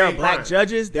same. There are black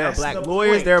judges. There are That's black the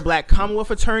lawyers. point. There are black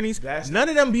Commonwealth attorneys. None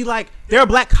of them be like. There are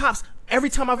black cops. Every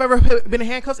time I've ever been in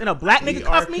handcuffs and a black nigga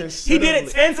cuffed me, he did it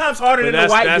 10 times harder than a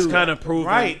white that's dude. kind of proven.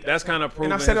 Right. That's kind of proven.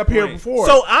 And I've said his up here point. before.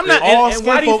 So I'm not. all And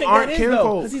why do you skin folk think aren't that is kin though?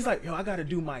 folk. Because he's like, yo, I gotta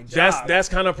do my job. That's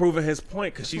kind of proving his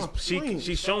point because my point.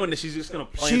 she's showing that she's just gonna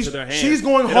play into their hands. She's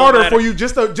going It don't harder matter. for you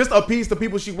just to appease the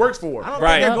people she works for. I don't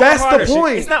Right. think they're going That's harder. the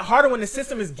point. It's not harder when the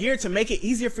system is geared to make it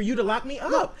easier for you to lock me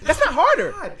up. That's not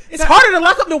harder. It's harder to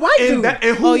lock up the white dude.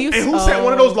 And who set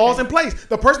one of those laws in place?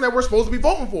 The person that we're supposed to be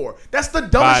voting for. That's the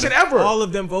dumbest Biden. shit ever. All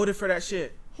of them voted for that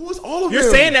shit. Who is all of You're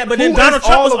them? saying that, but then Who Donald is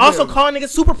Trump all was of also them? calling niggas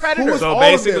super predators. is So all of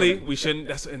basically, them? we shouldn't.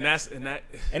 And that.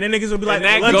 And then niggas will be like, And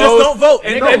that well, goes, just don't vote.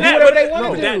 And, And, they and gonna that, do whatever they want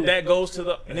but to do. that goes to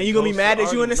the. And then you're going to be mad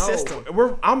that you in the system.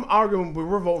 I'm arguing, but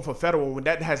we're voting for federal when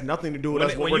that has nothing to do with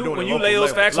us. What we're doing when at you local lay those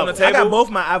level- facts on the level. I got table, both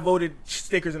my I voted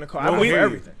stickers in the car. I When vote we- for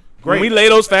everything. when we lay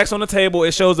those facts on the table,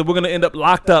 it shows that we're gonna end up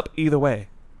locked up either way.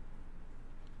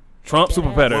 Trump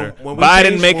super predator. When we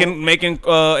Biden change- making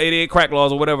 88 crack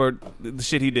laws or whatever the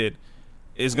shit he did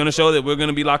is gonna show that we're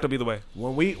gonna be locked up either way.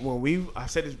 When we I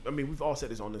said this, I mean we've all said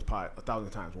this on this pod 1,000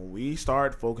 times. When we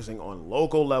start focusing on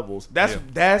local levels,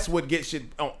 that's what gets shit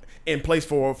in place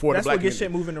for the That's black what gets community.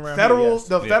 shit moving around. Federal,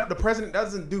 here, yes. the president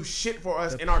doesn't do shit for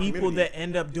us The in our people community. that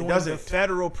end up doing doesn't. the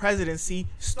federal presidency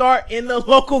start in the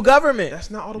local government.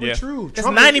 That's not all the way Yeah. true. That's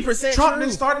Trump 90% Trump true.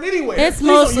 didn't start it anyway. It's Please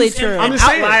don't mostly use him true. as I'm just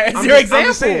saying. outlier as I'm your just- I'm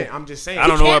just example. saying. I'm just saying. I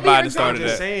don't know where can't be your Biden example. started I'm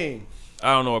just that. saying.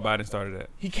 I don't know where Biden started that.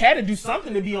 He had to do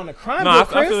something to be on the crime No, bill, I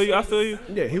Chris. feel you. I feel you.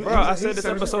 Yeah, he Bro, I said this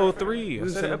episode 3. I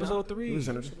was a said senator. episode He 3. was a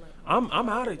senator. I'm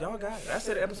out of y'all guys. I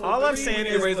said episode 3. All I'm We saying need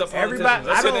to is raise up everybody.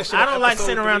 politicians. I don't like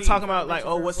sitting around talking about like,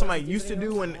 oh, what somebody used to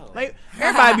do, and like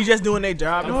everybody be just doing their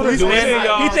job. No, This they man, doing it,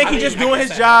 y'all. he think he I just mean, doing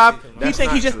his job. He That's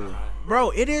think he not just, true. bro.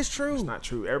 It is true. It's not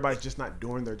true. Everybody's just not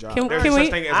doing their job. Can- There's can such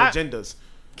we- thing as I- agendas.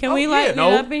 Can we yeah, lighten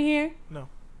no. it up in here? No.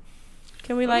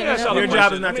 Can we Let lighten me it ask up? y'all a Your question.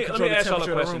 job is not to Let control me the ask y'all a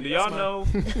temperature of the question. room. Do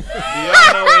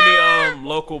y'all know any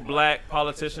local black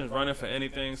politicians running for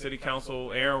anything? City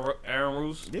council, Aaron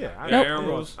Roos? Yeah, I Yeah, know. Aaron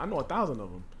Roos. I know 1,000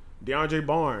 of them. DeAndre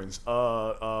Barnes,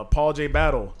 Paul J.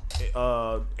 Battle,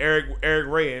 Eric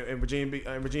Ray in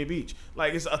Virginia Beach.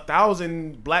 Like it's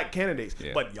 1,000 black candidates,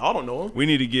 Yeah. but y'all don't know them. We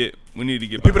need to get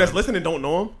People that's listening don't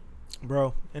know them.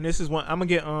 Bro, and this is one I'm gonna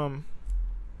get.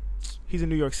 He's a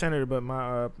New York senator, but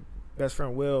my best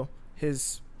friend Will,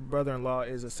 his brother-in-law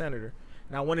is a senator,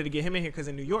 and I wanted to get him in here because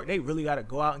in New York they really got to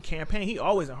go out and campaign. He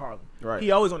always in Harlem. Right.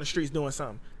 He always on the streets doing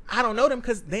something. I don't know them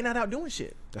because they not out doing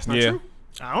shit. That's not Yeah. true.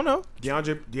 I don't know.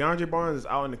 DeAndre Barnes is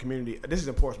out in the community. This is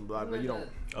in Portsmouth, but you don't.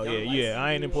 Oh yeah.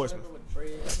 I ain't in Portsmouth.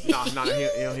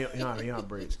 No, he not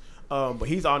braids. But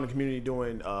he's out in the community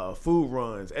doing food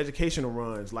runs, educational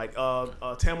runs. Like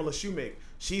Tamala Shoemake,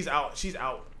 she's out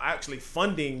actually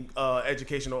funding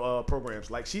educational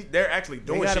programs. Like they're actually They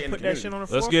doing gotta shit in the put that community. shit on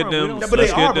the Let's forefront. get We them. don't Yeah, see but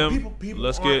Let's it. they get are, but them. people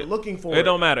Let's aren't get. looking for It it.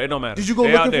 don't matter. It don't matter. Did you go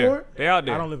They looking out there. for it? They out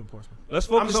there. I don't live in Portsmouth. Let's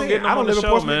I'm focus just on saying, getting I them don't on the live in show,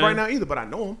 Portsmouth man. right now either, but I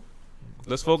know him.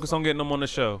 Let's focus on getting them on the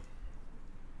show.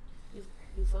 You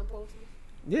from Portsmouth?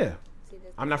 Yeah. See,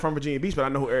 that's- I'm not from Virginia Beach, but I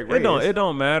know who Eric Ray It is.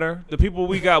 don't matter. The people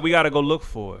we got to go look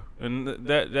for, and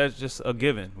that's just a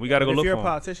given. We got to go If look you're for a 'em.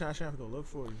 politician, I shouldn't have to go look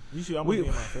for you. You should. I'm gonna be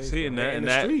in my face. See, bro. and in the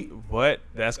that, street. but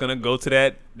that's gonna go to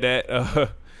that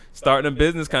starting a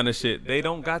business kind of shit. They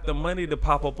don't got the money to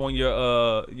pop up on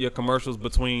your commercials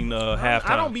between halftime.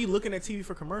 I don't be looking at TV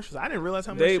for commercials. I didn't realize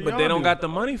how much. But y'all they don't do. got the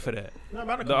money for that. Not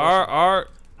about a The commercial. our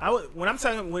When I'm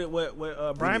talking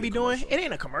what Brian be doing, it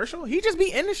ain't a commercial. He just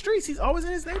be in the streets. He's always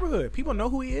in his neighborhood. People know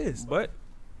who he is. but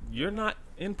you're not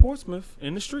in Portsmouth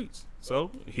in the streets, so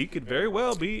he could very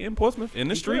well be in Portsmouth in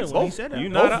the He streets. could when he said that. You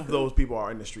Both not of out. those people are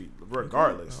in the street,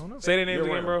 regardless. I don't know. Say their names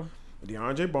You're again, right. bro.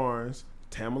 DeAndre Barnes,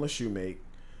 Tamala Shoemake,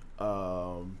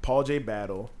 Paul J.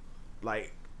 Battle,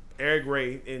 like Eric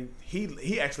Ray, and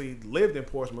he actually lived in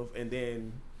Portsmouth and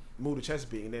then moved to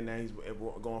Chesapeake, and then now he's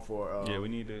going for. Yeah, we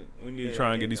need to yeah,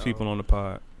 try and get and, these people on the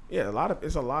pod. Yeah,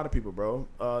 it's a lot of people, bro.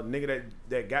 Nigga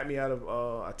that got me out of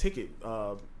a ticket,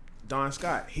 Don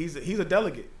Scott. He's a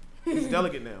delegate. He's a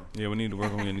delegate now. Yeah, we need to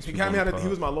work on getting these He people got on me the out of, pod. he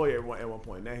was my lawyer at one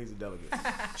point. Now he's a delegate.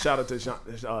 Shout out to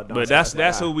Don But Scott.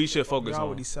 that's who we should focus Y'all on.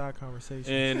 with these side conversations.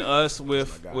 And us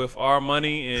with God. with our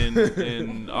money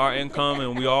and our income,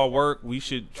 and we all work, we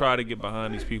should try to get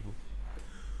behind these people.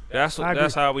 That's I agree.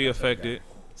 how we affect it.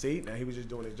 See, now he was just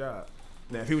doing his job.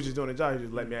 Now if he was just doing his job, he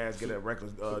just let me ass get at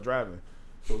reckless driving.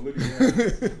 So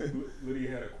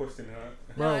Lydia had a question.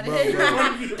 bro. Don't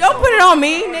put it on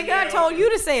me, nigga. I told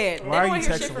you to say it. Why They are don't you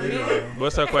hear shit texting from me? me. bro?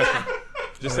 What's her question?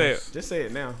 Just say it. Just say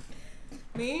it now.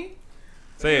 Me?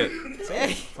 Say it.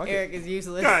 Fuck it. Eric is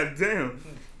useless. God damn.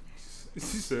 She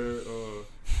said,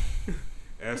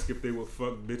 ask if they will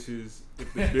fuck bitches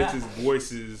if the bitches'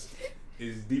 voices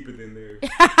is deeper than theirs.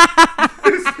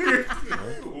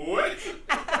 What?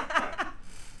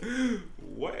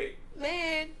 What?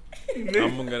 Man.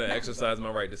 I'm gonna exercise my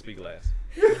right to speak last.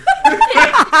 I'm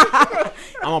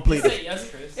gonna plead. Yes,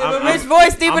 Chris. If a bitch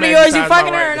voice deeper than yours, you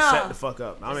fucking her or Shut not? the fuck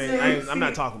up. I mean, I'm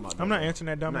not talking about that. I'm not answering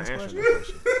that I'm dumbass not answering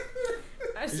question.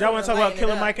 that question. Did y'all want to talk about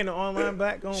Killer Mike and the online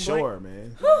black going blank? Sure,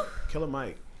 man. Killer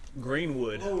Mike.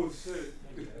 Greenwood. Oh shit.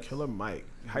 Killer Mike.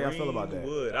 How y'all feel about that?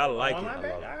 Greenwood. I like I it.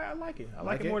 like it. I Like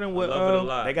like it it? more than I what love it a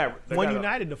lot. They got One a-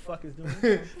 United the fuck is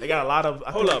doing. They got a lot of.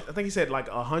 Hold up. I think he said like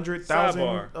 100,000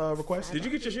 Sidebar. requests. Did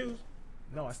you get your shoes?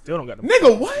 No, I still don't got them.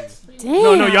 Nigga, what?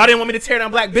 Damn. No, y'all didn't want me to tear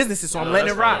down black businesses, so I'm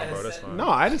letting it rock. Bro, that's fine. No,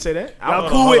 I didn't say that. Y'all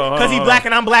Hold cool on, with hold on, because he hold black on.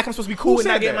 and I'm black. I'm supposed to be cool Who with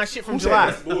not said getting that? my shit from Who said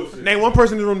July. that? Bullshit. Name one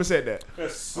person in the room that said that.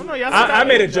 Oh no, y'all said I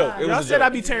made a joke. It Y'all was a said joke.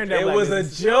 I'd be tearing down. It black was a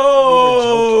businesses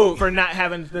joke. for not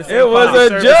having the. It was a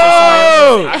service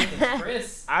as somebody else. joke.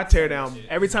 Chris. I tear down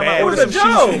Every time Bad I ordered some business.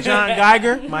 shoes from John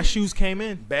Geiger, my shoes came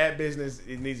in. bad business.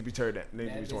 It needs to be torn down.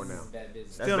 Needs to be torn down. Bad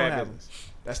business. That's Still don't bad have business.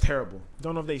 That's terrible.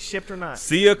 Don't know if they shipped or not.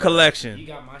 See a collection. You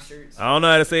got my shirts. I don't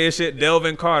know how to say his shit.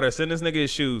 Delvin Carter, send this nigga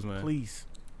his shoes, man. Please.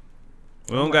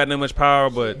 We don't got that much power,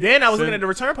 but Then I was send- looking at the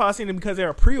return policy, and because they're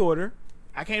a pre-order,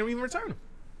 I can't even return them.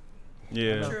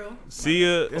 Yeah. True. See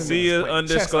ya niggas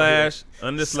under chest slash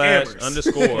under slash Scammers.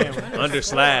 underscore under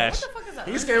slash.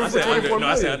 He's I scared for said under, 24 no,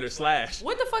 I said million. under slash.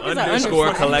 What the fuck is that Underscore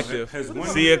underscore? collective. Has one-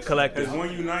 See a Has collective.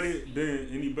 One United been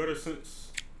any better since?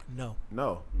 No.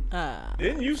 No.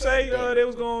 Didn't you say they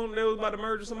was about to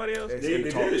merge with somebody else? It's They in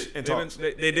did. talks. In They talks.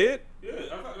 did? Yeah,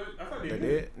 I thought They they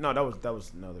did? No, that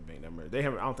was another bank that merged. They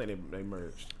haven't. I don't think they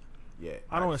merged yet.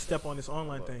 I don't want to step on this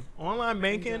online thing. Online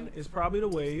banking is probably the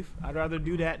wave. I'd rather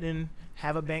do that than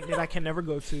have a bank that I can never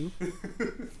go to.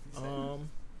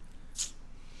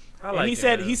 I And like he it,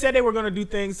 said man. they were gonna do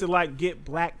things to like get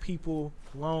black people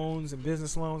loans and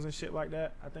business loans and shit like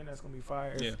that. I think that's gonna be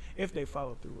fire Yeah. if they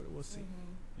follow through with it. We'll see.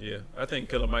 Yeah, I think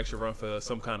Killer Mike should run for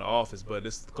some kind of office, but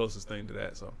this is the closest thing to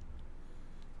that. So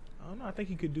I don't know. I think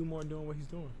he could do more doing what he's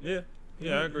doing. yeah, I He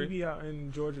agree. be out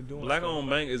in Georgia doing. Black stuff. owned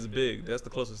bank is big. That's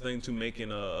the closest thing to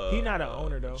making a. He not an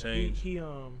owner though. Change. He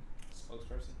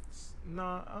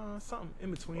Spokesperson. something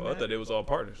in between. Well, I that. thought they was all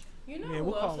partners. You know Yeah, who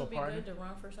we'll call else him a would be partner. good to run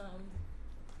for something?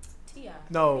 T.I.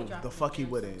 No, He dropped the his fuck he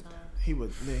gems wouldn't. sometime. He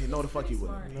would. No, the fuck he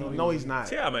wouldn't. smart. No, he's not.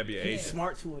 T.I. might be an He's agent.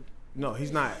 smart to it. No,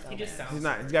 he's not. He just sounds. He's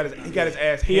not. He got his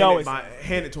ass He always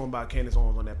handed to him by Candace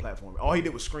Owens on that platform. All he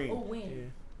did was Oh, scream.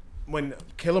 when? When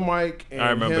Killer Mike and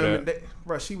I remember him, that.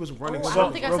 bro, she was running. Oh, I Revolt-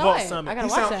 don't think I Revolt saw it. Summit. I gotta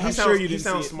He watch sound- that. he I'm sounds, sure you he didn't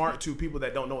sounds see it. smart to people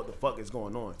that don't know what the fuck is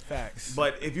going on. Facts.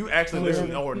 But if you actually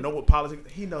listen or know what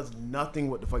politics, he knows nothing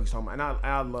what the fuck he's talking about. And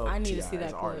I love I need to T.I. see as that an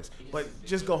clip. artist. But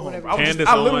just go home. Whatever. I was Candace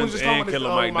I literally Owens was just talking and about this,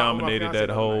 Killer Mike my dominated fiance that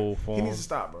the other whole night. He forum. needs to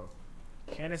stop, bro.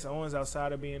 Candace Owens,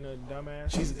 outside of being a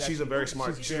dumbass, She's actually a very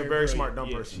smart. She's a very smart dumb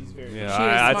brilliant. person. She's very. Yeah, She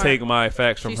is I smart. take my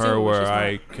facts from She's her super- where she's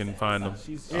I smart. can find them.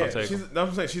 She's, I'll Yeah, take that's them. what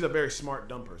I'm saying. She's a very smart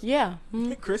dumb person. Yeah.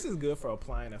 Mhm. Chris is good for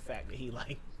applying a fact that he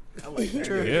like. I like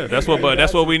that. Yeah, that's what. But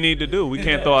that's what we need to do. We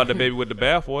can't throw out the baby with the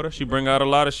bathwater. She bring out a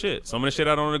lot of shit. Some of the shit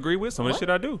I don't agree with. Some of the shit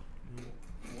I do.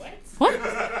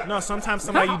 What? No, sometimes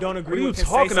somebody you don't What are agree you with can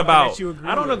say talking something about? that you agree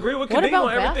I don't with. agree with What Kadeem about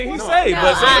on everything he bathwater? say,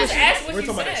 but some of the shit. Ask what We're you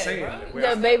talking about the said, same.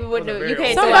 The baby with the you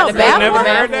can't Something throw out the about I've never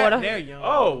bathwater? heard that. bathwater. They're young.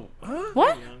 Oh,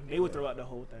 What? Young. They would throw out the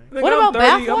whole thing. nigga, What I'm about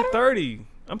 30. I'm bathwater? 30.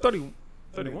 I'm 30.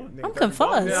 31. I'm confused.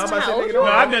 Yeah, I'm about to say, How old nigga, you No, don't-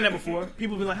 I've done that before.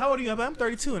 People be like, "How old are you?" I'm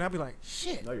 32, and I'd be like,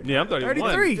 "Shit." No, you're Yeah, I'm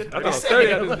 31. 33. I thought I was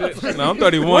 30. No, I'm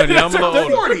 31. Yeah, I'm a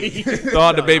little older. Throw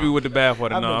out the baby with the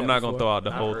bathwater. I've No, done I'm that not gonna before. throw out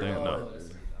the whole thing. No.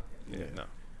 Yeah, no.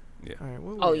 All right,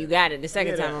 what Oh, we you got? got it the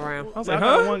second time around. I was Y'all like,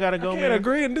 got huh? one gotta go, I can't man.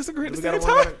 agree and disagree at the We same got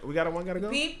one. time. We got one. Gotta go.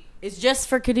 Beep. It's just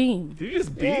for Kadeem. Did you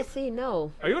just Yeah, beep? see,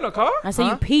 no. Are you in a car? I said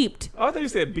Huh? you peeped. Oh, I thought you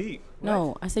said beep.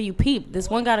 No, I said you peeped. This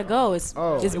one gotta go. It's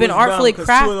Oh. it's It been was artfully dumb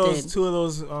 'cause crafted Two of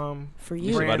those for This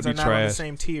you. shit about brands to are be not on the trash.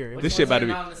 same tier. This shit about to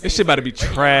be. Ones are This shit about to be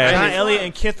John trash. Elliott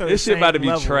and Kith are This the shit about same to be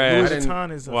level. trash. Louis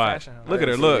Vuitton is a Why? fashion house. Look at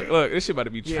her. Look. This shit about to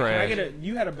be Yeah, can I trash. get a?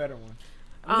 You had a better one.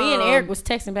 Me and Eric was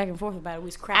texting back and forth about it. We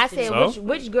was crafting. I said, So?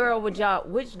 which girl would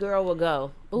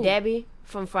go? Ooh. Debbie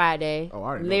from Friday, Oh, I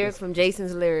already know Lyric this. from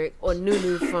Jason's Lyric, or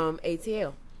Nunu from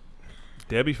ATL?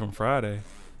 Debbie from Friday.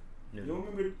 You don't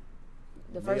remember?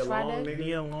 The first Friday?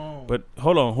 Nia Long. But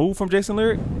hold on, who from Jason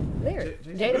Lyric? Lyric.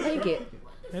 Jada Pinkett.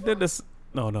 They did this.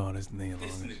 No, that's Neil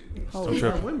Long. Oh, I'm yeah.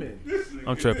 tripping. Women.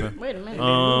 I'm tripping. Wait a minute.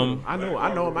 I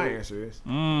know what my answer is. I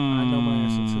know my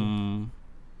answer, too.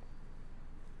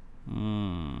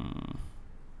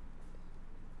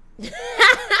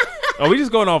 Are we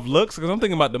just going off looks? Because I'm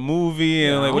thinking about the movie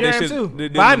and like what Yeah, they I am should. too. They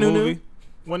did Bye, in the Nunu. movie.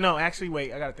 Well, no, actually,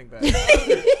 wait. I gotta think back.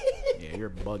 Yeah, you're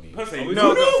bugging.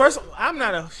 No, first, I'm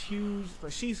not a huge,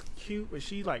 but she's cute, but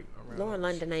she like around. Lauren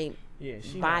London ain't Yeah,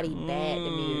 she body not, bad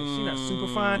to me. she not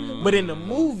super fine, but in the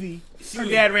movie, her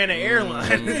dad ran an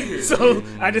airline, so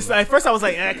I just at first I was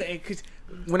like, because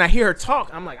when I hear her talk,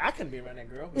 I'm like, I couldn't be around that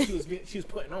girl, but she was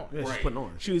putting on. Yeah, she's putting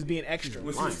on. She was being extra.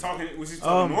 Was she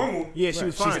talking normal? Yeah, she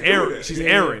was She's fine. Aaron. She's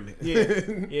Aaron.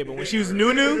 Yeah, but when she was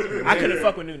Nunu, I couldn't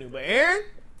fuck with Nunu. But Aaron,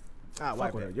 I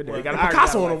wipe with her. her. Your dad got a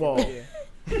Picasso on the wall. Yeah.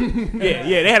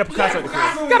 Yeah, they had a Picasso at the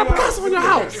crib. You got a Picasso in your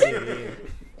house.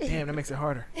 Damn, that makes it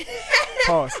harder.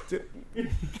 Pause.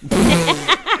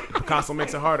 Picasso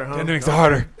makes it harder, huh? That makes it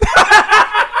harder.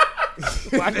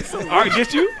 I'll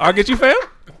get you. I'll get you, fam.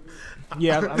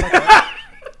 Yeah, I like that.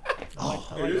 So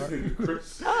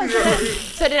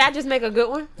did I just make a good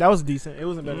one? That was decent. It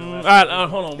wasn't better than All last. right,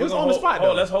 hold on. It was on the spot,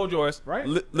 though. Let's hold yours. Right?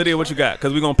 Lydia, what you got?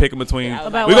 Because we're gonna pick in between.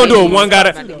 About We're gonna what? do a one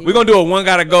gotta. We're gonna do a one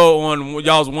gotta go on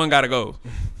y'all's one gotta go.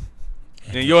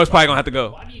 And yours probably gonna have to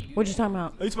go. What you talking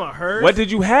about? Are you talking about her? What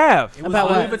did you have? It was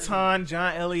About Louis what? Vuitton,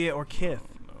 John Elliott, or Kith.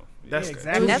 That's Yeah, It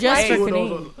exactly. was just for Hey,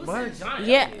 Kadeem.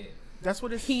 Yeah, That's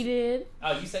what it's. he did.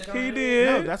 Oh, you said He did.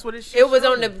 No, that's what it's. It was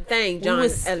on the thing, John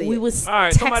Elliott. We was All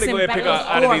right, somebody texting go ahead and back pick and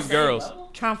out of forth, these girls.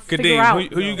 trying to figure out.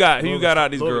 Kadeem, who you got? Who you got out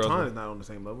of these Louis girls? Vuitton is not on the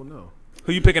same level, no.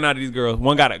 Who you picking out of these girls?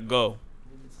 One gotta go.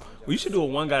 Well, you should do a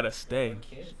one gotta stay.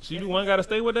 Should you do one gotta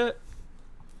stay with that?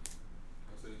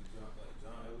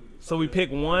 So we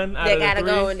pick one out that of the gotta three?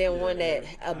 go and then one that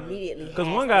immediately. Because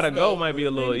has one to gotta stay. go might be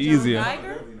a little easier.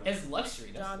 It's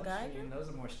luxury. That's John luxury. Geiger? Those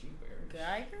are more streetwear.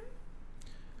 Geiger?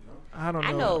 I don't know.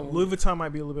 I know. Louis Vuitton might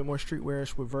be a little bit more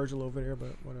streetwearish with Virgil over there,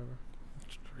 but whatever.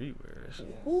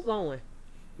 Who going?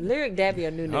 Lyric Dabby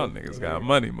or Nunu? Y'all niggas got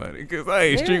money. Because I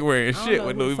ain't Yeah. street wearing I don't shit know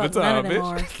with who Louis the fuck none of Vuitton, them bitch.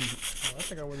 are. I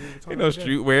think I would Louis Vuitton. Ain't no like that.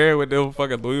 street wear with them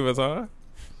fucking Louis Vuitton.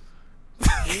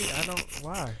 See, I don't.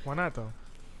 Why? Why not though?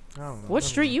 I don't know. What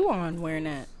street you on wearing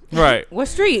that? Right. What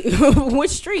street? What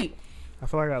street? I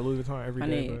feel like I got Louis Vuitton every I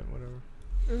day, need- but whatever.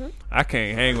 I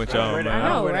can't hang with y'all, wear that- man. I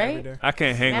know, wear that every right? day. I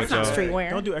can't hang That's with not y'all. streetwear.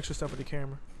 Don't do extra stuff with the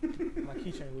camera. My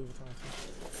keychain Louis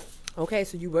Vuitton. Okay,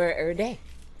 so you wear it every day.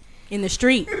 In the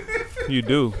street. You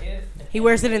do. He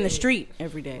wears it in the street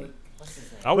every day.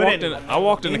 I walked in. I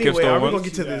walked in the gift Anyway, store are we gonna once.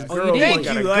 get to this Oh, girl? you did? Thank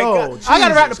gotta you. go. Like, I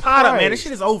gotta wrap the Jesus pot up, man. Christ. This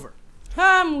shit is over.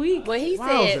 I'm weak. But he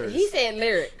Wowzers. said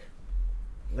lyric.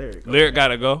 Lyric. Lyric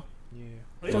gotta go.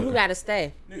 Yeah. So who gotta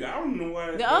stay? Nigga, I don't know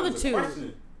why. The that other was a two.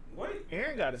 question. What?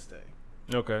 Aaron gotta stay.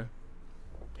 Okay.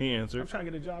 He I'm answered. trying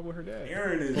to get a job with her dad.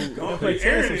 Aaron is gone. play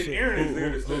tennis and shit. Aaron is there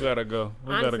to Who stay. gotta go?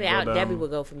 Who gotta Honestly, go out down? Debbie would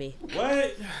go for me.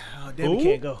 What? Oh, Debbie Who?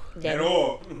 can't go. At Debbie.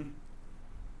 all.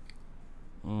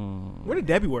 Where did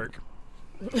Debbie work?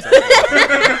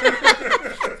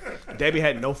 Debbie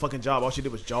had no fucking job. All she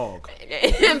did was jog.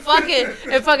 and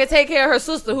fucking take care of her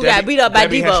sister who got Debbie- beat up by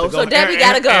Debbie has Debo. to go. So Debbie And-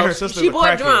 gotta and go. her sister's She a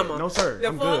bought crackhead. drama. No sir, The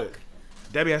I'm fuck? good.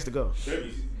 Debbie has to go.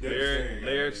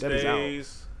 Lyric Debbie's out.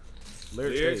 stays.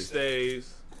 Lyric Lyric stays.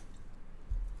 stays.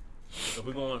 If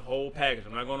we're going whole package,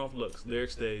 I'm not going off looks.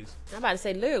 Lyric stays. I'm about to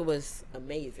say lyric was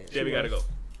amazing. Debbie gotta go.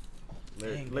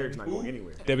 Lyric's not going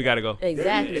anywhere. Debbie gotta go.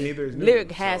 Exactly. And neither is Nunu,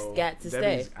 lyric has so got to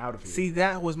Debbie's stay. out of here. See,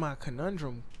 that was my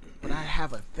conundrum, but I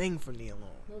have a thing for Nia Long.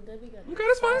 Okay,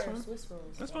 that's fine.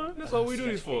 That's fine. That's what we do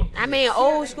these for. I mean,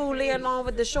 old school Leah Long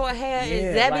with the short hair Yeah,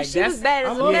 and Debbie, like, she was bad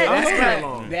as a love- bitch. I love That's Nia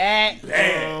Long. That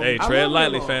Hey, I tread love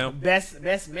lightly, Nia fam.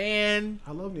 best man.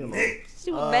 I love Nia Long.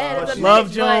 She was bad as a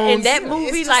Love bitch. But in Jones. that movie,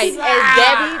 It's just like as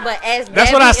Debbie, but as That's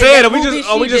Debbie what I in said. that Are we movie, just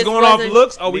are we she just going off wasn't-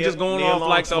 looks? Or are we Nia- just going Nia off Long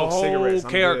like the smokes whole cigarettes. I'm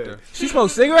character? She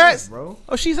smokes cigarettes, Bro.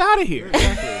 Oh, she's out of here.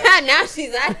 now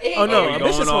she's out here. Oh, no. Are we a bitch going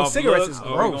that smokes off cigarettes looks, is or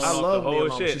we gross. going I off love the Nia whole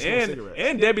Long. shit. She smokes And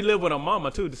cigarettes. Debbie lived with her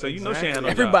mama too, so you know she ain't had no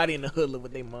job. Everybody in the hood live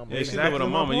with their mama. Yeah, she lived Exactly with her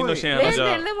my mama. You know point. she ain't had Lyric no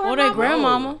didn't job. live with Or her their mama.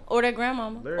 grandmama. Or their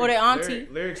grandmama. Or their auntie.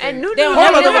 And Nunu They don't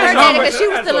never live lived with with her their daddy mama. because she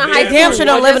was still in high school. Damn sure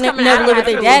don't live in Just it- coming never out live of with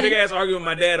high their school. daddy. Big ass arguing with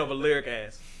my dad over Lyric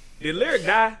ass. Did Lyric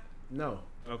die? No.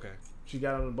 Okay. She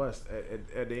got on the bus.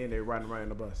 At the end, they were riding around on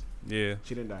the bus. Yeah.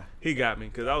 She didn't die. He got me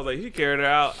because I was like, he carried her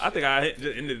out. I think I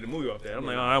just ended the movie off that. I'm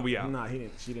like, oh, we out. Nah,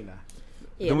 she didn't die.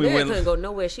 Yeah, Then we Lyric went- couldn't go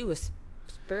nowhere. She was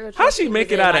spiritual. How she make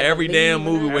was it out of like, every damn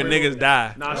believing movie when Every niggas movie.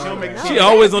 die? Nah, she don't make. She No,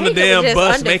 always that on the nigga damn was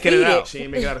bus just making it undefeated. out. She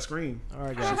ain't make it out of Scream. All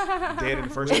right, guys. Dead in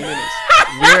the first 2 minutes.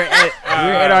 We're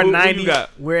at our who you 90. got?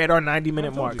 We're at our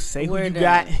 90-minute mark. Say who We're you done.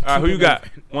 got. All right, who you got?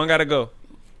 One gotta go.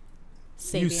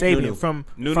 You Sabian. Sabian from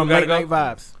Nunu from gotta Late go?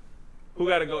 Night Vibes. Who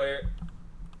gotta go, Eric?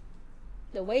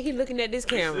 The way he looking at this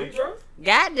camera. See, bro?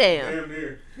 Goddamn. Damn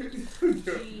near. Who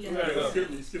gotta go? Skip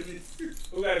me, skip me.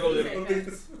 Who gotta go?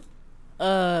 Lyric?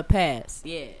 Pass.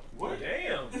 Yeah. What?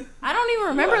 Damn. I don't even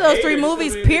remember those three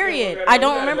movies, period. I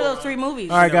don't remember those three movies.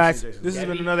 All right, guys. Jason. This has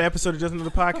been another episode of Just Another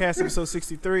Podcast, episode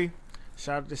 63.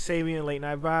 Shout out to Sabian, Late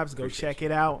Night Vibes. Go check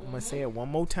it out. I'm going to say it one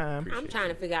more time. I'm trying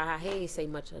to figure out how he ain't say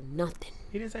much of nothing.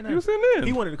 He didn't say He nothing. was in there.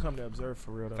 He wanted to come to observe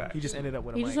for real, though. He just ended up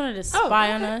with a He mic. just wanted to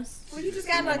spy on us. Well, you just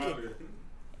got lucky.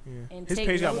 Yeah. and His take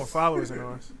page got notes. more followers than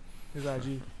ours. His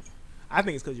IG. I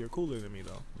think it's because you're cooler than me,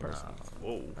 though, personally.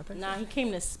 Whoa. I think Nah, he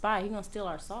came to spy. He gonna steal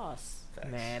our sauce.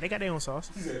 Nah, they got their own sauce.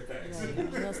 We're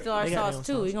gonna steal our They got their sauce own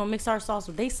too. sauce. We're gonna mix our sauce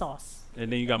with their sauce.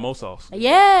 And then you got more sauce.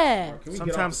 Yeah.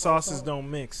 Sometimes sauces don't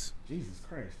mix. Jesus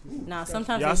Christ. Nah,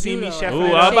 sometimes Y'all they see do me, though. Chef? Ooh,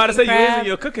 I was about to say you Shaky is crab. in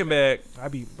your cooking bag. I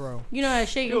be, bro. You know that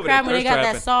shaky He over crab there when they got thirst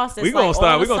that trapping. sauce. That's We gonna like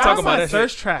start. all We the gonna talk sauce. about that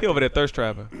thirst shit. trap. He over there thirst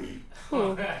trapping.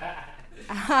 Who?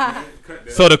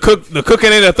 So the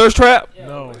cooking ain't a thirst trap.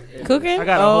 No. Cooking? I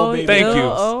got a whole baby. Thank you.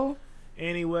 Oh.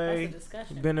 Anyway, That's a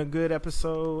discussion. been a good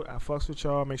episode. I fucks with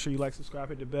y'all. Make sure you like, subscribe,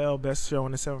 hit the bell. Best show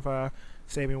in the 7-5.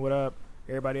 Saving what up?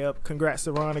 Everybody up. Congrats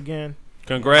to Ron again.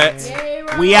 Congrats. Yay,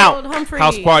 We out. Ronald Humphrey.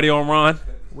 House party on Ron.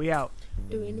 We out.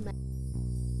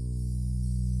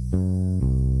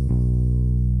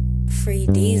 Free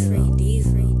diesel.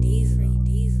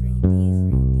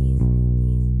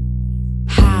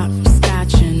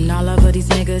 Hopscotching all over these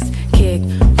niggas. Kick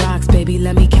rocks, baby.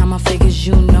 Let me count my figures.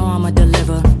 You know I'ma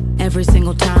deliver. Every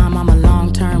single time I'm a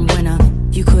long-term winner.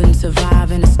 You couldn't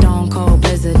survive in a stone cold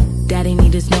blizzard. Daddy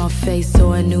need his North Face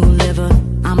or a new liver.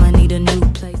 I'ma need a new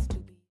place.